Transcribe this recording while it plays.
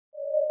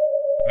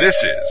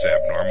This is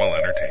Abnormal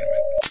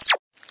Entertainment.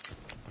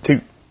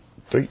 2,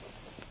 3,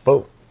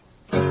 4.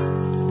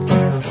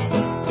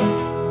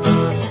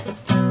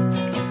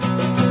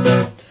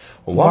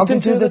 Walked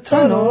into the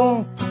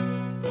tunnel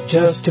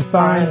just to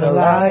find the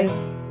light.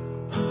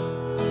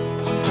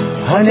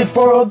 Hunted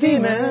for old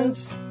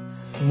demons,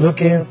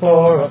 looking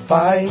for a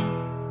fight.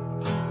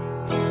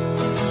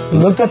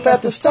 Looked up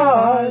at the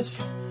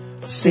stars,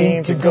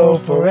 seemed to go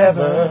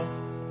forever.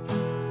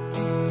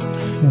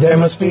 There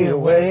must be a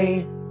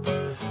way,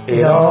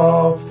 it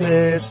all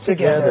fits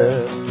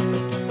together.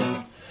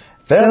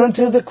 Fell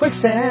into the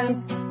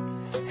quicksand,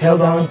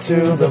 held on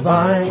to the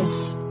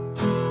vines.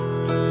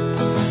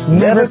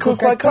 Never could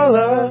quite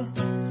color,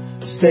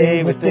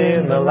 stay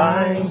within the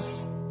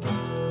lines.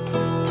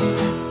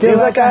 Feels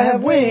like I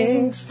have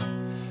wings,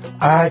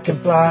 I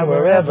can fly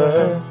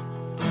wherever.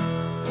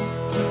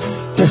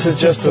 This is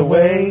just a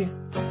way,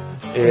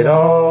 it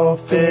all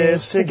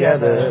fits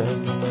together.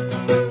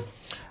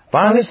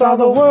 Finally saw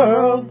the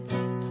world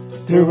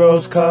through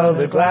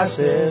rose-colored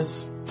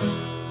glasses.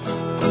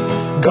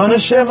 Gonna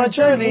share my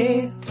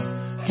journey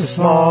to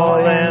small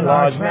and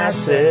large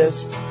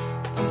masses.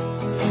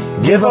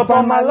 Give up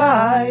on my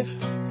life,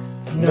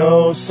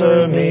 no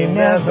sir, me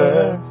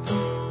never.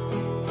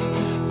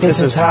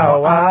 This is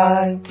how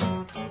I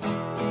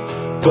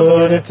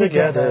put it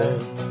together.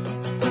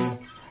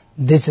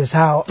 This is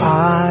how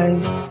I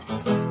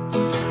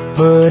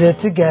put it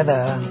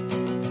together.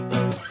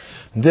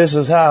 This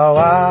is how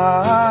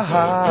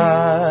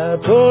I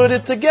put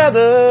it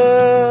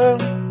together.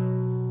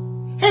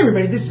 Hey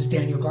everybody, this is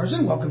Daniel Garza,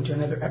 and welcome to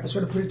another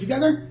episode of Put It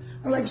Together.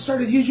 I'd like to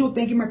start as usual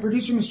thanking my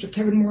producer, Mr.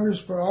 Kevin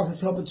Moyers, for all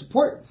his help and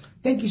support.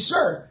 Thank you,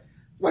 sir. I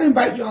want to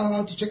invite you all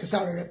out to check us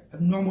out at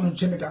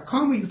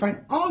abnormalentertainment.com, where you can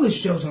find all the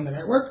shows on the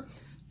network.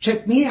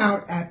 Check me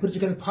out at Put It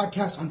Together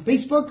Podcast on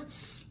Facebook,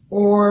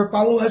 or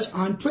follow us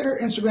on Twitter,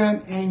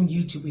 Instagram, and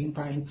YouTube. We can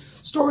find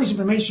stories,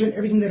 information,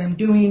 everything that I'm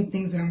doing,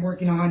 things that I'm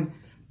working on,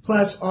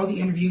 plus all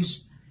the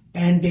interviews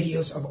and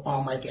videos of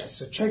all my guests.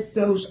 So check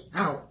those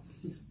out.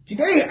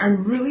 Today,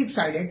 I'm really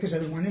excited because I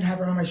wanted to have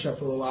her on my show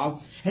for a little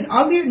while. And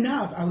oddly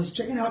enough, I was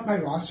checking out my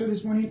roster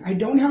this morning. I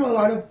don't have a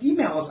lot of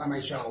females on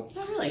my show.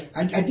 Oh, really?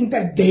 I think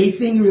that gay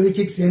thing really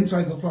kicks in, so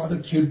I go for all the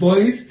cute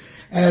boys.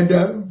 And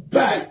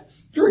but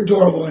you're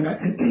adorable. And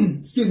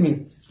excuse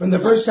me, from the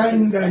first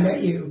time that I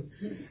met you,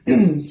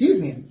 excuse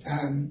me,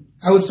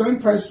 I was so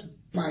impressed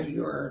by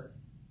your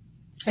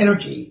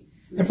energy.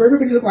 And for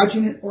everybody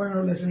watching it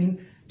or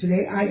listening,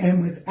 today I am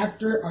with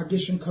actor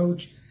audition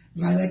coach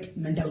Lilach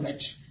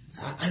Mendelovich.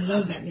 I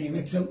love that name.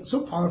 It's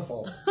so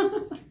powerful.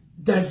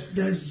 Is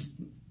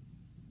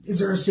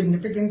there a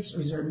significance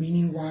or is there a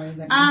meaning why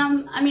that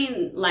name? I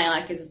mean,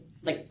 lilac is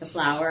like the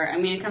flower. I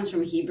mean, it comes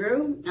from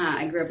Hebrew.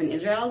 I grew up in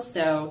Israel,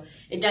 so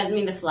it does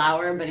mean the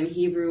flower, but in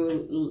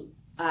Hebrew,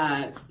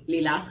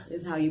 Lilach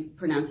is how you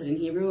pronounce it in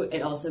Hebrew.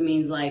 It also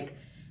means like,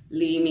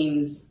 Li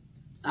means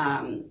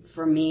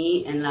for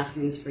me, and Lach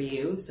means for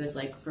you. So it's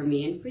like for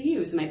me and for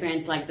you. So my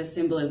parents like the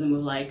symbolism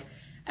of like,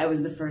 I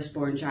was the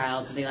firstborn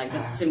child, so they like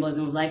the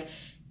symbolism of like,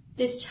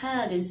 this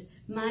child is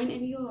mine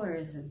and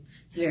yours. And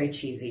it's very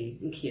cheesy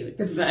and cute.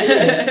 But,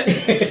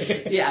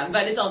 yeah,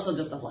 but it's also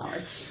just a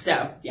flower.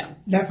 So, yeah.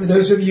 Now, for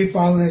those of you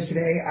following us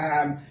today,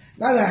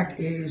 Lilach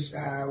is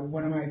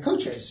one of my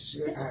coaches.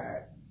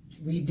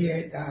 We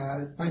did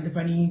Find the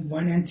Funny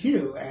 1 and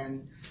 2.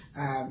 And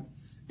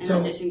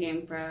Audition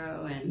Game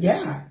Pro. And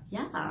yeah.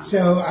 Yeah.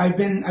 So I've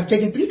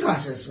taken 3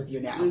 classes with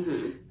you now.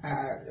 Mm-hmm.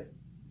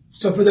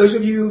 So for those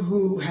of you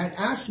who had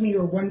asked me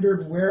or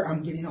wondered where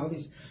I'm getting all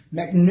these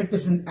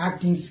magnificent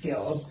acting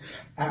skills,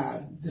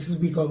 this is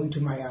me going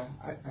to my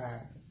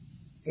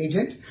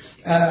agent.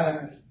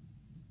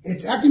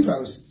 It's Acting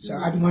Pros. So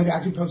I've been going to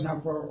Acting Pros now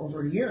for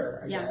over a year,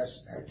 I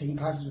guess, taking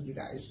classes with you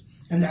guys.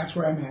 And that's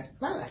where I'm at.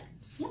 Lilach.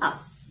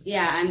 Yes.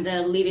 Yeah, I'm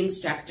the lead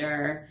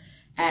instructor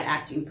at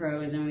Acting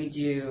Pros, and we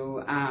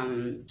do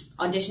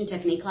audition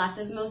technique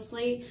classes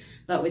mostly,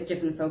 but with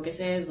different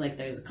focuses. Like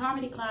there's a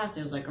comedy class,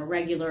 there's like a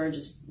regular,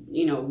 just,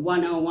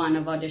 101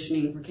 of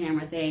auditioning for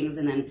camera things,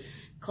 and then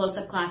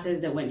close-up classes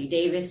that Wendy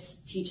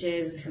Davis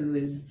teaches, who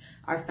is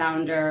our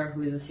founder,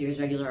 who is a series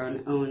regular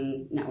on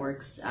OWN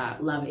Network's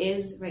Love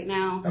Is right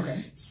now.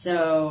 Okay.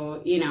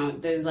 So,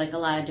 there's like a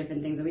lot of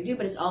different things that we do,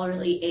 but it's all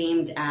really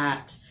aimed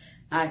at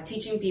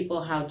teaching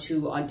people how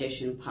to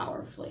audition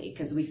powerfully,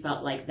 because we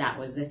felt like that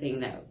was the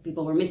thing that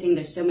people were missing.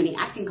 There's so many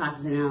acting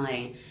classes in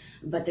LA,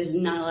 but there's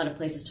not a lot of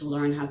places to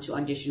learn how to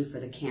audition for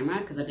the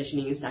camera, because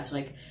auditioning is such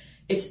like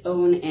its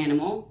own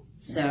animal.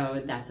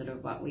 So that's sort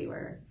of what we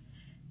were.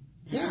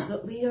 That's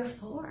what we are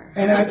for.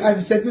 And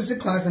I've said this in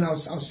class, and I'll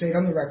say it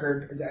on the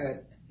record,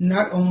 that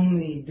not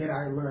only did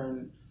I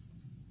learn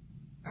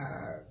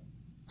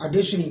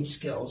auditioning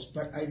skills,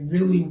 but I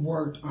really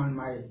worked on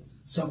my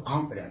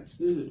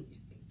self-confidence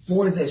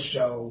for this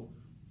show,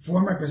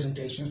 for my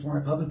presentations, for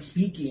my public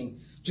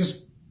speaking,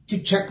 just to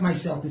check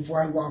myself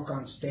before I walk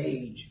on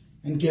stage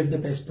and give the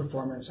best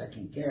performance I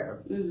can give.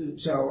 Mm-hmm.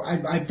 So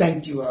I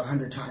thanked you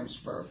 100 times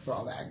for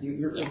all that.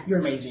 You're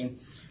amazing.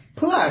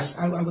 Plus,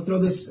 I will throw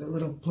this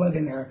little plug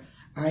in there.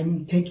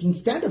 I'm taking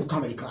stand-up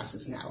comedy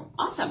classes now.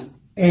 Awesome.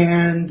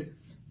 And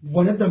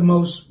one of the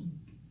most,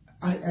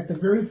 at the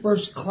very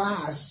first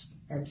class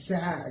at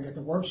SAG, at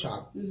the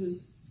workshop,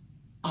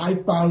 I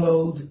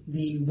followed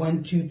the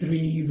 1, 2,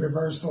 3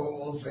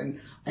 reversals and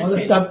all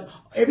that stuff.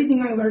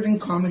 Everything I learned in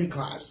comedy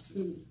class,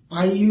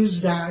 I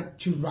used that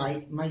to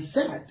write my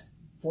set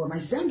for my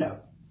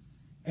stand-up.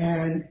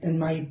 And in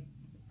my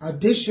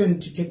audition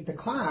to take the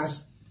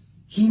class,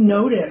 he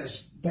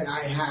noticed that I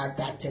had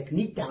that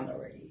technique down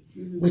already,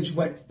 which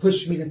what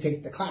pushed me to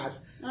take the class.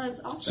 Oh, that's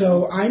awesome.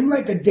 So I'm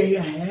like a day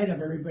ahead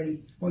of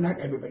everybody. Well, not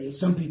everybody,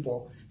 some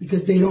people,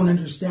 because they don't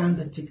understand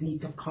the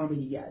technique of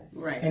comedy yet.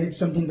 Right. And it's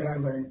something that I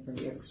learned from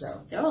you.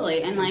 So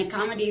totally. And like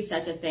comedy is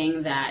such a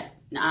thing that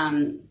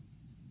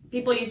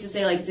people used to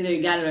say, like, it's either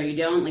you got it or you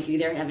don't. Like, you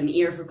either have an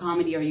ear for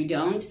comedy or you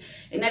don't.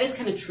 And that is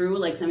kind of true.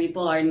 Like, some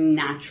people are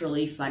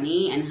naturally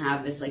funny and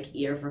have this, like,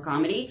 ear for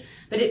comedy.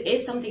 But it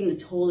is something that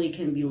totally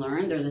can be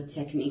learned. There's a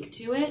technique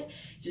to it.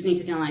 You just need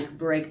to kind of, like,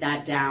 break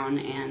that down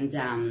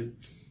and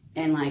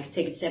like,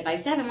 take it step by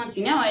step. And once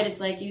you know it, it's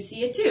like you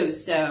see it, too.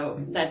 So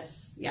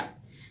that's, yeah.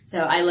 So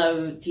I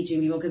love teaching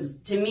people because,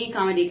 to me,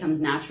 comedy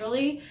comes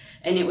naturally.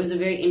 And it was a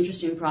very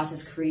interesting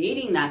process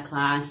creating that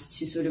class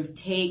to sort of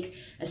take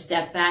a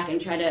step back and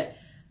try to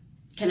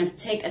kind of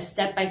take a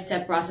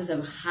step-by-step process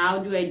of how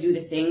do I do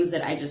the things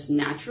that I just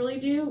naturally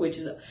do, which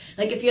is,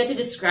 like, if you had to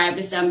describe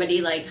to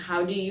somebody, like,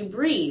 how do you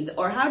breathe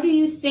or how do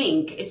you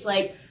think, it's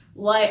like,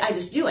 why, I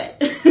just do it.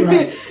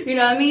 Right. You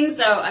know what I mean?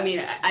 So, I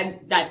mean,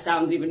 that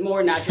sounds even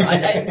more natural.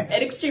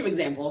 An extreme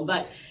example,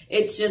 but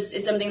it's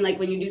something like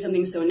when you do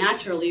something so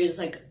naturally, you're just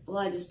like, well,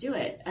 I just do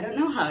it. I don't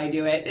know how I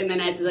do it. And then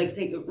I had to like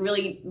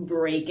really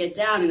break it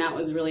down. And that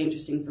was really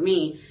interesting for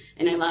me.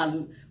 And I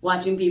love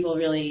watching people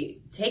really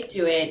take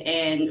to it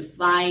and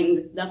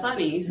find the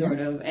funny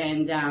sort of,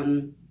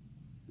 and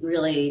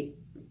really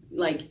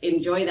like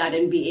enjoy that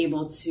and be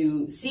able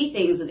to see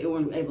things that they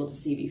weren't able to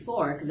see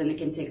before, because then they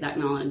can take that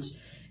knowledge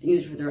and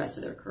use it for the rest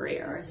of their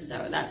career.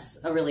 So that's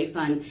a really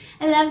fun.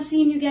 I love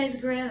seeing you guys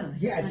grow.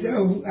 Yeah,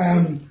 so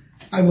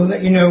I will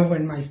let you know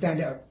when my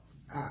stand-up.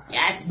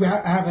 Yes.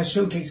 I have a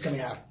showcase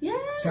coming up.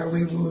 Yes. So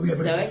we will be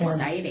able to perform.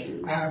 So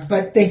exciting.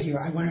 But thank you.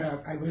 I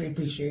really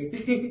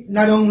appreciate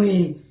not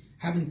only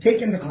having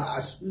taken the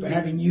class, but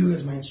having you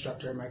as my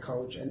instructor and my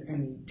coach,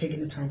 and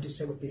taking the time to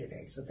sit with me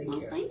today. So thank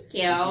you. Thank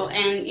you.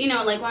 And, you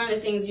know, like one of the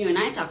things you and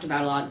I talked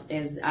about a lot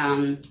is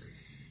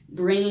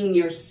bringing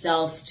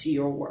yourself to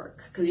your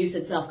work. Because you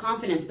said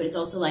self-confidence, but it's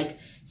also like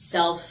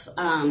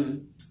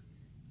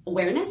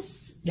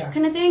self-awareness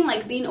kind of thing.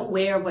 Like being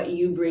aware of what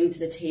you bring to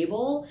the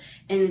table,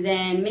 and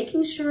then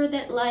making sure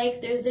that,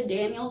 like, there's the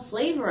Daniel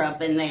flavor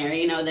up in there,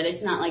 you know, that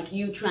it's not like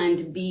you trying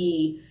to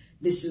be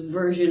this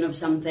version of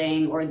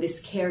something or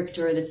this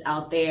character that's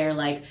out there,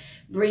 like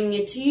bringing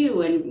it to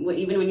you. And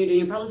even when you're doing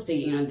your public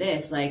speaking, you know,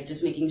 this, like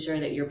just making sure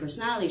that your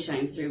personality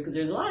shines through, because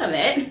there's a lot of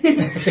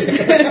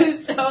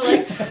it. So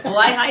like,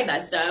 why hide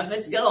that stuff?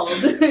 It's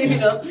gold, you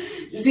know?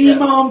 See,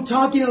 Mom,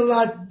 talking a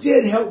lot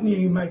did help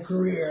me in my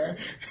career.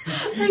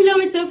 I know,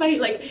 it's so funny.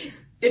 Like,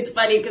 it's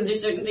funny because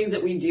there's certain things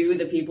that we do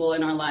that people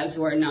in our lives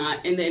who are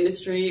not in the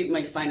industry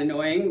might find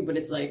annoying, but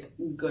it's like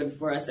good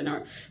for us in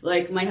our,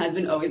 like my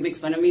husband always makes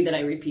fun of me that I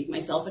repeat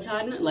myself a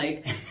ton.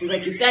 Like, he's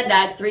like, you said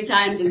that 3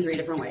 times in 3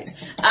 different ways.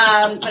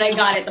 But I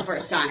got it the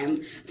first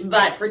time.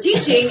 But for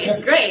teaching,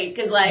 it's great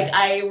because like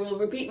I will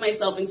repeat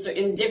myself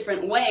in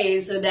different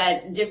ways so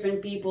that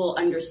different people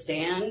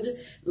understand,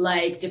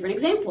 like different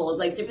examples,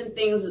 like different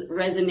things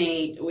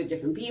resonate with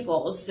different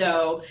people.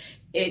 So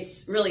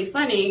it's really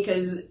funny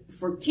because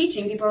for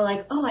teaching, people are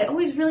like, oh, I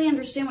always really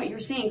understand what you're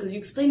saying because you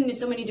explain it in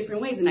so many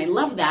different ways, and I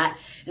love that.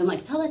 And I'm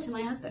like, tell that to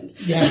my husband.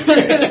 Yeah.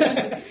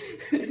 That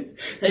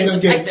is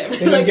effective.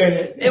 They don't get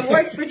it. It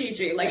works for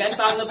teaching. Like, I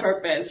found the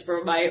purpose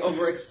for my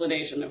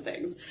over-explanation of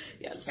things.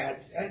 Yes.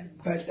 But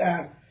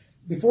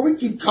before we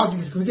keep talking,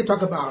 because we could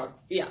talk about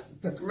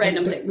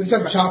random things. We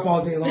could talk chop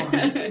all day long.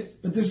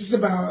 But this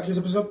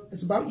episode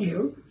is about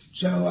you.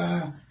 So,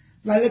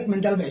 Lilach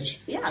Mendelovich,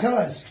 tell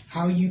us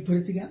how you put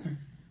it together.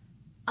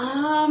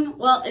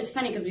 Well, it's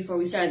funny because before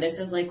we started this,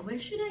 I was like, where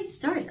should I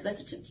start? Because that's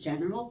such a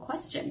general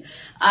question.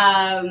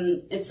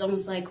 It's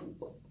almost like,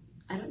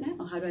 I don't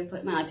know, how do I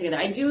put my life together?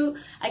 I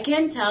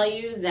can tell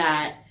you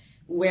that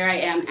where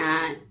I am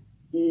at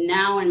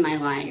now in my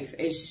life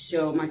is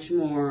so much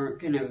more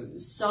kind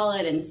of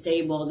solid and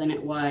stable than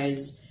it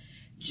was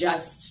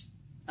just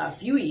a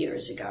few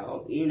years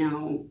ago. You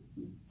know,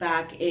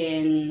 back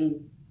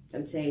in, I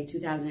would say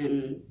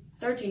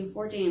 2013,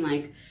 14,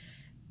 like,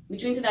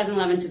 between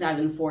 2011 and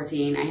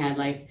 2014, I had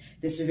like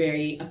this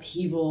very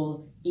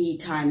upheaval-y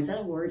time. Is that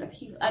a word?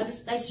 Upheaval? I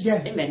just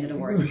invented a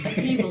word.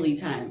 Upheaval-y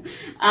time.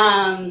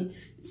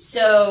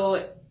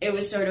 So it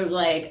was sort of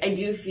like, I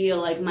do feel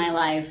like my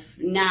life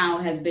now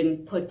has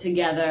been put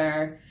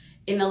together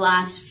in the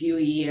last few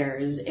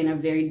years in a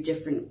very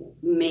different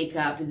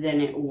makeup than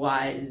it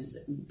was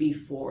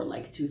before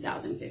like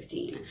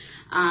 2015.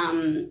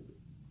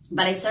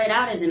 But I started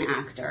out as an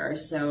actor,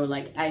 so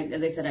like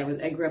as I said,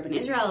 I grew up in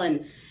Israel,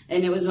 and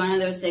And it was one of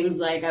those things,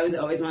 like, I was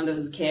always one of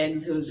those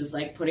kids who was just,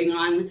 like, putting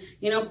on,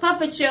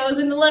 puppet shows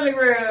in the living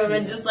room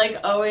and just, like,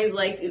 always,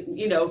 like,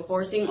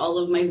 forcing all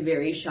of my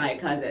very shy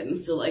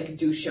cousins to, like,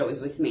 do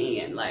shows with me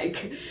and,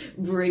 like,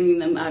 bringing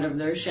them out of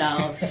their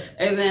shell.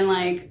 And then,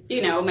 like,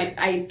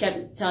 I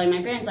kept telling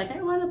my parents, like,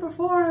 I want to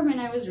perform, and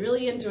I was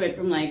really into it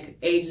from, like,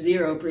 age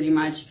 0 pretty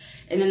much.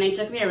 And then they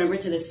took me, I remember,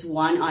 to this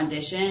one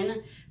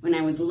audition when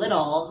I was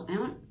little. I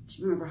don't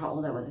remember how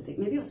old I was. I think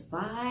maybe I was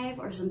 5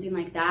 or something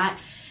like that.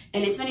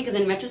 And it's funny because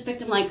in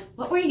retrospect, I'm like,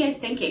 what were you guys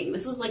thinking?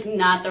 This was, like,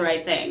 not the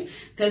right thing.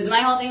 Because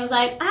my whole thing was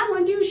like, I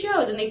want to do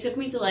shows. And they took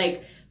me to,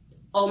 like,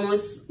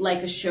 almost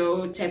like a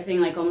show type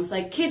thing, like almost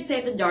like Kids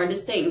Say the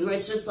Darndest Things, where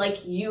it's just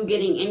like you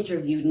getting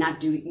interviewed,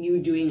 not you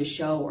doing a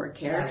show or a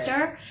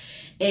character.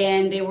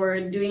 And they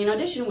were doing an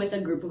audition with a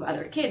group of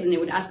other kids, and they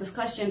would ask us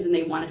questions, and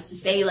they want us to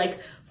say, like,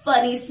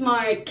 funny,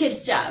 smart kid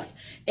stuff.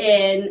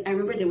 And I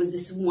remember there was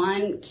this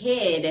one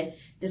kid,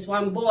 this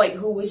one boy,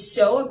 who was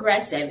so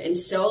aggressive and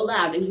so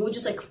loud, and he would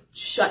just, like,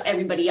 shut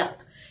everybody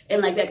up.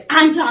 And, like,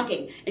 I'm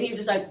talking. And he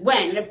just, like,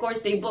 went. And, of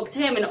course, they booked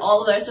him, and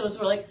all of the rest of us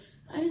were like,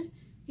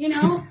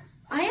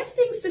 I have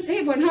things to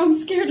say, but now I'm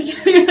scared to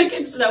tell you. Like,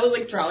 that was,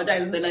 like,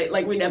 traumatizing.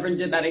 That we never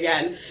did that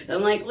again. And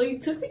I'm like, well, you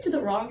took me to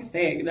the wrong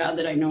thing now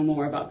that I know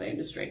more about the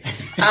industry.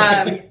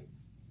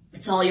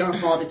 It's all your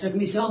fault. It took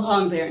me so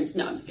long, parents.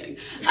 No, I'm just kidding.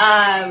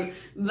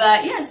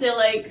 But yeah, so,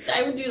 like,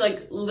 I would do,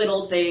 like,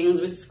 little things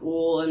with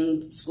school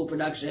and school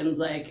productions,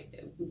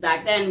 like,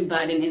 back then.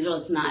 But in Israel,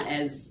 it's not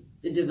as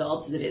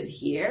developed as it is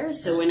here.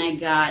 So when I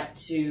got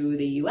to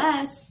the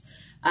U.S.,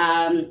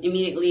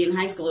 immediately in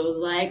high school, it was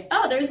like,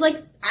 oh, there's,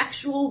 like,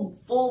 actual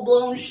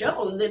full-blown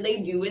shows that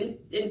they do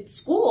in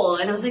school.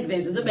 And I was like,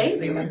 this is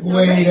amazing. Like, so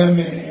wait great. a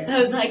minute.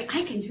 I was like,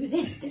 I can do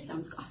this. This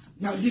sounds awesome.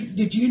 Now,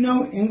 did you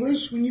know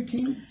English when you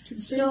came to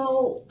the States?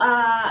 So,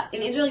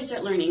 in Israel, you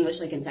start learning English,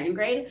 like, in 2nd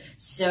grade.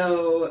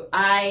 So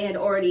I had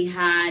already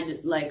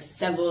had, like,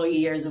 several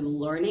years of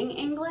learning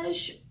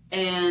English.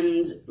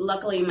 And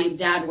luckily, my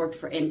dad worked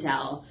for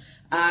Intel.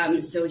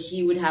 So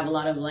he would have a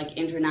lot of, like,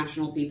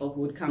 international people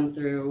who would come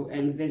through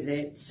and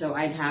visit. So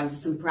I'd have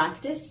some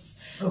practice.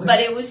 Okay. But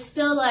it was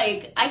still,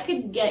 like, I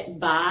could get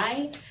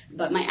by,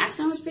 but my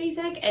accent was pretty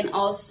thick. And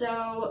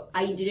also,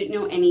 I didn't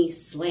know any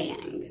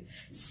slang.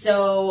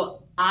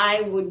 So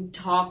I would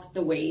talk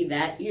the way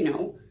that,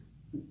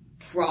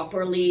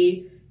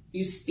 properly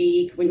you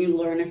speak when you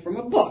learn it from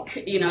a book.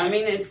 You know what I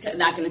mean? It's that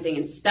kind of thing.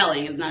 And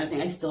spelling is not a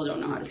thing. I still don't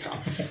know how to spell.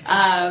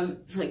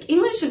 Like,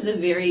 English is a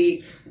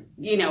very...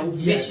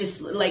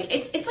 vicious, like,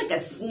 it's like a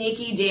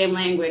sneaky damn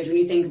language when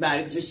you think about it,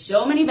 because there's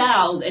so many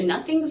vowels and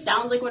nothing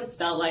sounds like what it's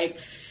spelled like.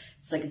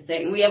 It's like a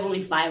thing. We have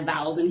only 5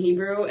 vowels in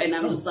Hebrew, and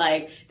I'm just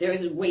like,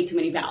 there's way too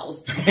many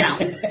sounds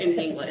in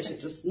English.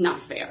 It's just not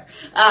fair.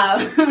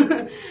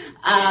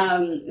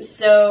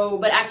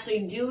 But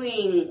actually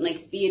doing,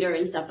 like, theater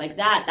and stuff like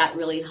that, that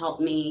really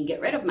helped me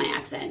get rid of my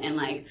accent and,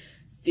 like,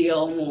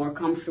 feel more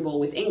comfortable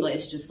with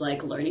English, just,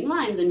 like, learning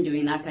lines and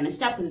doing that kind of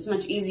stuff, because it's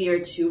much easier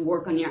to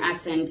work on your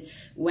accent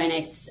when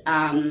it's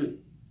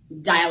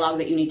dialogue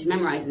that you need to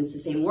memorize and it's the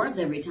same words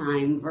every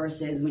time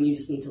versus when you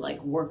just need to,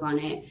 like, work on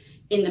it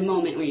in the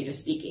moment when you're just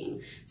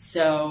speaking.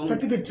 So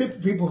that's a good tip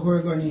for people who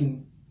are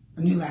learning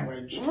a new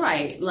language.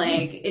 Right.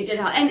 Like, it did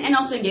help. And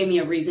also it gave me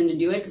a reason to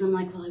do it, because I'm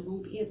like, well, I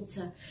won't be able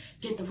to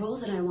get the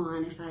roles that I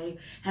want if I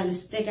have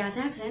this thick-ass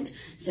accent.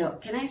 So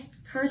can I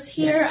curse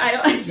here? Yes. I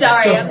don't... Yes,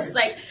 sorry.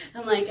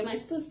 I'm like, am I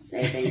supposed to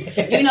say things?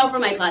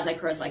 From my class, I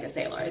curse like a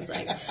sailor. It's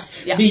like,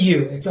 yeah. Be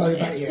you. It's all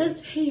about you.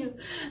 Just be you.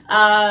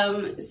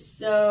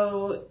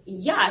 So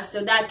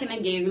that kind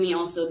of gave me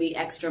also the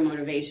extra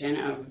motivation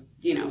of,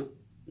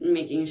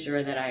 making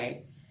sure that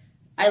I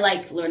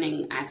like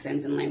learning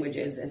accents and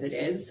languages as it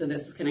is, so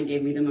this kind of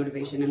gave me the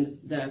motivation and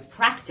the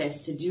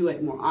practice to do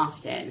it more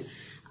often.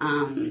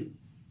 And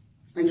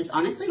just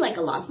honestly, like,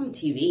 a lot from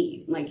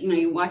TV. Like,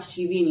 you watch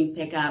TV and you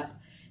pick up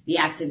the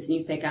accents and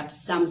you pick up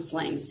some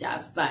slang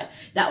stuff, but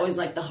that was,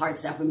 like, the hard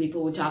stuff when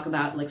people would talk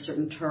about, like,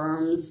 certain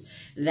terms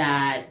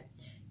that,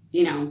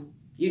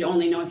 you'd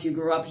only know if you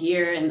grew up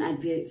here, and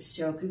I'd be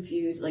so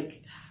confused.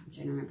 Like, I'm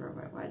trying to remember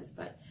what it was,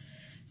 but...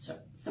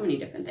 So many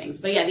different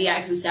things. But yeah, the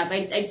accent stuff,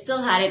 I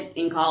still had it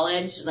in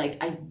college. Like,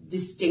 I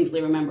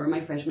distinctly remember my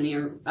freshman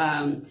year,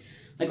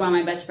 like, one of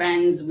my best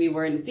friends, we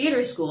were in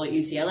theater school at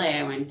UCLA.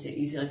 I went to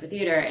UCLA for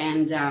theater,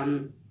 and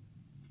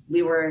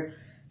they were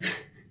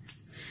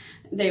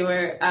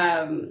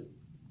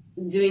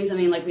doing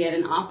something, like, we had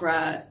an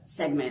opera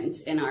segment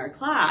in our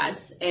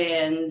class,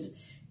 and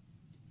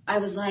I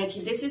was like,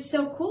 this is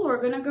so cool, we're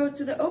gonna go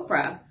to the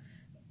opera.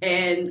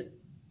 And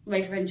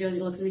my friend Josie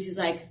looks at me, she's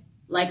like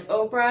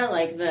Oprah,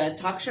 like the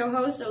talk show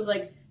host? I was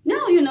like,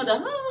 no,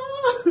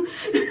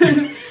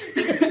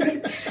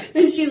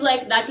 and she's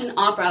like, that's an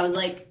opera. I was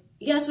like,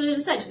 yeah, that's what it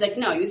said. She's like,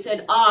 no, you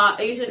said oh,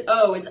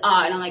 it's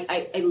ah. And I'm like,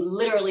 I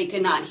literally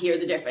could not hear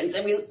the difference.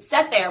 And we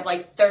sat there for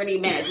like 30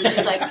 minutes, and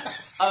she's like,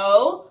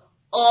 oh,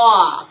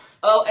 ah.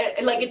 Oh,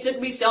 and like, it took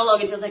me so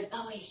long until I was like,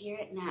 oh, I hear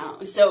it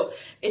now. So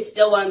it's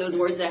still one of those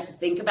words that I have to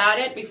think about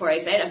it before I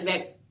say it. I have to be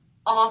like,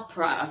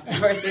 opera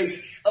versus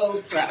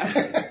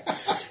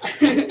Oprah.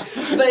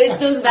 But it's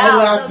those I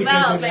laugh vowels,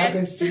 because it man.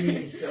 happens to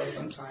me still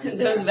sometimes.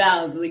 Those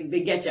vowels,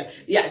 they get you.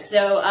 Yeah,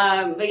 so,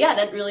 but yeah,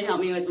 that really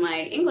helped me with my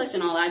English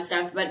and all that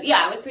stuff. But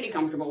yeah, I was pretty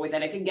comfortable with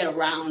it. I could get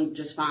around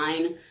just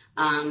fine.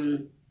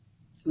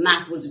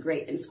 Math was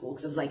great in school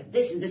because I was like,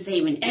 this is the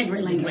same in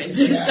every language.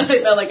 Yes. So I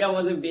felt like I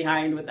wasn't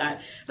behind with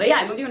that. But yeah,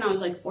 I moved here when I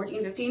was like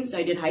 14, 15, so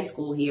I did high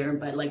school here.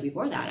 But like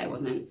before that, I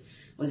wasn't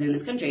in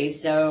this country.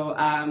 So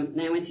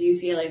then I went to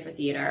UCLA for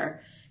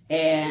theater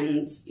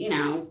and,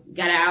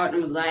 got out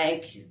and was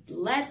like,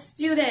 let's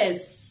do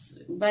this.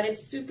 But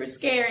it's super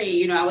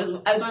scary. I was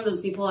one of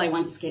those people, I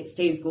want to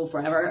stay in school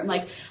forever. I'm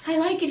like, I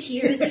like it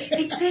here.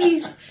 It's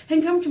safe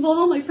and comfortable.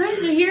 All my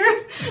friends are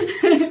here.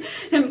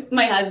 And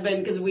my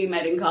husband, because we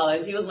met in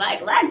college, he was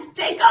like, let's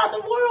take on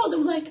the world.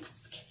 I'm like, I'm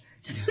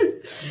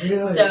scared.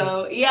 Really?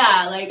 So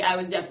yeah, like I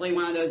was definitely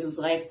one of those who was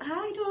like,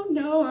 I don't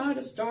know how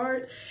to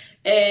start.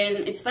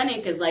 And it's funny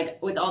because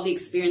like with all the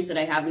experience that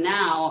I have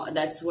now,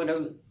 that's one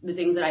of the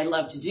things that I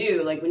love to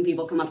do. Like when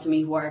people come up to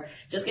me who are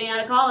just getting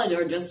out of college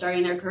or just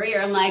starting their career,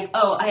 I'm like,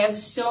 oh, I have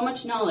so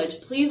much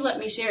knowledge. Please let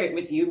me share it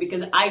with you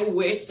because I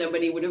wish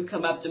somebody would have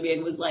come up to me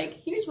and was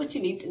like, here's what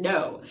you need to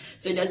know.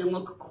 So it doesn't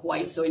look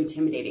quite so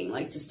intimidating,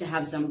 like just to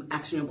have some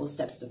actionable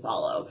steps to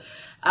follow.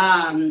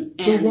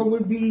 So what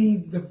would be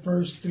the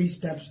first 3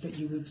 steps that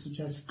you would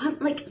suggest?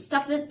 Like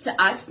stuff that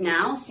to us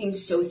now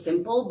seems so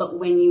simple, but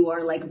when you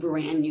are like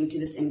brand new to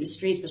this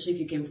industry, especially if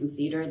you came from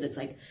theater, that's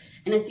like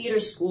in a theater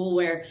school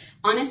where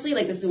honestly,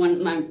 like this is one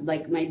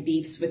of my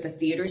beefs with the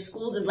theater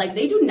schools is like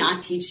they do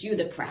not teach you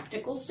the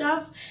practical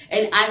stuff.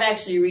 And I've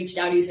actually reached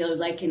out to UCLA, I was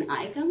like, can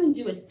I come and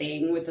do a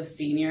thing with the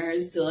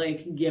seniors to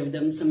like give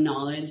them some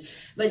knowledge?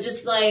 But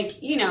just like,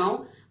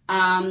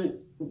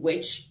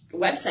 which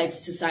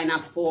websites to sign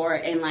up for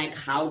and like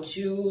how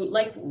to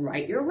like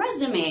write your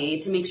resume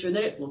to make sure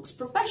that it looks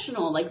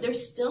professional. Like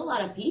there's still a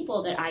lot of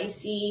people that I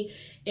see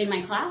in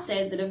my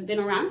classes that have been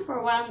around for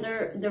a while and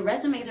their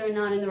resumes are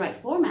not in the right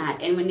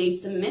format. And when they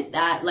submit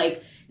that,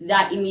 like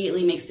that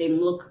immediately makes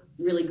them look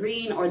really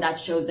green, or that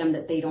shows them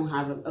that they don't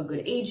have a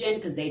good agent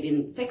because they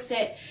didn't fix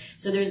it.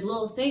 So there's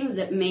little things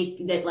that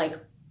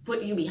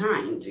put you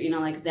behind,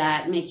 like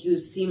that make you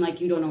seem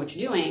like you don't know what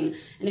you're doing.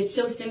 And it's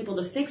so simple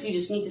to fix. You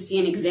just need to see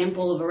an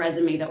example of a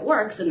resume that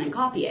works and then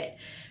copy it,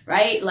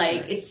 right?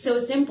 Like it's so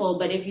simple,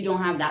 but if you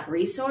don't have that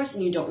resource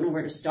and you don't know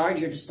where to start,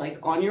 you're just like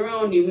on your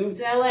own, you move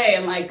to LA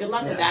and like, good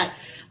luck with that.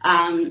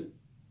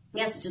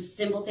 So just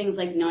simple things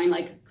like knowing,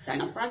 like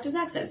sign up for Actors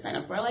Access, sign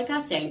up for LA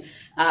Casting,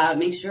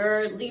 make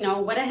sure,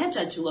 what a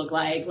headshot should look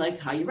like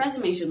how your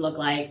resume should look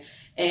like,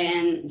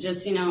 and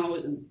just,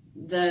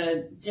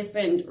 the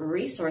different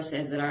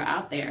resources that are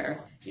out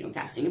there,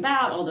 Casting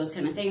About, all those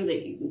kind of things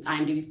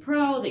IMDb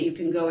Pro, that you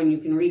can go and you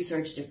can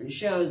research different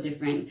shows,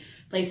 different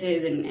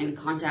places and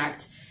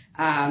contact,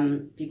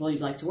 people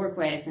you'd like to work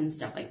with and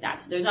stuff like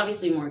that. So there's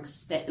obviously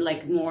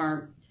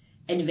more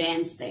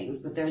advanced things,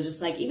 but there's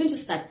just like, even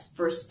just that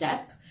first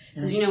step.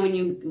 Because, when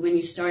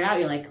you start out,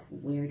 you're like,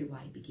 where do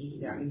I begin?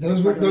 Yeah,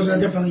 those are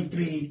definitely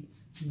 3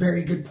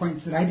 very good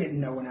points that I didn't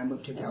know when I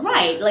moved to California.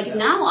 Right, like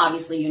now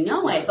obviously you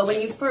know it, but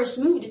when you first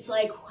moved, it's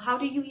like, how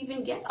do you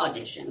even get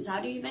auditions? How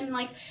do you even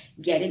like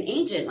get an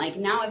agent? Like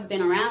now I've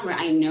been around where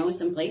I know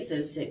some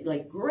places,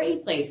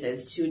 great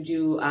places to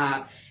do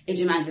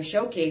agent manager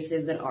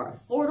showcases that are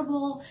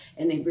affordable,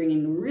 and they bring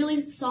in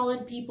really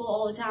solid people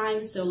all the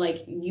time. So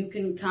like you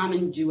can come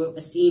and do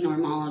a scene or a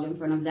monologue in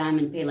front of them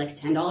and pay like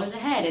 $10 a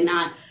head and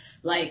not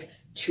like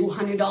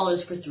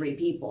 $200 for 3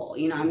 people.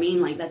 You know what I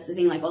mean? Like that's the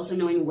thing, like also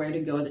knowing where to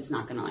go that's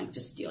not gonna like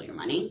just steal your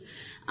money.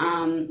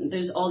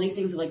 There's all these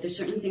things of like, there's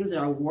certain things that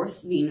are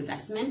worth the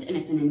investment, and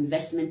it's an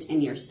investment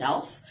in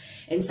yourself,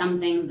 and some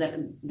things that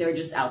they're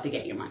just out to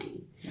get your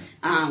money.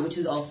 Which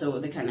is also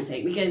the kind of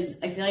thing,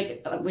 because I feel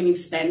like when you've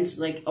spent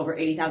like over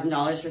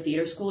 $80,000 for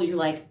theater school, you're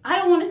like, I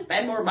don't want to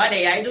spend more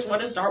money. I just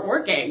want to start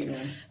working.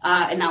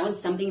 And that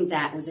was something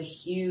that was a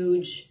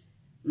huge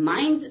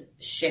mind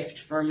shift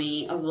for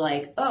me of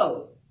like,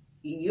 oh,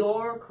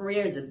 your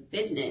career is a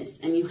business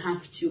and you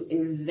have to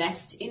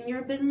invest in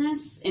your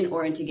business in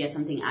order to get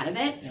something out of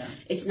it.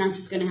 It's not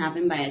just going to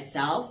happen by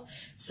itself.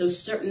 So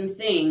certain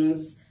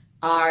things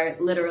are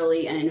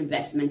literally an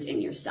investment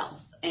in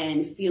yourself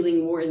and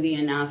feeling worthy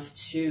enough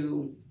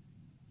to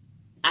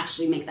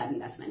actually make that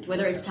investment,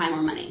 whether it's time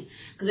or money.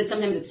 Because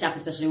sometimes it's tough,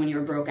 especially when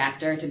you're a broke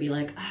actor, to be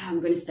like, I'm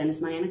going to spend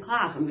this money on a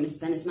class. I'm going to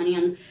spend this money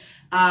on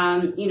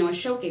a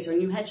showcase or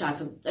new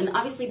headshots. And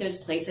obviously there's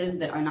places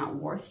that are not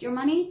worth your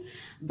money,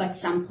 but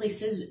some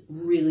places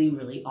really,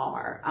 really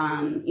are.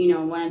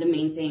 One of the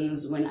main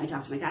things when I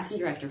talk to my casting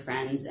director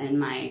friends and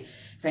my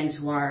friends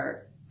who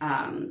are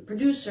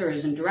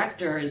producers and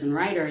directors and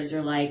writers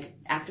are like,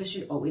 actors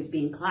should always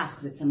be in class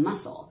because it's a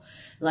muscle.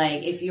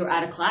 Like if you're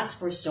out of class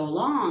for so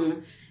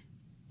long,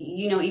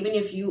 even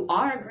if you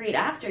are a great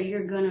actor,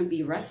 you're going to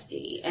be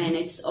rusty. And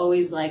it's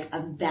always like a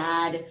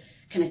bad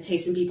kind of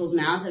taste in people's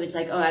mouth if it's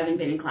like, oh, I haven't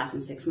been in class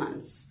in 6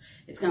 months.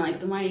 It's kind of like,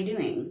 then what are you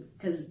doing?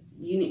 Because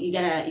you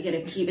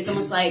gotta keep. It's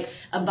almost like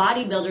a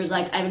bodybuilder's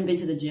like, I haven't been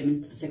to the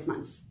gym in 6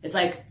 months. It's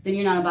like, then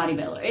you're not a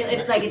bodybuilder.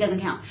 It's like, it doesn't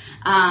count.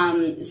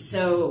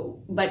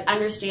 But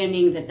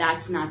understanding that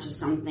that's not just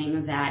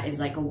something that is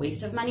like a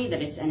waste of money,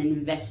 that it's an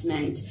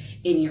investment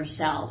in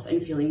yourself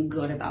and feeling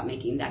good about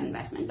making that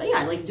investment. But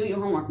yeah, like do your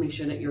homework, make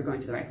sure that you're going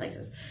to the right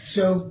places.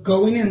 So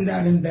going in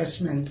that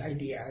investment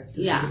idea, this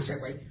is a good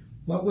segue.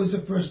 What was the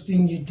first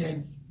thing you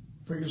did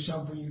for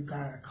yourself when you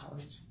got out of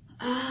college?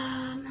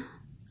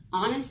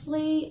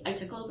 Honestly, I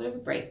took a little bit of a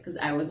break because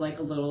I was like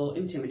a little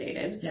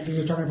intimidated. Yeah, because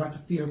you're talking about the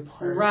fear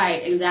part.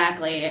 Right,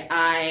 exactly.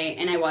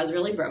 I was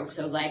really broke,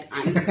 so I was like,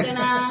 I'm just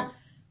gonna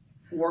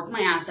work my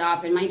ass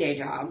off in my day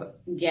job,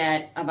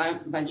 get a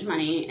bunch of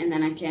money, and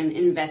then I can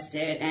invest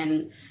it.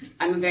 And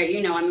I'm a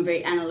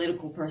very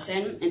analytical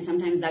person, and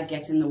sometimes that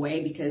gets in the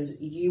way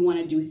because you want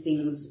to do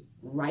things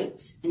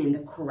right and in the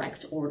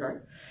correct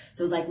order.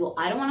 So I was like, well,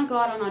 I don't want to go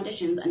out on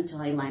auditions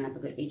until I line up a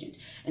good agent.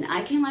 And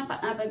I can line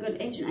up a good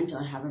agent until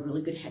I have a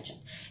really good headshot.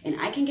 And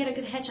I can get a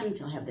good headshot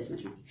until I have this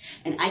much money.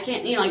 And I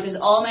can't, like there's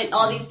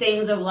all these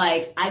things of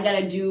like, I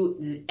gotta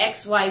do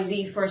X, Y,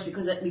 Z first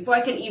because before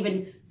I can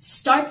even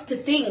start to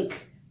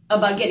think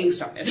about getting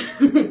started.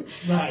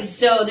 Right.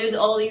 So there's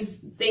all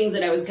these things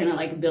that I was kind of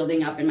like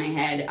building up in my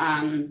head.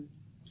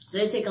 So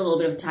I did take a little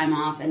bit of time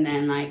off and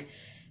then like,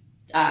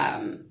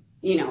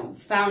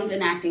 found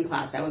an acting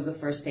class. That was the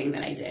first thing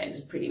that I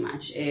did pretty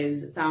much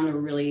is found a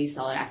really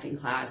solid acting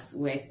class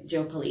with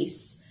Joe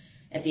Police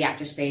at the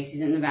Actor Space.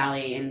 He's in the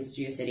Valley in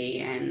Studio City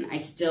and I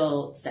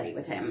still study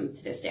with him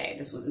to this day.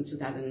 This was in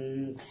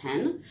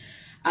 2010.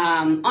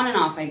 On and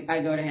off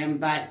I go to him,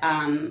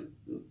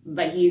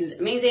 but he's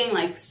amazing,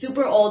 like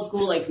super old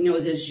school, like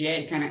knows his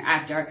shit kind of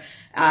actor.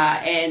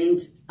 And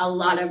a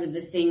lot of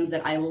the things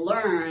that I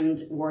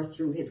learned were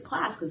through his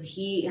class because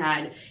he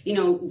had,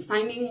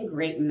 finding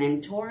great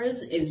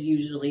mentors is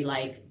usually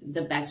like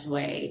the best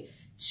way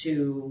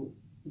to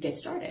get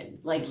started.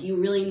 Like you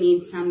really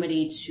need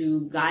somebody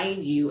to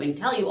guide you and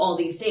tell you all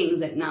these things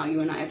that now you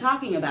and I are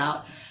talking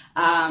about,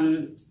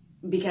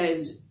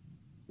 because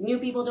new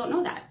people don't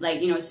know that.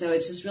 So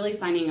it's just really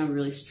finding a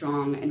really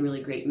strong and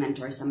really great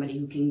mentor, somebody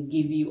who can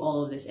give you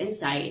all of this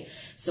insight.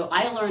 So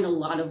I learned a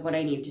lot of what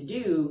I need to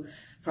do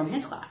from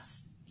his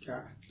class.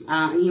 Sure.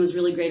 And he was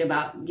really great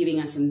about giving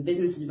us some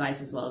business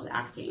advice as well as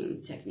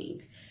acting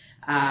technique.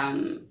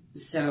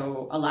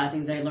 So a lot of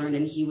things that I learned,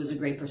 and he was a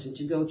great person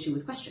to go to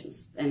with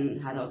questions and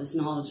had all this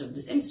knowledge of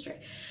this industry.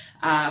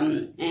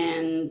 And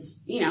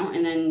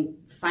then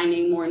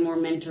finding more and more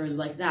mentors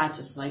like that,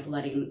 just like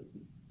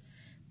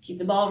keep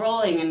the ball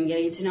rolling and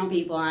getting to know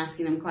people,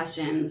 asking them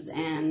questions.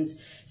 And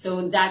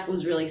so that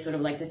was really sort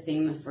of like the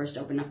thing that first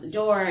opened up the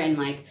door and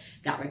like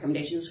got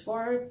recommendations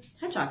for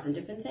headshots and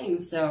different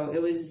things. So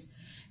it was,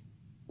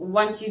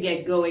 once you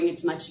get going,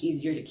 it's much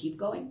easier to keep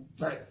going.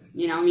 Right.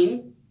 You know what I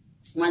mean?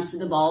 Once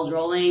the ball's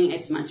rolling,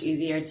 it's much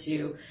easier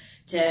to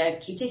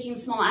keep taking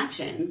small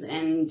actions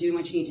and doing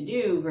what you need to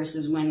do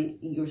versus when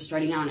you're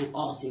starting out and it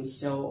all seems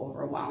so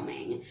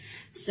overwhelming.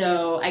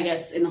 So I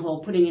guess in the whole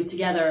putting it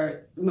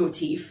together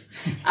motif,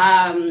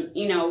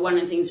 one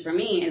of the things for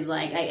me is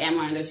like, I am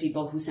one of those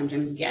people who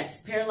sometimes gets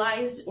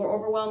paralyzed or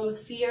overwhelmed with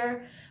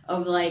fear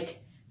of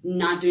like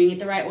not doing it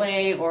the right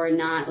way or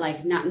not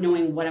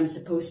knowing what I'm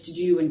supposed to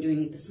do and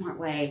doing it the smart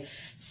way.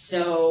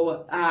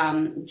 So,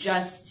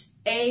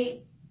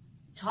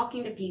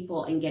 talking to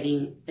people and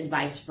getting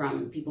advice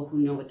from people who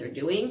know what they're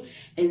doing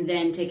and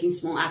then taking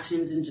small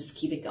actions and just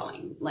keep it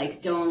going.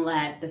 Like, don't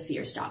let the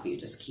fear stop you.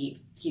 Just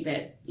keep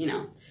it,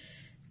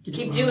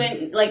 keep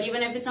doing, like,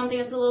 even if it's something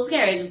that's a little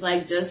scary,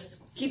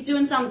 just keep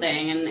doing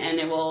something and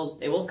it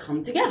will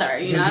come together.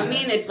 You know what I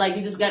mean? It's like,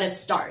 you just gotta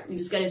start. You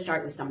just gotta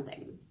start with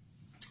something.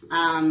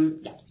 Yeah.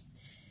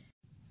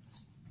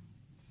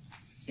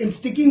 And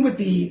sticking with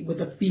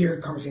the fear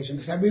conversation,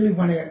 because I really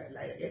want to,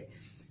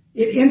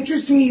 it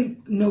interests me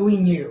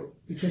knowing you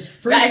because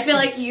first I feel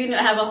like you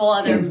have a whole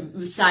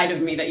other side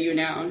of me that you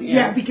know.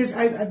 Yeah, because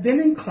I've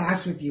been in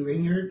class with you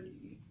and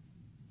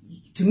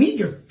to me,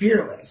 you're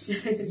fearless.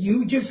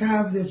 You just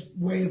have this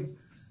way of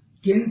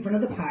getting in front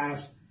of the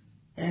class,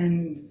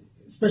 and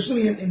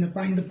especially in the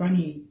Find the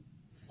Funny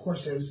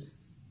courses,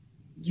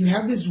 you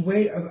have this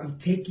way of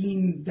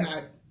taking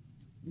that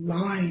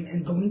line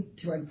and going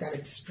to like that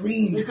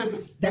extreme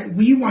that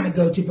we want to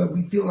go to, but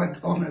we feel like,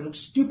 oh, I'm going to look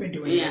stupid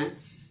doing it.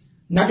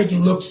 Not that you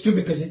look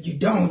stupid, because you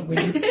don't.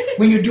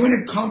 When you're doing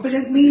it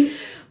competently.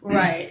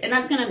 Right. And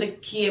that's kind of the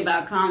key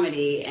about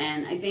comedy.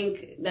 And I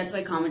think that's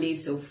why comedy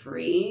is so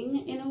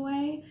freeing in a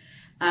way.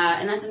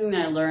 And that's something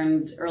that I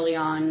learned early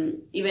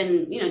on,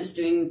 even, just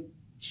doing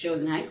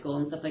shows in high school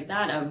and stuff like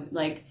that, of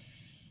like,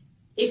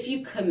 if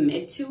you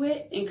commit to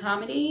it in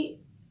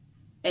comedy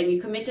and you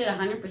commit to it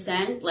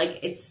 100%, like,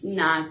 it's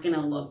not going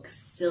to look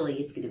silly.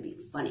 It's going to be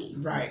funny.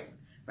 Right.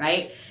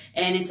 Right.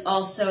 And it's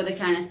also the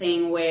kind of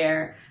thing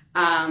where,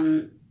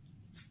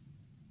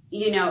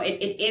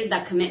 it is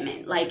that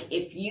commitment. Like,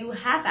 if you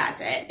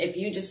half-ass it, if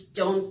you just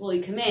don't fully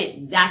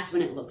commit, that's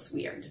when it looks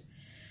weird.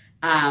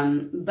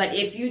 But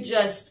if you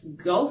just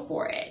go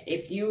for it,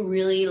 if you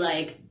really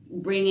like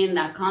bring in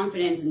that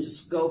confidence and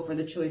just go for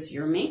the choice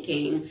you're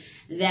making,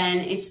 then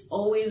it's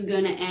always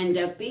going to end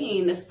up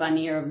being the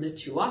funnier of the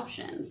two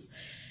options.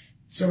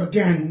 So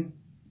again,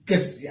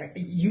 because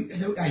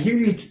I hear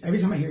you every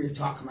time I hear you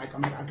talk, I'm like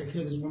I could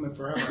hear this woman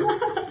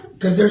forever,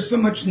 because there's so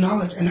much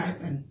knowledge,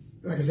 and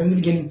like I said in the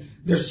beginning,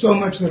 there's so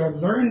much that I've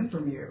learned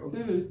from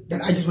you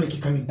that I just want to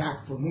keep coming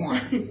back for more.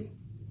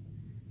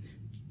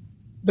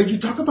 But you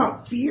talk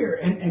about fear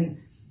and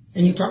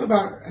you talk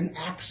about an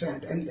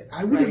accent, and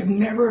I would have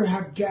never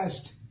have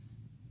guessed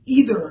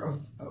either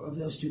of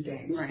those two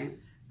things. Right.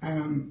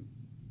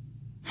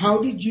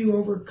 How did you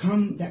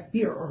overcome that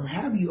fear, or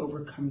have you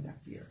overcome that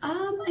fear?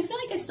 I feel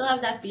like I still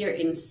have that fear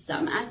in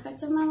some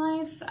aspects of my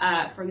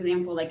life. For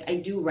example, like I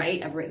do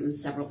write. I've written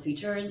several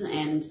features,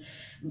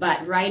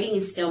 but writing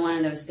is still one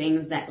of those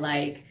things that,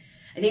 like,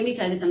 I think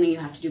because it's something you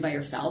have to do by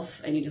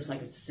yourself, and you just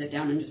like sit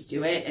down and just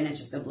do it, and it's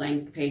just a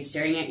blank page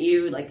staring at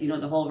you. Like, you know,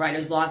 the whole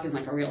writer's block is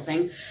like a real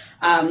thing.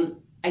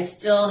 I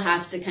still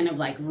have to kind of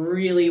like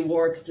really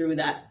work through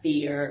that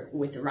fear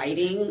with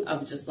writing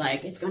of just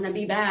like, it's going to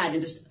be bad.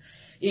 And just,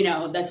 you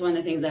know, that's one of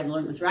the things I've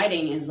learned with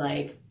writing is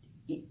like,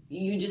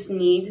 you just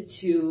need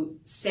to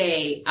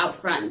say out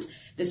front,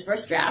 this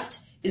first draft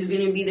is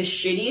going to be the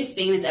shittiest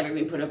thing that's ever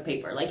been put on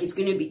paper. Like, it's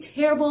going to be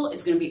terrible,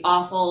 it's going to be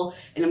awful,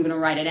 and I'm going to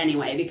write it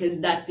anyway, because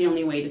that's the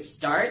only way to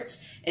start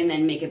and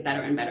then make it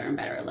better and better and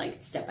better,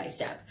 like step by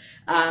step.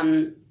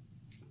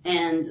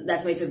 And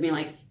that's why it took me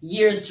like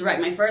years to write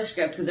my first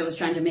script, because I was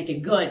trying to make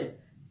it good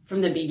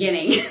from the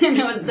beginning. And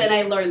then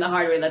I learned the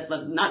hard way that's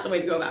not the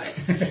way to go about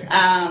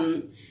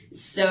it.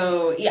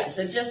 So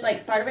it's just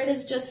like part of it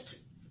is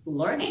just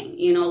learning,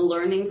 you know,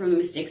 learning from the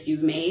mistakes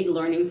you've made,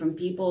 learning from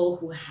people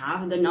who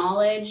have the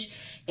knowledge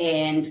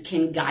and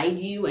can guide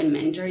you and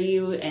mentor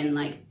you and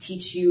like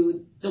teach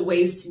you the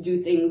ways to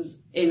do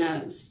things in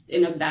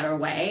a better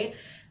way.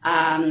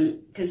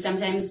 Because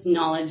sometimes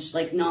knowledge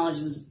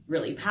is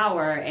really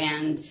power,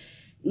 and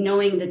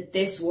knowing that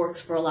this works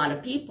for a lot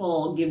of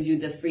people gives you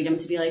the freedom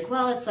to be like,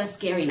 well, it's less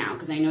scary now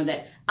because I know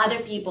that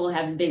other people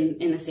have been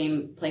in the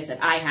same place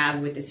that I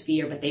have with this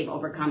fear, but they've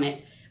overcome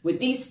it with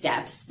these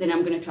steps. Then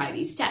I'm going to try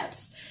these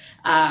steps.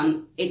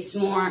 It's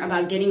more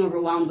about getting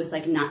overwhelmed with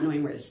like not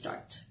knowing where to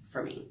start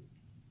for me.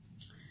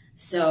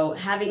 So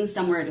having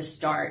somewhere to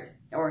start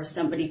or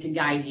somebody to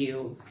guide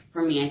you,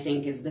 for me, I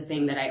think is the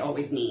thing that I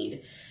always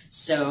need.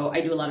 So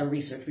I do a lot of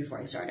research before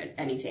I start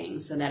anything,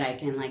 so that I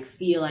can like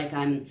feel like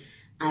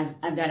I've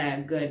got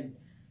a good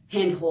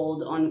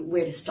handhold on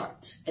where to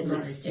start, at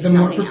least. If the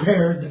more nothing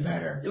prepared, else. the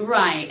better.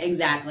 Right,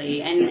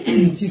 exactly.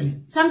 And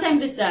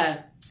sometimes it's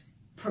a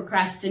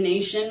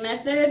procrastination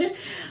method.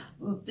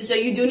 So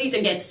you do need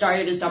to get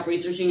started and stop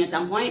researching at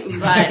some point.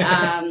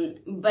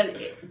 But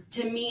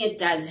to me, it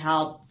does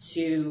help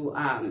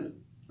to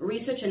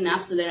research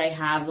enough so that I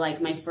have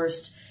like my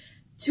first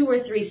 2 or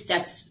 3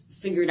 steps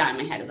figured out in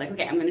my head. It's like,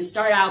 okay, I'm going to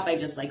start out by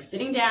just like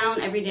sitting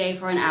down every day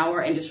for an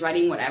hour and just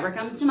writing whatever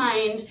comes to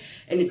mind,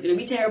 and it's going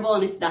to be terrible,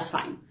 and that's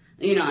fine.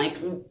 You know, like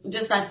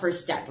just that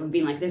first step of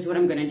being like, this is what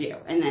I'm going to do,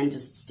 and then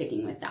just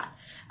sticking with that.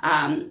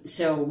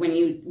 So when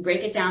you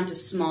break it down to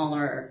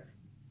smaller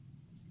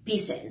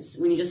pieces,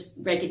 when you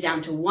just break it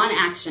down to one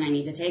action I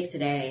need to take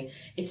today,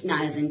 it's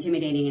not as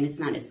intimidating and it's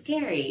not as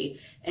scary,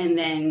 and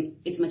then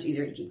it's much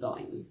easier to keep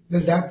going.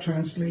 Does that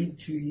translate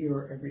to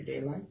your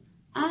everyday life?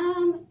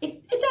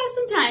 It does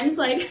sometimes,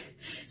 like,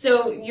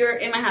 so you're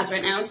in my house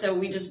right now, so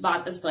we just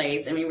bought this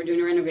place, and we were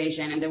doing a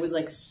renovation, and there was,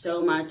 like,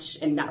 so much,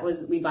 and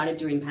we bought it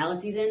during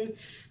pilot season,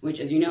 which,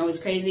 as you know, is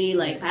crazy.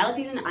 Like, pilot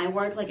season, I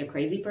work like a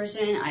crazy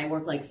person. I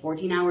work, like,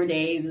 14-hour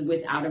days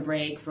without a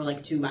break for,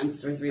 like, 2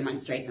 months or 3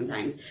 months straight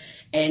sometimes,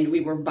 and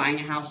we were buying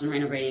a house and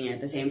renovating it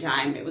at the same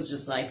time. It was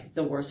just, like,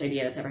 the worst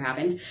idea that's ever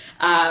happened.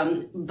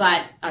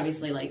 But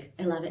obviously, like,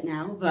 I love it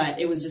now, but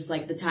it was just,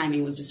 like, the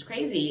timing was just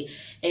crazy,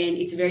 and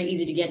it's very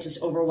easy to get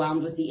just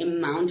overwhelmed with the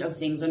amount of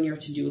things on your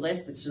to-do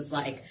list. It's just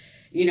like,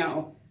 you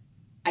know,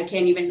 I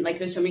can't even, like,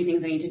 there's so many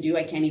things I need to do.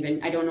 I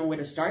don't know where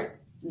to start.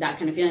 That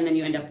kind of feeling, then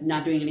you end up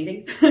not doing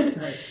anything.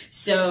 Right.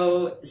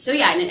 So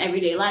yeah, in an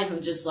everyday life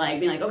of just like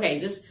being like, okay,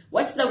 just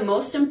what's the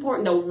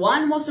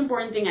one most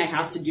important thing I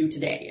have to do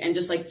today? And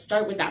just like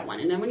start with that one.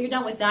 And then when you're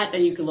done with that,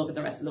 then you can look at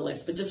the rest of the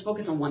list, but just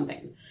focus on one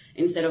thing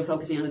instead of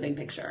focusing on the big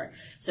picture.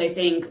 So I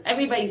think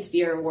everybody's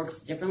fear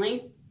works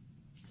differently.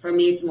 For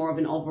me, it's more of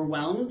an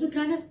overwhelmed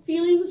kind of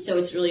feeling. So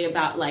it's really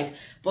about like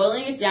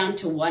boiling it down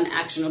to one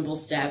actionable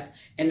step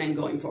and then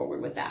going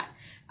forward with that.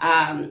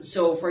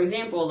 So for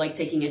example, like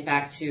taking it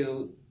back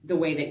to the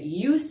way that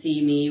you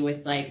see me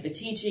with like the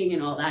teaching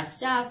and all that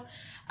stuff,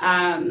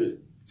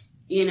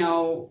 you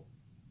know,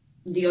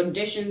 the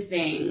audition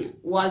thing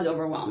was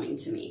overwhelming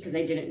to me because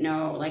I didn't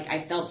know, like I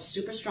felt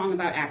super strong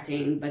about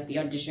acting, but the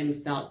audition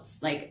felt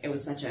like it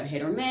was such a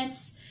hit or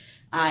miss.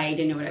 I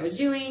didn't know what I was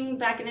doing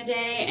back in the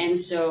day. And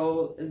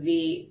so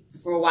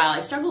for a while I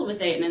struggled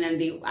with it. And then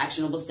the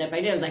actionable step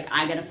I did was like,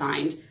 I got to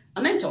find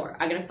a mentor.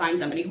 I got to find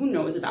somebody who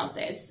knows about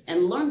this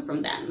and learn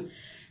from them.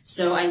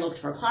 So I looked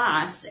for a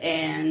class,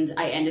 and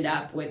I ended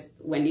up with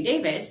Wendy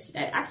Davis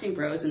at Acting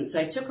Pros. And so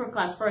I took her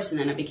class first, and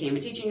then I became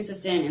a teaching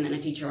assistant, and then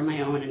a teacher on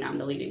my own, and now I'm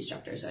the lead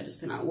instructor. So I just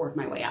kind of work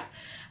my way up.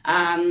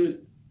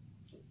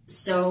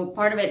 So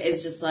part of it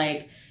is just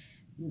like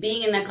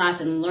being in that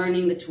class and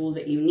learning the tools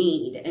that you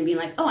need and being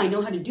like, oh, I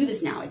know how to do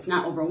this now. It's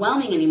not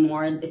overwhelming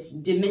anymore. It's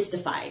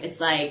demystified.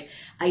 It's like,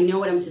 I know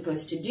what I'm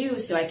supposed to do,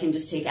 so I can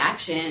just take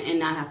action and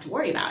not have to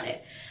worry about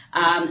it.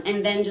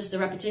 And then just the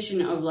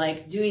repetition of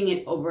like doing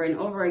it over and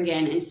over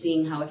again and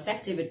seeing how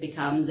effective it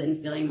becomes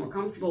and feeling more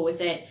comfortable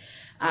with it.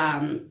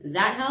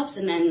 That helps.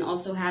 And then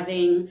also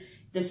having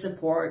the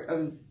support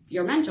of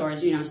your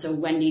mentors, you know, so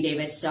Wendy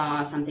Davis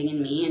saw something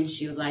in me and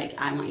she was like,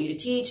 I want you to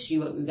teach.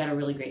 You've got a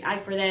really great eye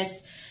for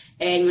this.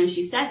 And when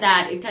she said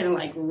that, it kind of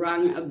like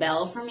rung a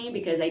bell for me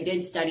because I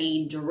did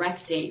study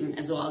directing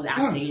as well as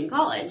acting in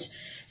college.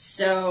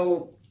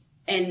 So,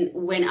 and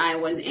when I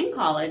was in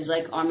college,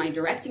 like on my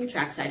directing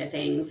track side of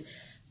things,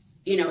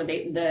 you know,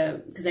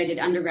 because I did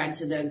undergrad,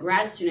 so the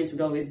grad students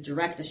would always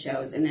direct the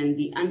shows, and then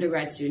the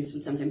undergrad students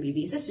would sometimes be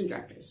the assistant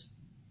directors.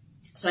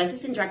 So I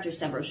assistant directed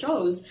several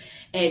shows,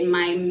 and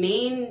my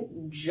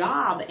main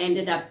job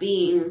ended up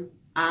being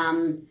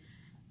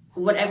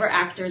whatever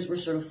actors were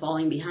sort of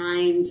falling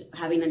behind,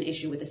 having an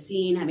issue with a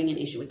scene, having an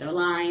issue with their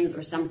lines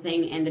or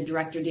something, and the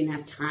director didn't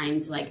have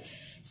time to like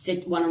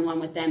sit one-on-one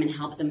with them and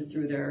help them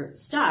through their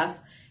stuff,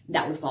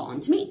 that would fall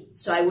onto me.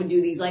 So I would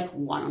do these like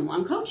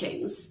one-on-one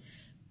coachings,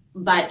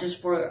 but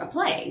just for a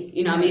play,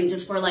 you know, I mean,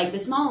 just for like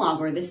this monologue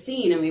or this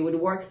scene, and we would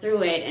work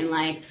through it and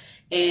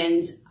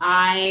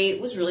I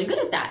was really good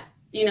at that.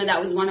 You know,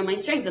 that was one of my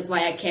strengths. That's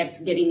why I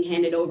kept getting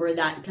handed over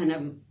that kind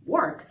of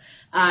work.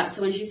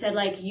 So when she said,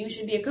 like, you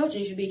should be a coach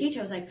and you should be a teacher,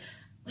 I was like,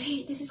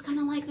 wait, this is kind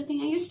of like the thing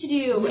I used to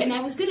do. And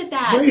I was good at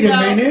that. Wait a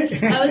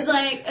minute. I was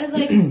like,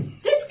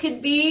 this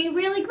could be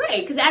really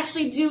great. Because I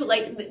actually do,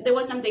 like, there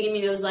was something in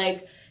me that was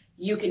like,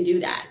 you can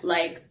do that.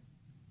 Like,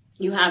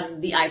 you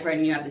have the eye for it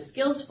and you have the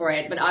skills for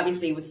it. But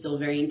obviously it was still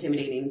very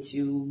intimidating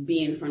to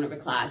be in front of a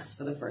class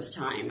for the first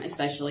time,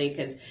 especially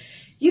because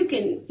you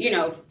can, you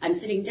know, I'm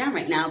sitting down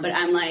right now, but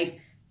I'm like,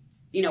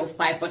 you know,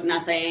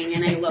 5'0"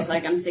 and I look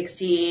like I'm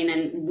 16.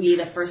 And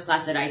the first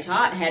class that I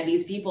taught had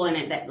these people in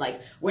it that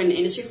like were in the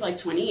industry for like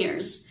 20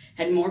 years,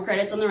 had more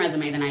credits on the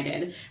resume than I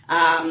did.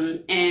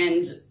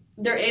 And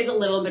there is a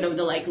little bit of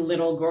the like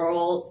little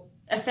girl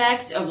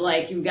effect of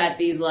like, you've got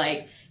these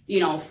like, you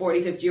know,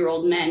 40,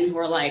 50-year-old men who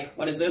are like,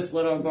 what is this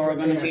little girl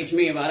going to teach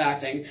me about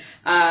acting?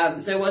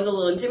 So it was a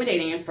little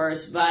intimidating at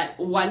first, but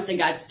once it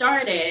got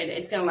started,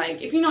 it's kind of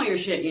like, if you know your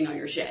shit, you know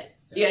your shit.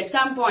 Yeah, at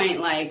some point,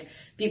 like,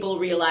 people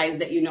realize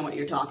that you know what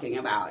you're talking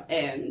about.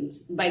 And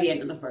by the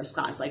end of the first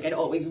class, like, I'd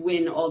always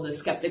win all the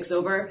skeptics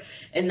over.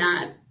 And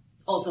that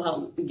also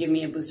helped give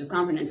me a boost of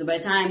confidence. So by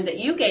the time that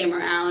you came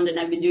around, and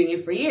I've been doing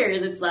it for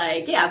years, it's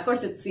like, yeah, of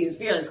course it seems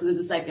fearless because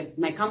it's like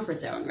my comfort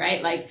zone,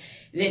 right? Like,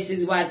 this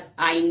is what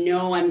I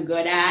know I'm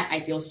good at.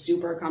 I feel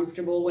super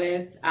comfortable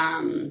with.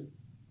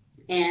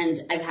 And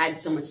I've had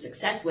so much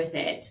success with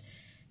it.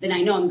 Then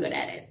I know I'm good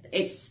at it.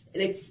 It's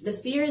the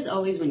fear is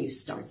always when you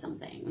start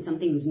something, when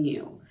something's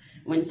new,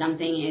 when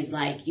something is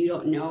like, you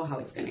don't know how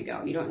it's going to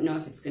go. You don't know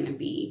if it's going to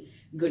be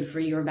good for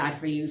you or bad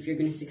for you, if you're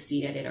going to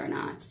succeed at it or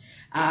not.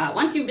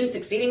 Once you've been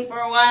succeeding for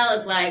a while,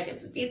 it's like,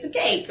 it's a piece of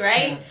cake,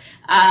 right?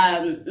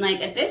 Yeah.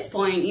 Like at this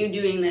point, you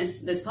doing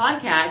this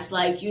podcast,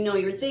 like, you know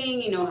your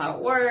thing, you know how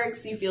it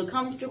works, you feel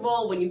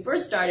comfortable. When you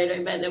first started,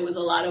 I bet there was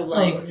a lot of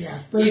like,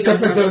 first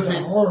episodes were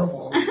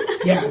horrible.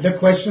 Yeah, the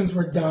questions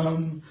were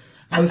dumb.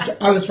 I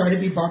was trying to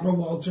be Barbara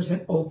Walters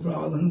and Oprah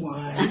all in one,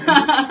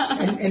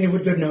 and it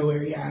would go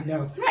nowhere. Yeah,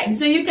 no. Right.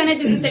 So you kind of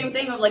do the same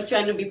thing of like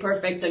trying to be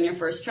perfect on your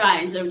first try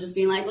instead of just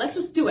being like, let's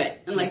just do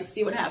it and like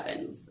see what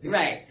happens. Yeah.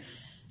 Right.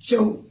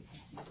 So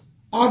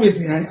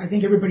obviously, I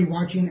think everybody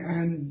watching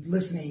and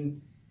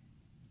listening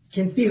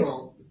can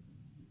feel,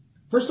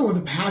 first of all,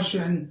 the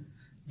passion,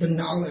 the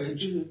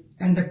knowledge,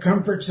 and the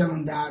comfort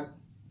zone that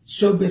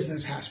show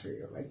business has for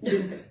you. Like,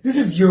 this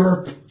is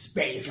your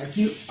space. Like,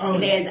 you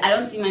own it. It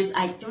is.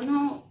 I don't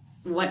know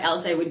what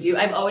else I would do.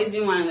 I've always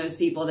been one of those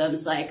people that I'm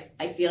just like,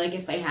 I feel like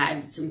if I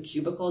had some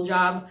cubicle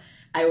job,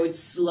 I would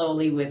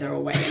slowly wither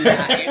away and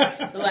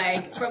die.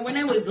 Like, from when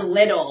I was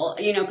little,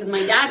 you know, because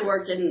my dad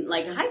worked in,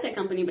 like, a high-tech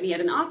company, but he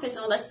had an office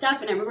and all that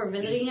stuff, and I remember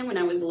visiting him when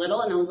I was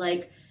little, and I was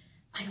like,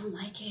 I don't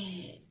like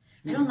it.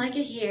 I don't like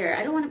it here.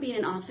 I don't want to be in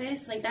an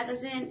office. Like, that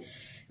doesn't...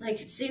 Like,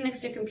 sitting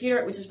next to a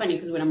computer, which is funny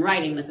because when I'm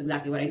writing, that's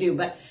exactly what I do,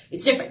 but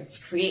it's different. It's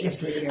creative. It's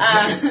creative,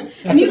 yes.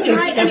 And you can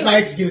write anywhere. That's my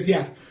excuse,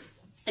 yeah.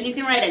 And you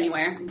can write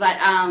anywhere, but,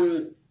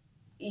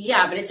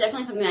 yeah, but it's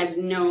definitely something I've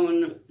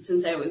known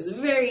since I was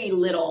very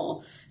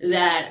little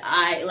that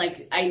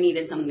I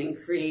needed something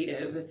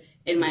creative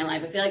in my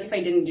life. I feel like if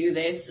I didn't do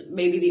this,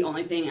 maybe the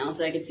only thing else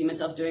that I could see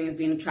myself doing is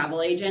being a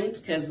travel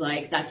agent, because,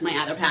 like, that's my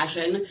other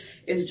passion,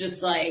 is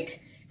just,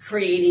 like,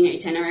 creating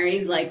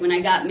itineraries. Like, when I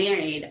got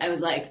married, I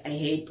was like, I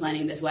hate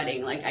planning this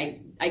wedding. Like,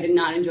 I did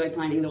not enjoy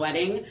planning the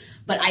wedding,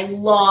 but I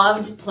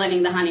loved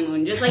planning the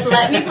honeymoon. Just, like,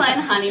 let me plan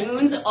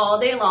honeymoons all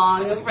day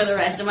long for the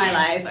rest of my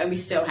life. I'd be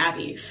so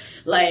happy.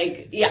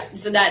 Like, yeah,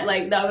 so that,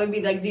 like, that would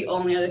be, like, the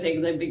only other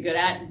things I'd be good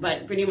at,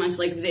 but pretty much,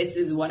 like, this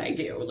is what I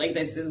do. Like,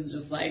 this is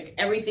just, like,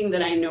 everything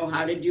that I know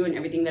how to do and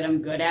everything that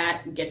I'm good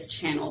at gets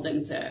channeled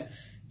into,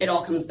 it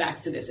all comes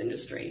back to this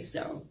industry,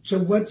 so. So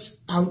what's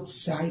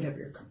outside of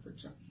your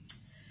comfort zone?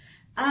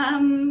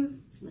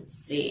 Let's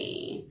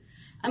see.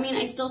 I mean,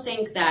 I still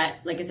think that,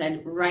 like I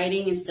said,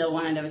 writing is still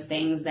one of those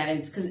things that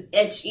is,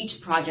 because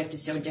each project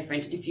is so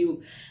different. If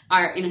you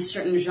are in a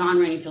certain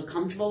genre and you feel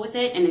comfortable with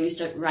it, and then you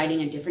start writing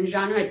a different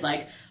genre, it's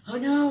like, oh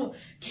no,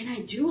 can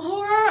I do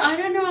horror? I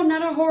don't know, I'm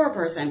not a horror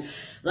person.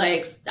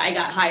 Like, I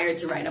got hired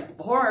to write a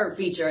horror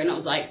feature, and I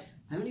was like,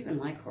 I don't even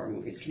like horror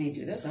movies. Can I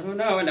do this? I don't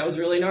know. And I was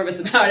really nervous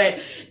about it.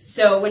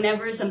 So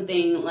whenever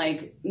something,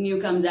 like,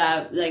 new comes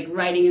up, like,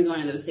 writing is one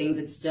of those things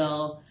that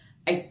still,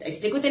 I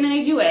stick with it and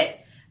I do it.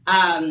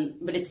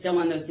 But it's still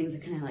one of those things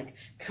that kind of like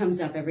comes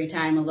up every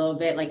time a little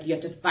bit. Like you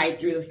have to fight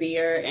through the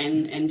fear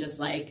and just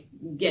like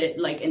get it,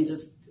 like, and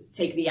just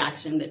take the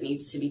action that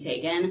needs to be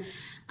taken.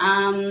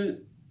 I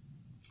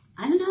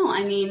don't know.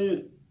 I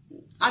mean,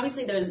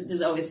 obviously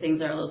there's always things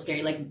that are a little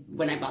scary. Like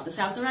when I bought this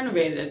house and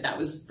renovated it, that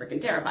was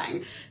freaking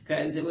terrifying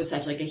because it was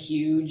such like a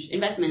huge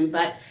investment.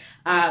 But,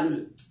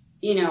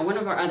 you know, one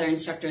of our other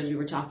instructors, we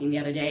were talking the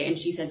other day and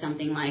she said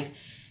something like,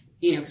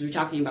 you know, because we're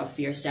talking about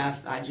fear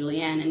stuff,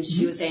 Julianne, and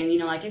she was saying, you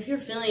know, like if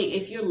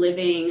you're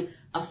living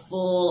a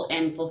full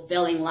and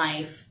fulfilling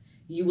life,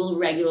 you will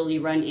regularly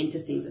run into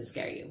things that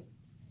scare you.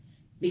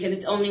 Because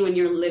it's only when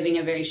you're living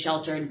a very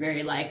sheltered,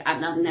 very like,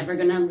 I'm never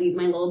going to leave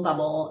my little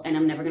bubble and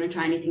I'm never going to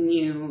try anything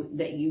new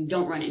that you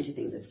don't run into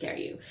things that scare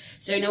you.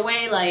 So in a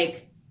way,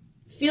 like,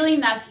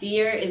 feeling that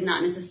fear is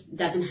not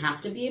doesn't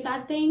have to be a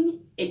bad thing.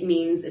 It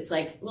means it's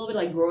like a little bit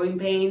like growing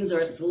pains, or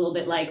it's a little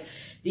bit like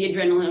the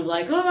adrenaline of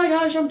like, oh my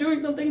gosh, I'm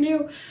doing something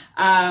new,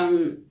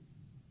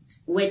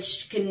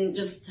 which can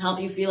just help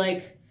you feel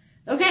like,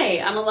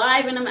 okay, I'm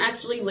alive and I'm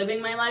actually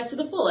living my life to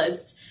the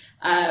fullest.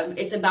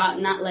 It's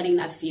about not letting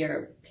that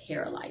fear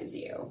paralyze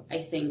you. I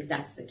think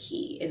that's the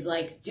key, is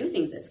like do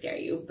things that scare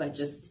you, but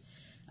just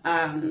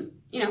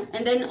you know,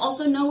 and then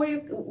also know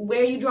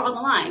where you draw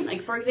the line.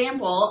 Like, for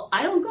example,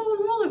 I don't go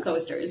on roller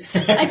coasters.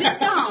 I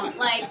just don't.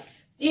 Like,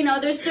 you know,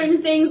 there's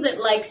certain things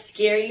that, like,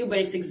 scare you, but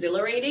it's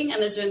exhilarating,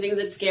 and there's certain things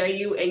that scare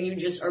you, and you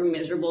just are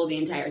miserable the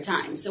entire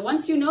time. So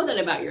once you know that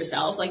about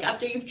yourself, like,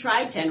 after you've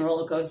tried 10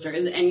 roller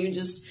coasters, and you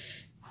just,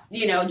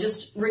 you know,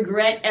 just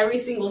regret every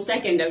single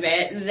second of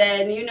it,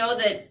 then you know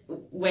that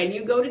when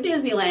you go to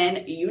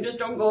Disneyland, you just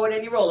don't go on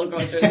any roller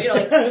coasters. You know,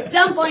 like, at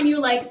some point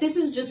you're like, this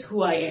is just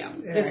who I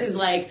am. Yeah. This is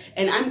like,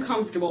 and I'm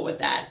comfortable with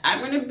that.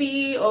 I'm going to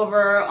be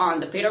over on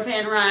the Peter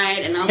Pan ride,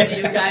 and I'll see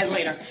you guys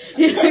later.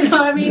 You know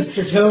what I mean?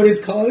 Mr. Toad is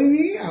calling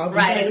me.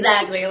 Right,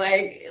 exactly.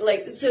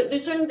 Like, so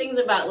there's certain things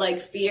about, like,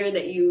 fear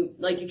that you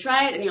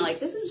try it, and you're like,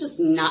 this is just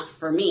not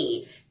for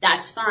me.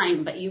 That's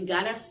fine, but you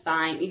gotta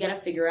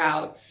figure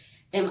out,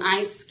 am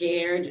I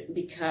scared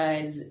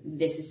because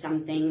this is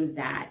something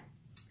that,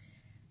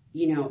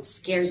 you know,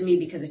 scares me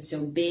because it's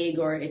so big,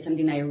 or it's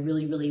something that I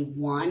really, really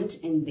want,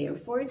 and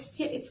therefore it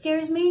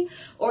scares me?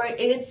 Or is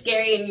it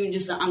scary and you're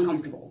just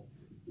uncomfortable,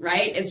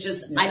 right? It's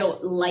just, yeah. I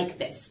don't like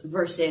this,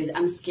 versus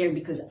I'm scared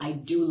because I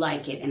do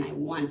like it and I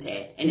want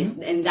it,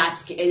 and and I'm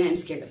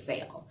scared to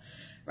fail,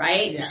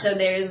 right? Yeah. So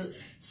there's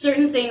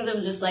certain things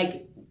of just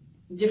like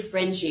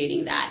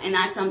differentiating that, and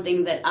that's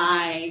something that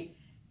I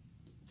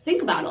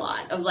think about a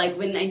lot, of like,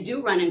 when I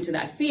do run into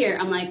that fear,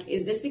 I'm like,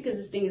 is this because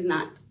this thing is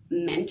not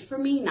meant for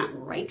me, not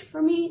right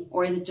for me?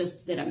 Or is it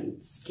just that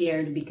I'm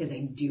scared because I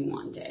do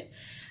want it?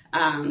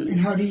 And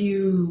how do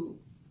you,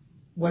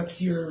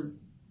 what's your,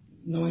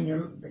 knowing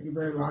that you're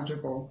very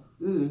logical,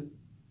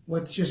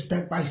 what's your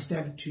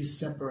step-by-step to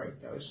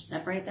separate those?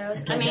 Separate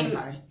those? I mean,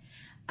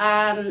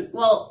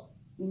 well,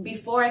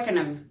 before I kind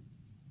of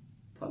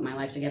put my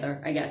life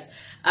together, I guess,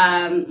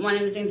 one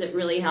of the things that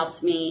really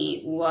helped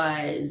me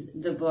was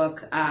the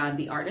book,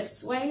 The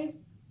Artist's Way.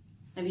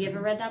 Have you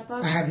ever read that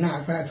book? I have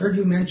not, but I've heard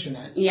you mention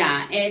it.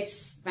 Yeah,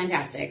 it's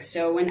fantastic.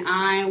 So when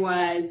I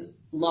was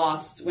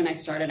lost, when I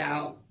started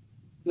out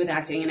with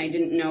acting, and I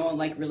didn't know,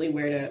 like, really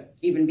where to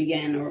even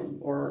begin,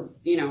 or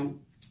you know,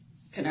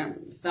 kind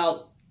of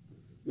felt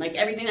like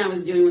everything I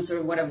was doing was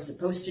sort of what I was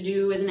supposed to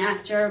do as an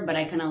actor, but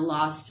I kind of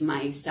lost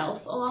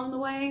myself along the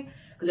way,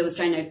 because I was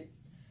trying to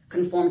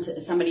conform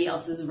to somebody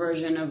else's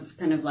version of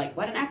kind of like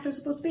what an actor is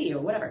supposed to be,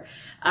 or whatever.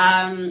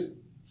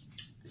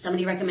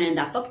 Somebody recommended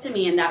that book to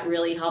me, and that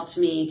really helped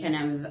me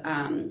kind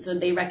of, so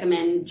they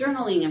recommend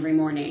journaling every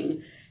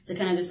morning to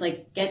kind of just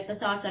like get the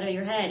thoughts out of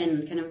your head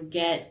and kind of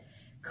get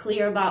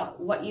clear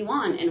about what you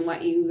want and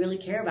what you really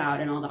care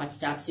about and all that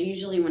stuff. So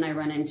usually when I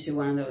run into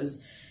one of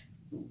those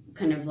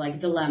kind of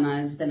like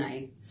dilemmas, then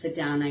I sit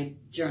down, I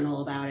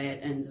journal about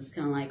it, and just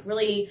kind of like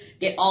really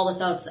get all the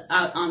thoughts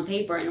out on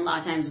paper. And a lot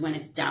of times when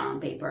it's down on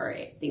paper,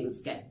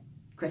 things get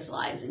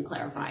crystallized and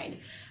clarified.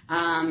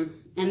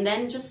 And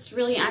then just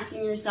really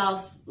asking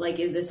yourself, like,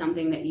 is this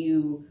something that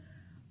you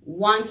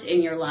want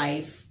in your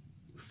life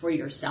for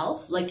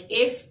yourself? Like,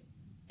 if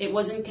it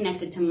wasn't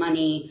connected to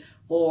money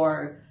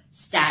or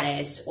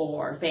status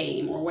or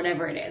fame or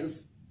whatever it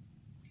is,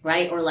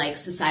 right? Or like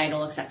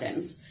societal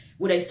acceptance.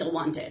 Would I still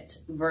want it?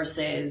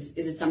 Versus,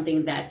 is it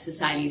something that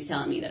society is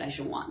telling me that I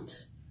should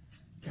want?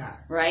 God.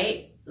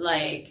 Right?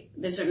 Like,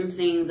 there's certain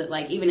things that,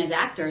 like, even as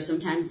actors,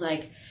 sometimes,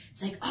 like,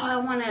 it's like, oh, I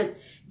want to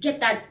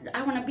get that,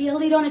 I want to be a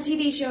lead on a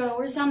TV show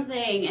or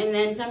something. And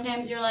then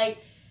sometimes you're like,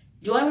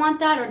 do I want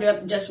that, or do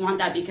I just want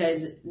that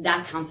because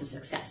that counts as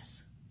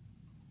success?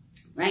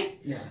 Right?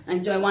 Yeah.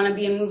 Like, do I want to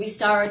be a movie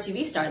star or a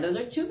TV star? Those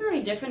are two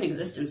very different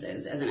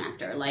existences as an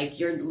actor. Like,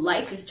 your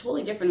life is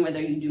totally different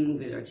whether you do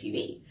movies or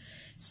TV.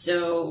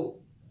 So,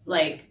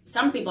 like,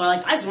 some people are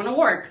like, I just want to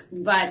work.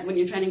 But when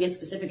you're trying to get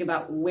specific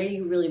about where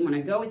you really want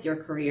to go with your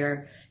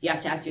career, you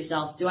have to ask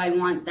yourself, do I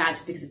want that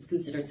just because it's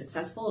considered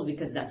successful, or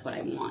because that's what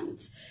I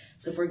want?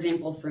 So, for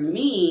example, for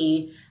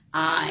me,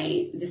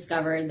 I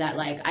discovered that,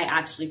 like, I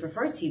actually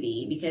prefer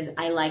TV because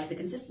I like the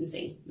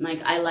consistency.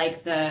 Like, I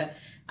like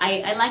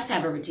I like to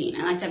have a routine.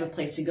 I like to have a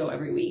place to go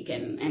every week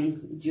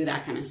and do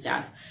that kind of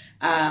stuff.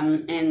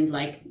 And,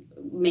 like,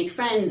 make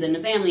friends and a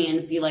family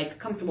and feel, like,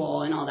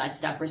 comfortable and all that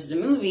stuff. Versus a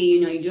movie,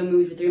 you know, you do a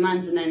movie for 3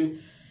 months and then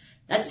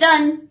that's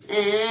done.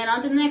 And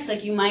on to the next.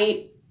 Like, you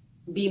might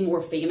be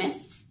more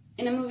famous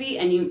in a movie,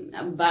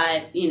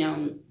 but, you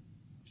know,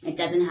 it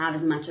doesn't have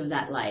as much of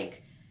that,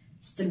 like,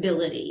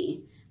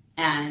 stability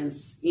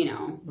as, you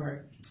know,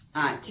 Right.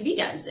 TV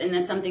does. And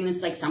that's something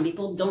that's like, some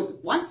people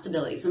don't want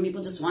stability. Some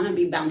people just want to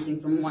be bouncing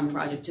from one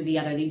project to the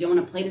other. They don't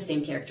want to play the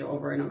same character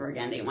over and over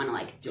again. They want to,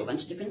 like, do a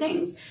bunch of different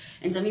things.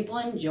 And some people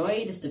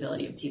enjoy the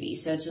stability of TV.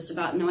 So it's just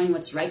about knowing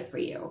what's right for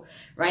you,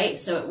 right?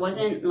 So it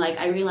wasn't like,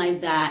 I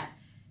realized that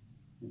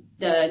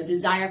the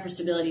desire for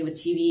stability with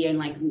TV and,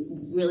 like,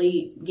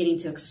 really getting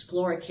to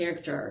explore a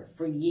character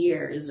for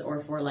years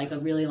or for, like, a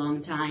really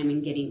long time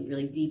and getting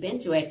really deep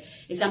into it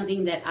is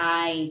something that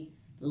I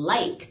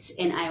liked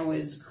and I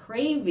was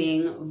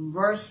craving,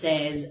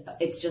 versus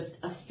it's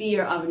just a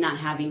fear of not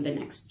having the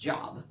next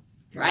job,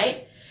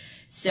 right?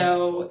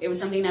 So it was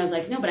something that I was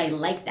like, no, but I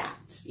like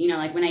that. You know,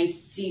 like, when I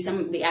see some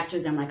of the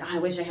actors, I'm like, oh, I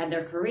wish I had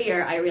their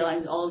career. I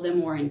realized all of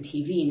them were in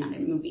TV, not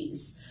in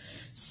movies.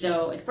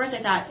 So at first I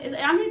thought,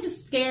 I'm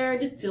just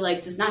scared to,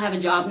 like, just not have a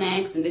job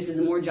next, and this is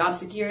more job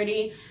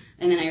security.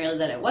 And then I realized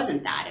that it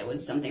wasn't that. It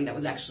was something that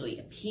was actually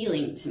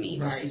appealing to me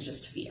versus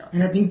just fear.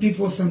 And I think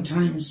people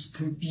sometimes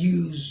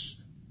confuse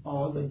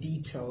all the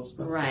details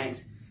of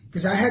things.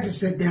 Because I had to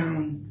sit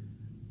down.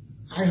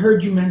 I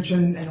heard you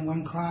mention in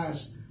one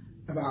class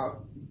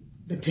about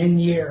the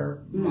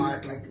 10-year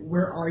mark. Like,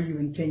 where are you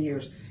in 10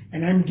 years?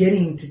 And I'm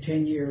getting to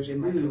 10 years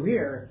in my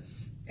career.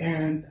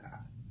 And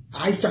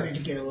I started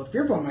to get a little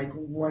fearful. I'm like,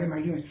 what am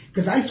I doing?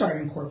 Because I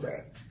started in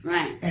corporate.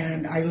 Right.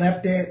 And I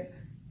left it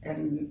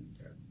and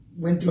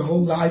went through a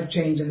whole life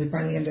change, and then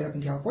finally ended up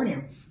in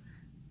California.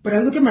 But I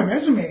look at my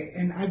resume,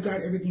 and I've got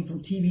everything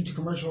from TV to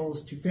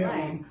commercials to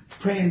film,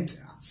 print,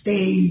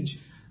 stage,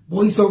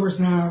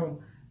 voiceovers now,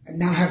 and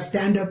now have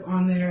stand-up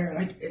on there.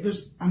 Like,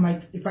 I'm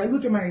like, if I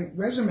look at my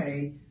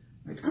resume,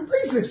 like, I'm a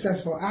pretty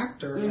successful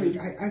actor. Like,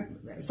 I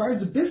as far as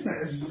the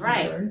business is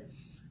concerned,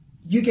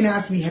 you can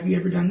ask me, have you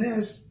ever done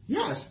this?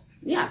 Yes.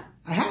 Yeah.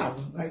 I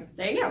have. Like,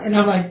 there you go. And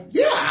I'm like,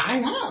 yeah, I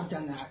have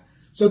done that.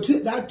 So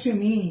that to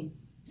me,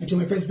 and to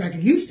my friends back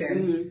in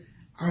Houston,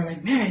 are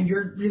like, man,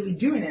 you're really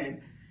doing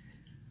it.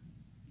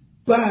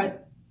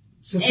 But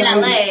society,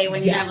 in LA,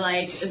 when you have,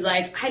 like, it's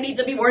like, I need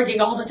to be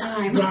working all the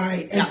time.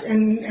 Right.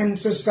 And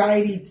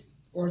society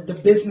or the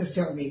business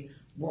tell me,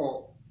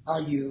 well,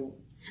 are you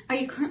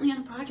currently on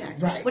a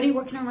project? Right. What are you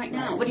working on right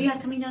now? What do you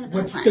have coming down the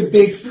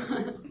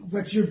pipeline?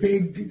 What's your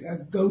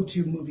big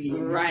go-to movie?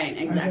 Right,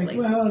 exactly. Like,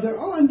 well, they're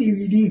all on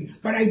DVD,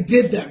 but I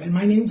did them, and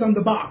my name's on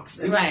the box.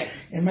 And,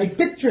 and my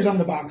picture's on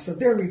the box, so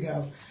there we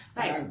go.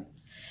 Right.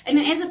 And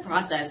it is a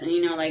process, and,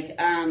 you know, like,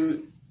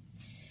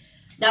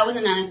 that was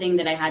another thing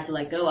that I had to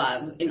let go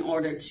of in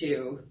order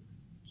to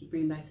keep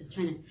bringing back to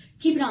trying to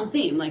keep it on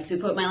theme, like, to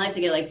put my life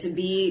together, like, to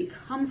be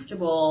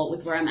comfortable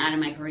with where I'm at in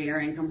my career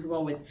and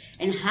comfortable with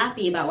and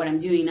happy about what I'm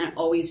doing, not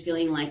always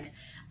feeling like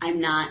I'm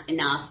not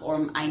enough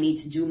or I need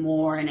to do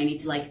more and I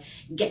need to, like,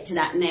 get to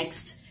that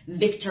next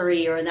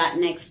victory or that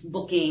next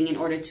booking in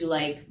order to,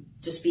 like,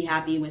 just be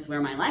happy with where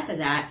my life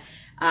is at,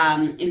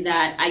 is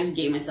that I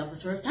gave myself a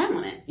sort of time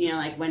limit. You know,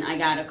 like, when I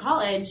got out of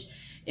college,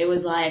 it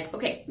was like,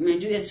 okay, I'm going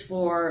to do this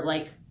for,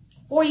 like,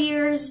 4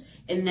 years,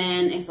 and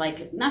then if,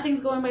 like, nothing's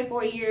going by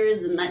 4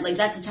 years, and that, like,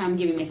 that's the time I'm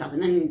giving myself,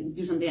 and then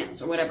do something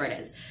else, or whatever it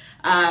is.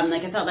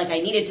 Like, I felt like I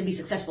needed to be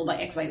successful by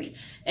XYZ.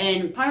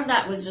 And part of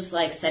that was just,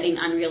 like, setting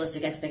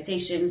unrealistic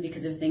expectations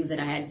because of things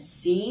that I had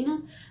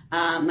seen.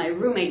 My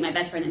roommate, my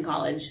best friend in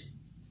college,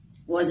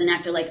 was an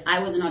actor. Like, I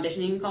wasn't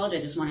auditioning in college,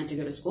 I just wanted to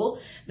go to school,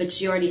 but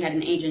she already had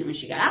an agent when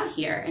she got out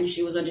here, and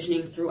she was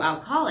auditioning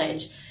throughout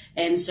college.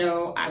 And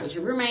so I was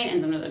her roommate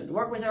and sometimes I'd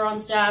work with her on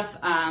stuff.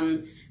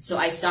 So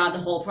I saw the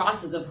whole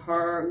process of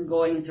her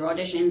going through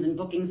auditions and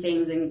booking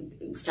things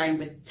and starting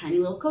with tiny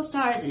little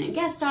co-stars and then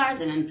guest stars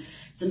and then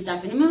some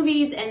stuff in the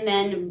movies. And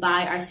then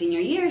by our senior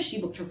year, she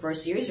booked her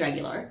first series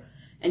regular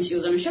and she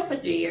was on a show for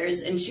 3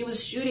 years and she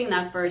was shooting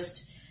that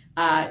first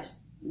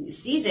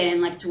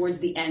season, like towards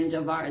the end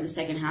of the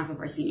second half of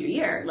our senior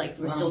year. Like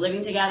we're still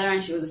living together,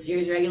 and she was a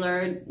series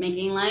regular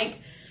making like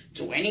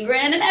 20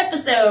 grand an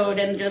episode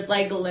and just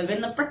like living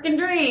the freaking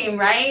dream,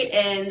 right?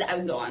 And I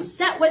would go on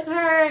set with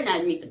her and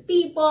I'd meet the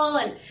people,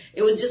 and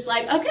it was just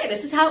like, okay,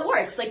 this is how it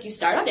works. Like you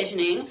start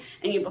auditioning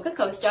and you book a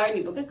co-star and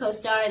you book a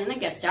co-star and then a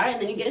guest star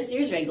and then you get a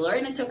series regular,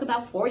 and it took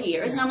about 4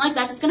 years, and I'm like,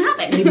 that's what's gonna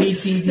happen. A, B,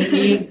 C,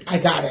 D, E, I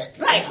got it.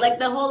 Right, like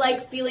the whole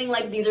like feeling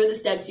like these are the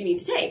steps you need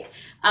to take.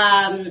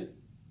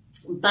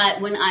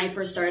 But when I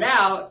first started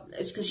out,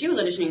 it's because she was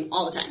auditioning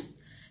all the time.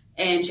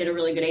 And she had a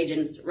really good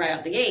agent right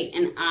out the gate.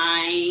 And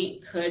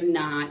I could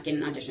not get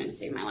an audition to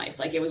save my life.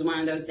 Like, it was one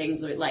of those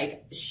things where,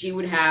 like, she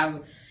would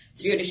have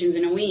 3 auditions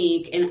in a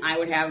week, and I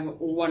would have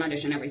 1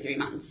 audition every 3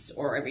 months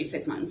or every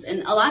 6 months.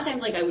 And a lot of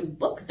times, like, I would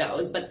book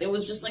those, but it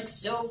was just, like,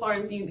 so far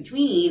and few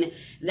between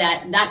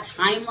that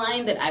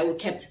timeline that I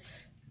kept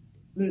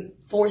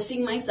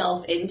forcing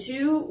myself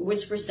into,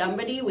 which for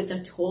somebody with a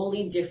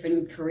totally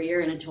different career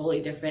and a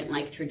totally different,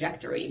 like,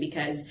 trajectory,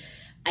 because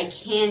I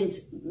can't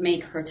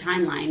make her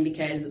timeline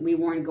because we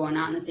weren't going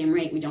out in the same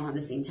rate. We don't have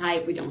the same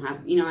type. We don't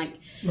have, like,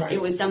 right.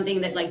 It was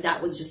something that, like,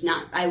 that was just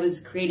not, I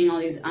was creating all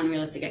these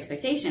unrealistic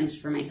expectations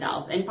for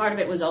myself. And part of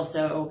it was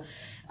also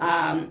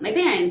my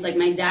parents. Like,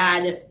 my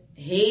dad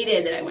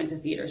hated that I went to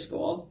theater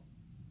school.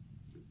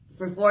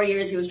 For 4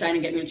 years, he was trying to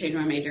get me to change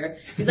my major.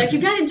 He's like, you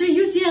got into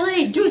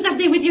UCLA, do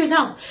something with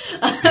yourself.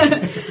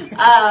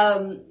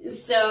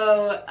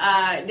 So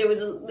there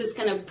was this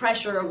kind of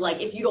pressure of,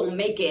 like, if you don't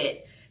make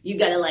it, you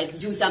gotta, like,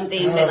 do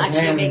something that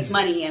actually makes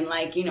money and,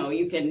 like,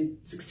 you can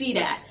succeed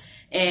at.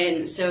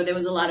 And so there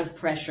was a lot of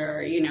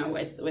pressure,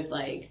 with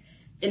like,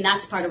 and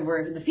that's part of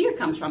where the fear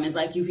comes from, is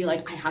like, you feel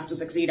like, I have to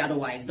succeed,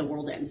 otherwise the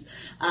world ends.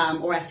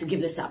 Or I have to give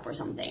this up or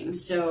something.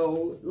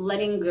 So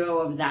letting go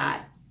of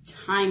that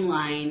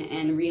timeline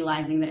and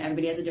realizing that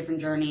everybody has a different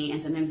journey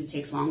and sometimes it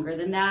takes longer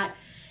than that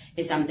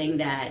is something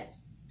that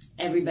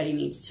everybody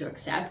needs to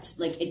accept.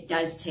 Like, it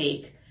does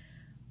take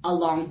a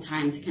long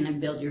time to kind of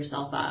build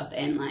yourself up,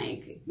 and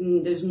like,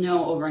 there's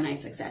no overnight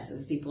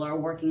successes. People are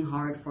working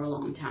hard for a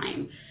long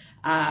time.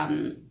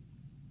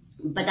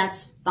 But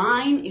that's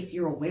fine if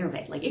you're aware of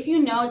it. Like, if you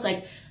know it's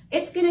like,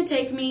 it's going to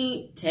take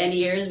me 10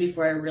 years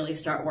before I really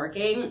start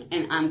working,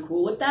 and I'm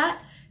cool with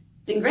that,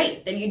 then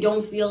great. Then you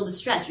don't feel the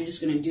stress. You're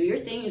just going to do your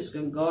thing. You're just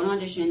going to go on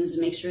auditions,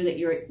 make sure that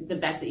you're the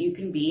best that you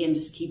can be, and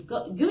just keep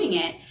doing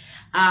it.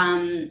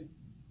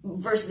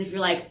 Versus if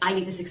you're like, I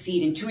need to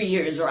succeed in 2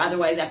 years or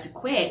otherwise I have to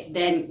quit,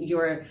 then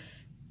you're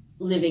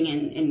living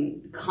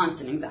in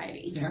constant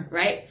anxiety,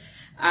 right?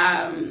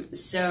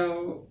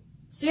 So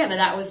yeah, but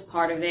that was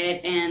part of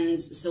it. And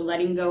so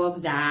letting go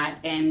of that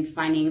and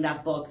finding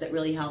that book that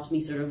really helped me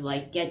sort of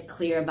like get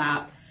clear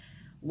about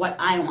what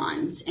I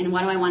want and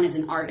what do I want as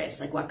an artist?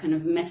 Like, what kind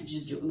of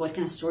messages what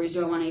kind of stories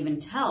do I want to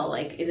even tell?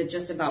 Like, is it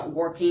just about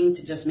working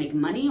to just make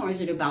money, or is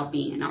it about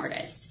being an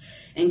artist?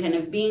 And kind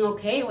of being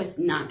okay with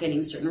not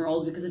getting certain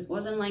roles because it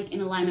wasn't like in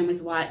alignment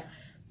with what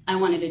I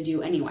wanted to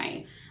do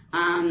anyway.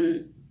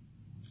 And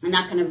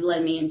that kind of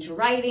led me into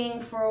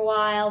writing for a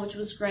while, which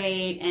was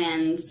great.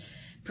 And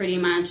pretty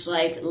much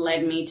like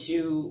led me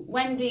to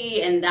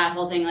Wendy and that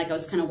whole thing. Like, I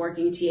was kind of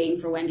working TAing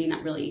for Wendy,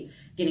 not really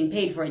getting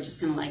paid for it, just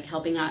kind of like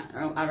helping out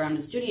around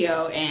the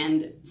studio.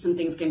 And some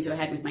things came to a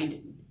head with my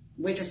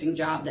waitressing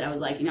job that I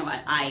was like, you know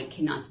what, I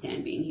cannot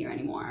stand being here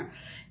anymore.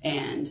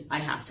 And I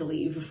have to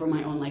leave for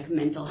my own like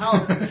mental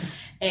health.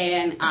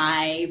 And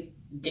I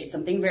did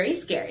something very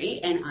scary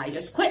and I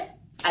just quit.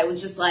 I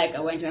was just like, I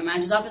went to my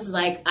manager's office, was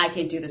like, I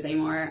can't do this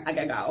anymore. I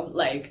gotta go.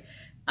 Like,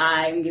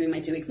 I'm giving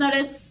my 2 weeks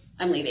notice.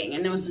 I'm leaving.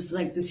 And it was just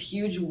like this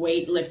huge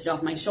weight lifted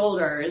off my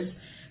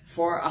shoulders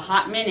for a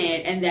hot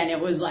minute. And then it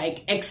was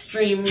like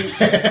extreme,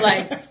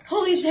 like,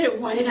 holy shit,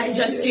 what did I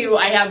just do?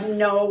 I have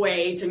no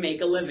way to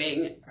make a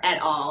living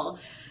at all.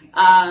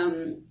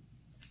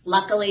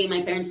 Luckily,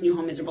 my parents knew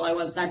how miserable I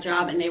was at that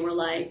job, and they were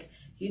like,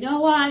 you know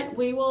what,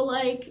 we will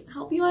like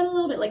help you out a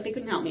little bit. Like, they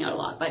couldn't help me out a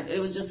lot, but it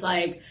was just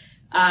like,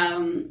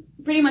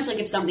 pretty much like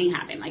if something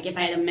happened, like if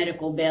I had a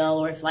medical bill,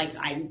 or if like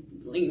I,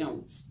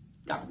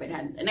 God forbid,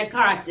 had a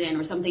car accident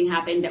or something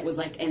happened that was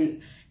like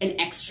an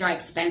extra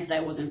expense that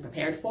I wasn't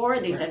prepared for,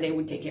 they said they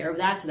would take care of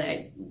that, so that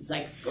I was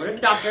like, go to the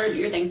doctor, do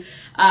your thing.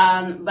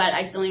 But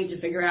I still need to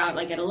figure out,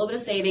 like, I had a little bit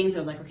of savings. I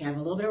was like, okay, I have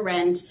a little bit of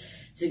rent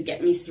to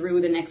get me through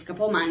the next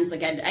couple of months.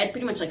 Like, I had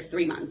pretty much like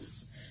 3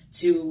 months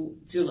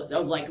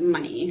of like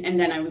money, and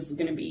then I was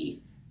gonna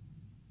be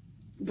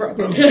broke.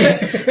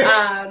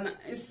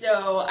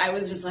 So I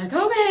was just like,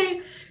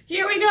 okay,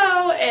 here we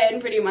go, and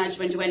pretty much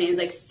went to Wendy and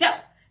was like, so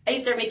I need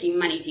to start making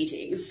money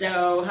teaching.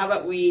 So how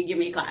about we give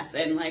me a class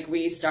and like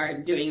we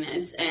start doing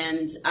this,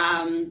 and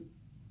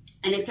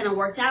it kind of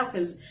worked out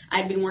because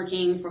I'd been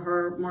working for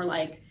her more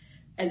like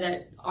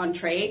on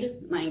trade.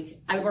 Like,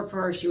 I would work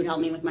for her, she would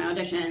help me with my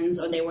auditions,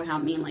 or they would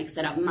help me like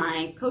set up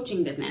my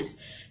coaching business.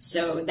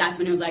 So that's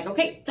when it was like,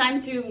 okay,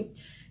 time to,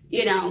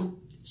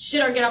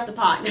 shit or get off the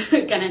pot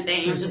kind of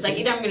thing. It was just like,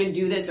 either I'm going to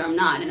do this or I'm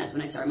not. And that's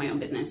when I started my own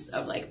business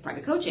of like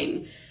private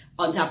coaching.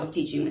 on top of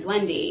teaching with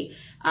Wendy,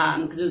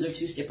 because those are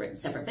two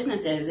separate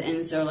businesses.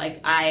 And so like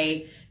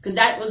because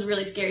that was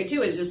really scary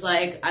too. It's just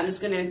like, I'm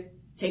just going to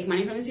take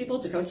money from these people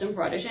to coach them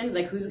for auditions.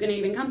 Like, who's going to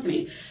even come to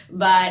me?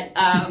 But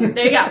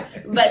there you go.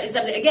 But it's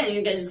something, again,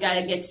 you just got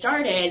to get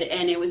started.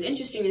 And it was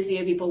interesting to see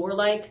how people were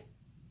like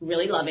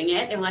really loving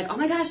it. They were like, oh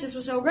my gosh, this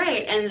was so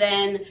great. And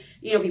then,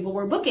 people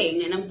were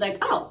booking, and I was like,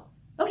 oh,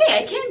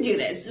 okay, I can do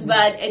this.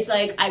 But it's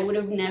like, I would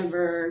have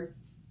never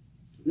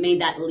made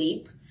that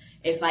leap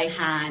if I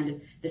had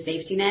the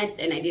safety net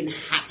and I didn't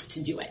have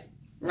to do it,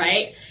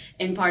 right?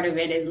 And part of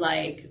it is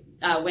like,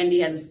 Wendy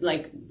has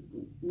like,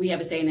 we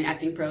have a saying in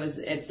acting pros,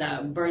 it's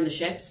burn the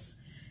ships.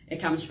 It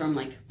comes from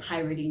like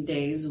pirating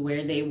days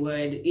where they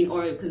would,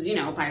 because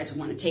pirates would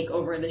want to take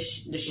over the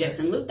ships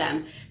and loot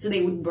them, so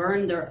they would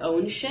burn their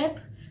own ship,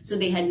 so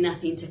they had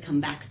nothing to come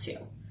back to.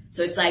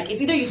 So it's like,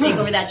 it's either you take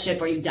over that ship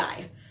or you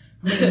die.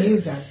 I'm going to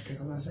use that.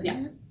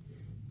 Yeah.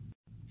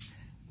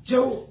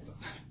 So,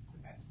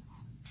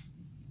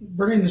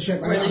 burning the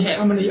ship.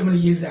 I'm going to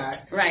use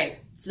that. Right.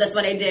 So that's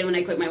what I did when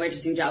I quit my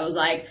waitressing job. I was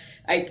like,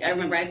 I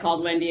remember I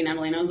called Wendy and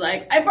Emily and I was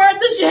like, I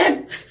burned the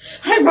ship.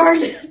 I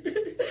burned it.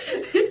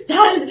 It's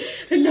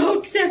done. No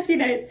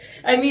accepting it.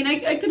 I mean,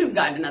 I could have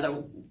gotten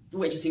another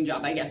waitressing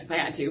job, I guess, if I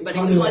had to, but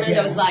it was one of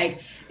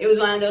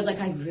those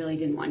I really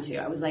didn't want to.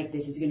 I was like,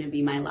 this is going to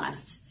be my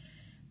last.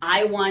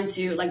 I want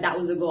to, like, that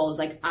was the goal. It was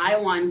like, I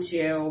want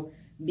to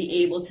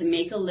be able to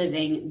make a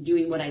living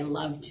doing what I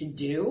love to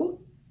do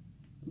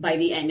by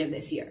the end of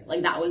this year.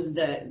 Like, that was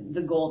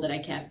the goal that I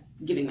kept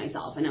giving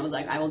myself. And I was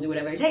like, I will do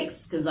whatever it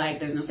takes, because like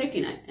there's no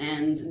safety net.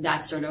 And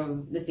that's sort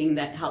of the thing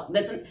that helped.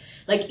 That's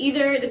like,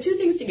 either the two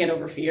things to get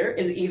over fear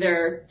is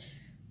either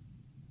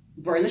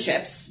burn the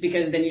ships,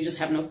 because then you just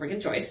have no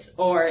freaking choice,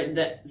 or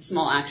the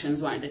small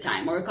actions one at a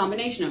time, or a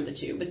combination of the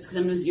two. But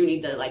sometimes you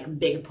need the like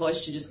big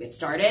push to just get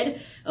started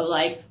of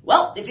like,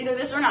 well, it's either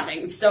this or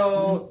nothing.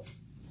 So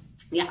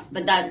yeah,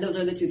 but those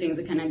are the two things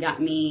that kind of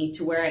got me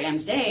to where I am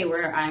today,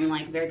 where I'm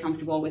like very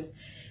comfortable with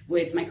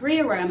my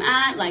career, where I'm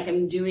at. Like,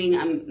 I'm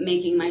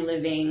making my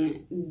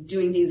living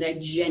doing things that I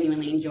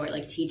genuinely enjoy,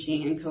 like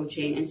teaching and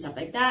coaching and stuff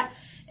like that.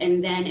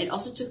 And then it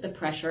also took the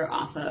pressure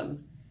off of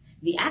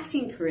the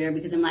acting career,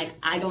 because I'm like,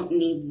 I don't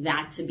need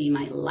that to be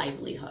my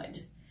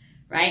livelihood,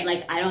 right?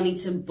 Like, I don't need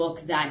to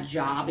book that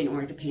job in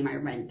order to pay my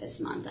rent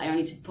this month. I don't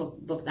need to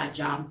book that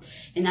job.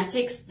 And that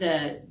takes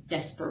the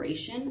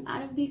desperation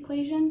out of the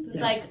equation.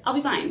 It's like, I'll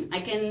be fine. I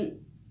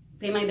can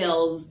pay my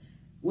bills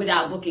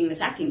without booking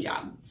this acting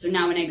job. So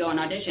now when I go on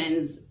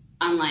auditions,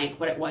 unlike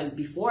what it was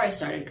before I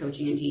started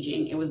coaching and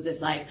teaching, it was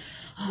this like,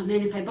 oh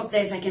man, if I book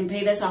this, I can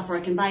pay this off, or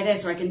I can buy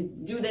this, or I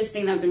can do this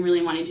thing that I've been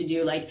really wanting to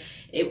do. Like,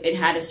 it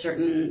had a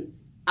certain,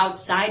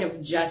 outside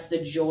of just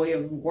the joy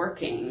of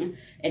working,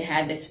 it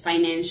had this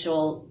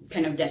financial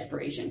kind of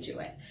desperation to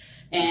it.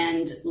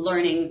 And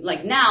learning,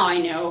 like, now I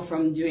know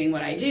from doing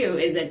what I do,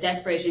 is that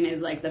desperation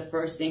is like the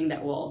first thing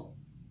that will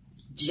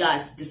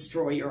just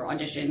destroy your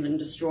auditions and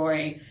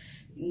destroy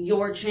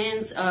your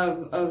chance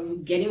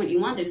of getting what you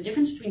want. There's a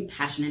difference between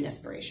passion and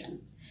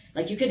desperation.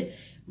 Like, you could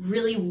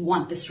really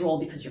want this role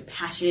because you're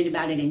passionate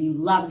about it and you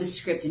love the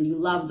script and you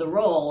love the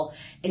role,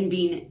 and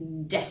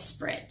being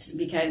desperate,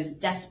 because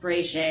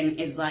desperation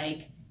is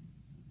like,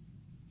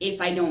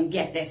 if I don't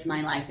get this,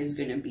 my life is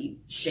going to be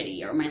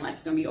shitty, or my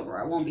life's going to be over,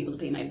 or I won't be able to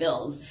pay my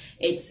bills.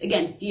 It's,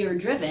 again,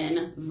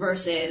 fear-driven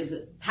versus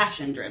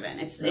passion-driven.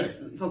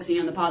 It's focusing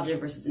on the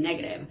positive versus the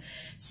negative.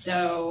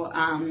 So,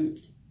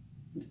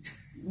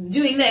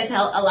 doing this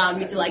allowed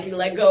me to like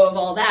let go of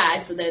all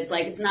that, so that it's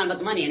like, it's not about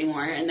the money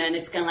anymore. And then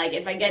it's kind of like,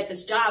 if I get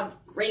this job,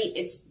 great.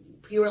 It's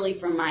purely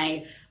for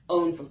my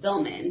own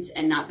fulfillment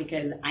and not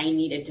because I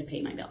needed to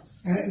pay my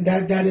bills. And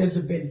that is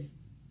a big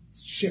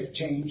shift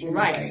change in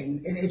right. the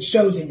way, and it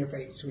shows in your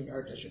face when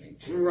you're auditioning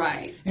too.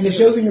 Right. And it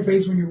shows in your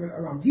face when you're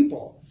around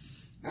people.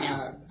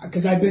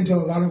 Because I've been to a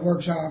lot of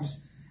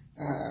workshops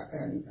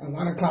and a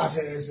lot of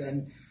classes,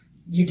 and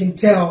you can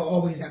tell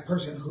always that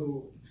person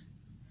who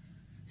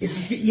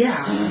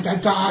that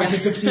God to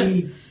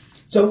succeed.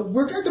 So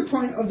we're at the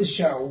point of the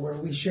show where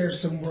we share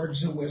some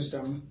words of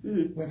wisdom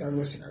with our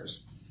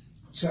listeners.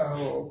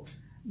 So,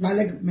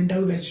 Lilach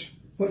Mendelovich,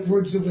 what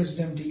words of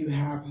wisdom do you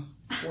have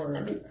for?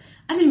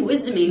 I've been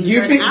wisdoming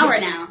for an hour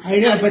now. I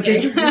know, but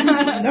this is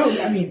no.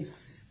 I mean,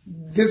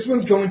 this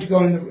one's going to go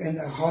in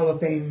the Hall of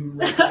Fame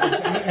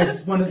records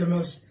as one of the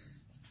most.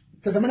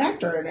 Because I'm an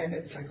actor, and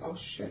it's like, oh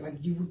shit, like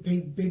you would pay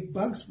big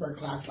bucks for a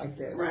class like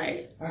this.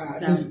 Right.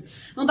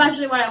 Well,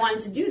 actually what I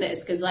wanted to do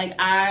this, because like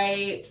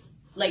I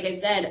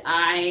said,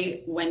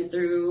 I went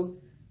through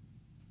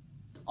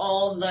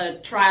all the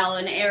trial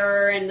and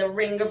error and the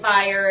ring of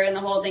fire and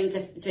the whole thing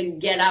to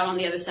get out on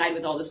the other side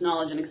with all this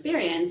knowledge and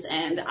experience.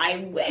 And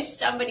I wish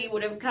somebody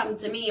would have come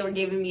to me or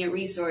given me a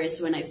resource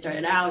when I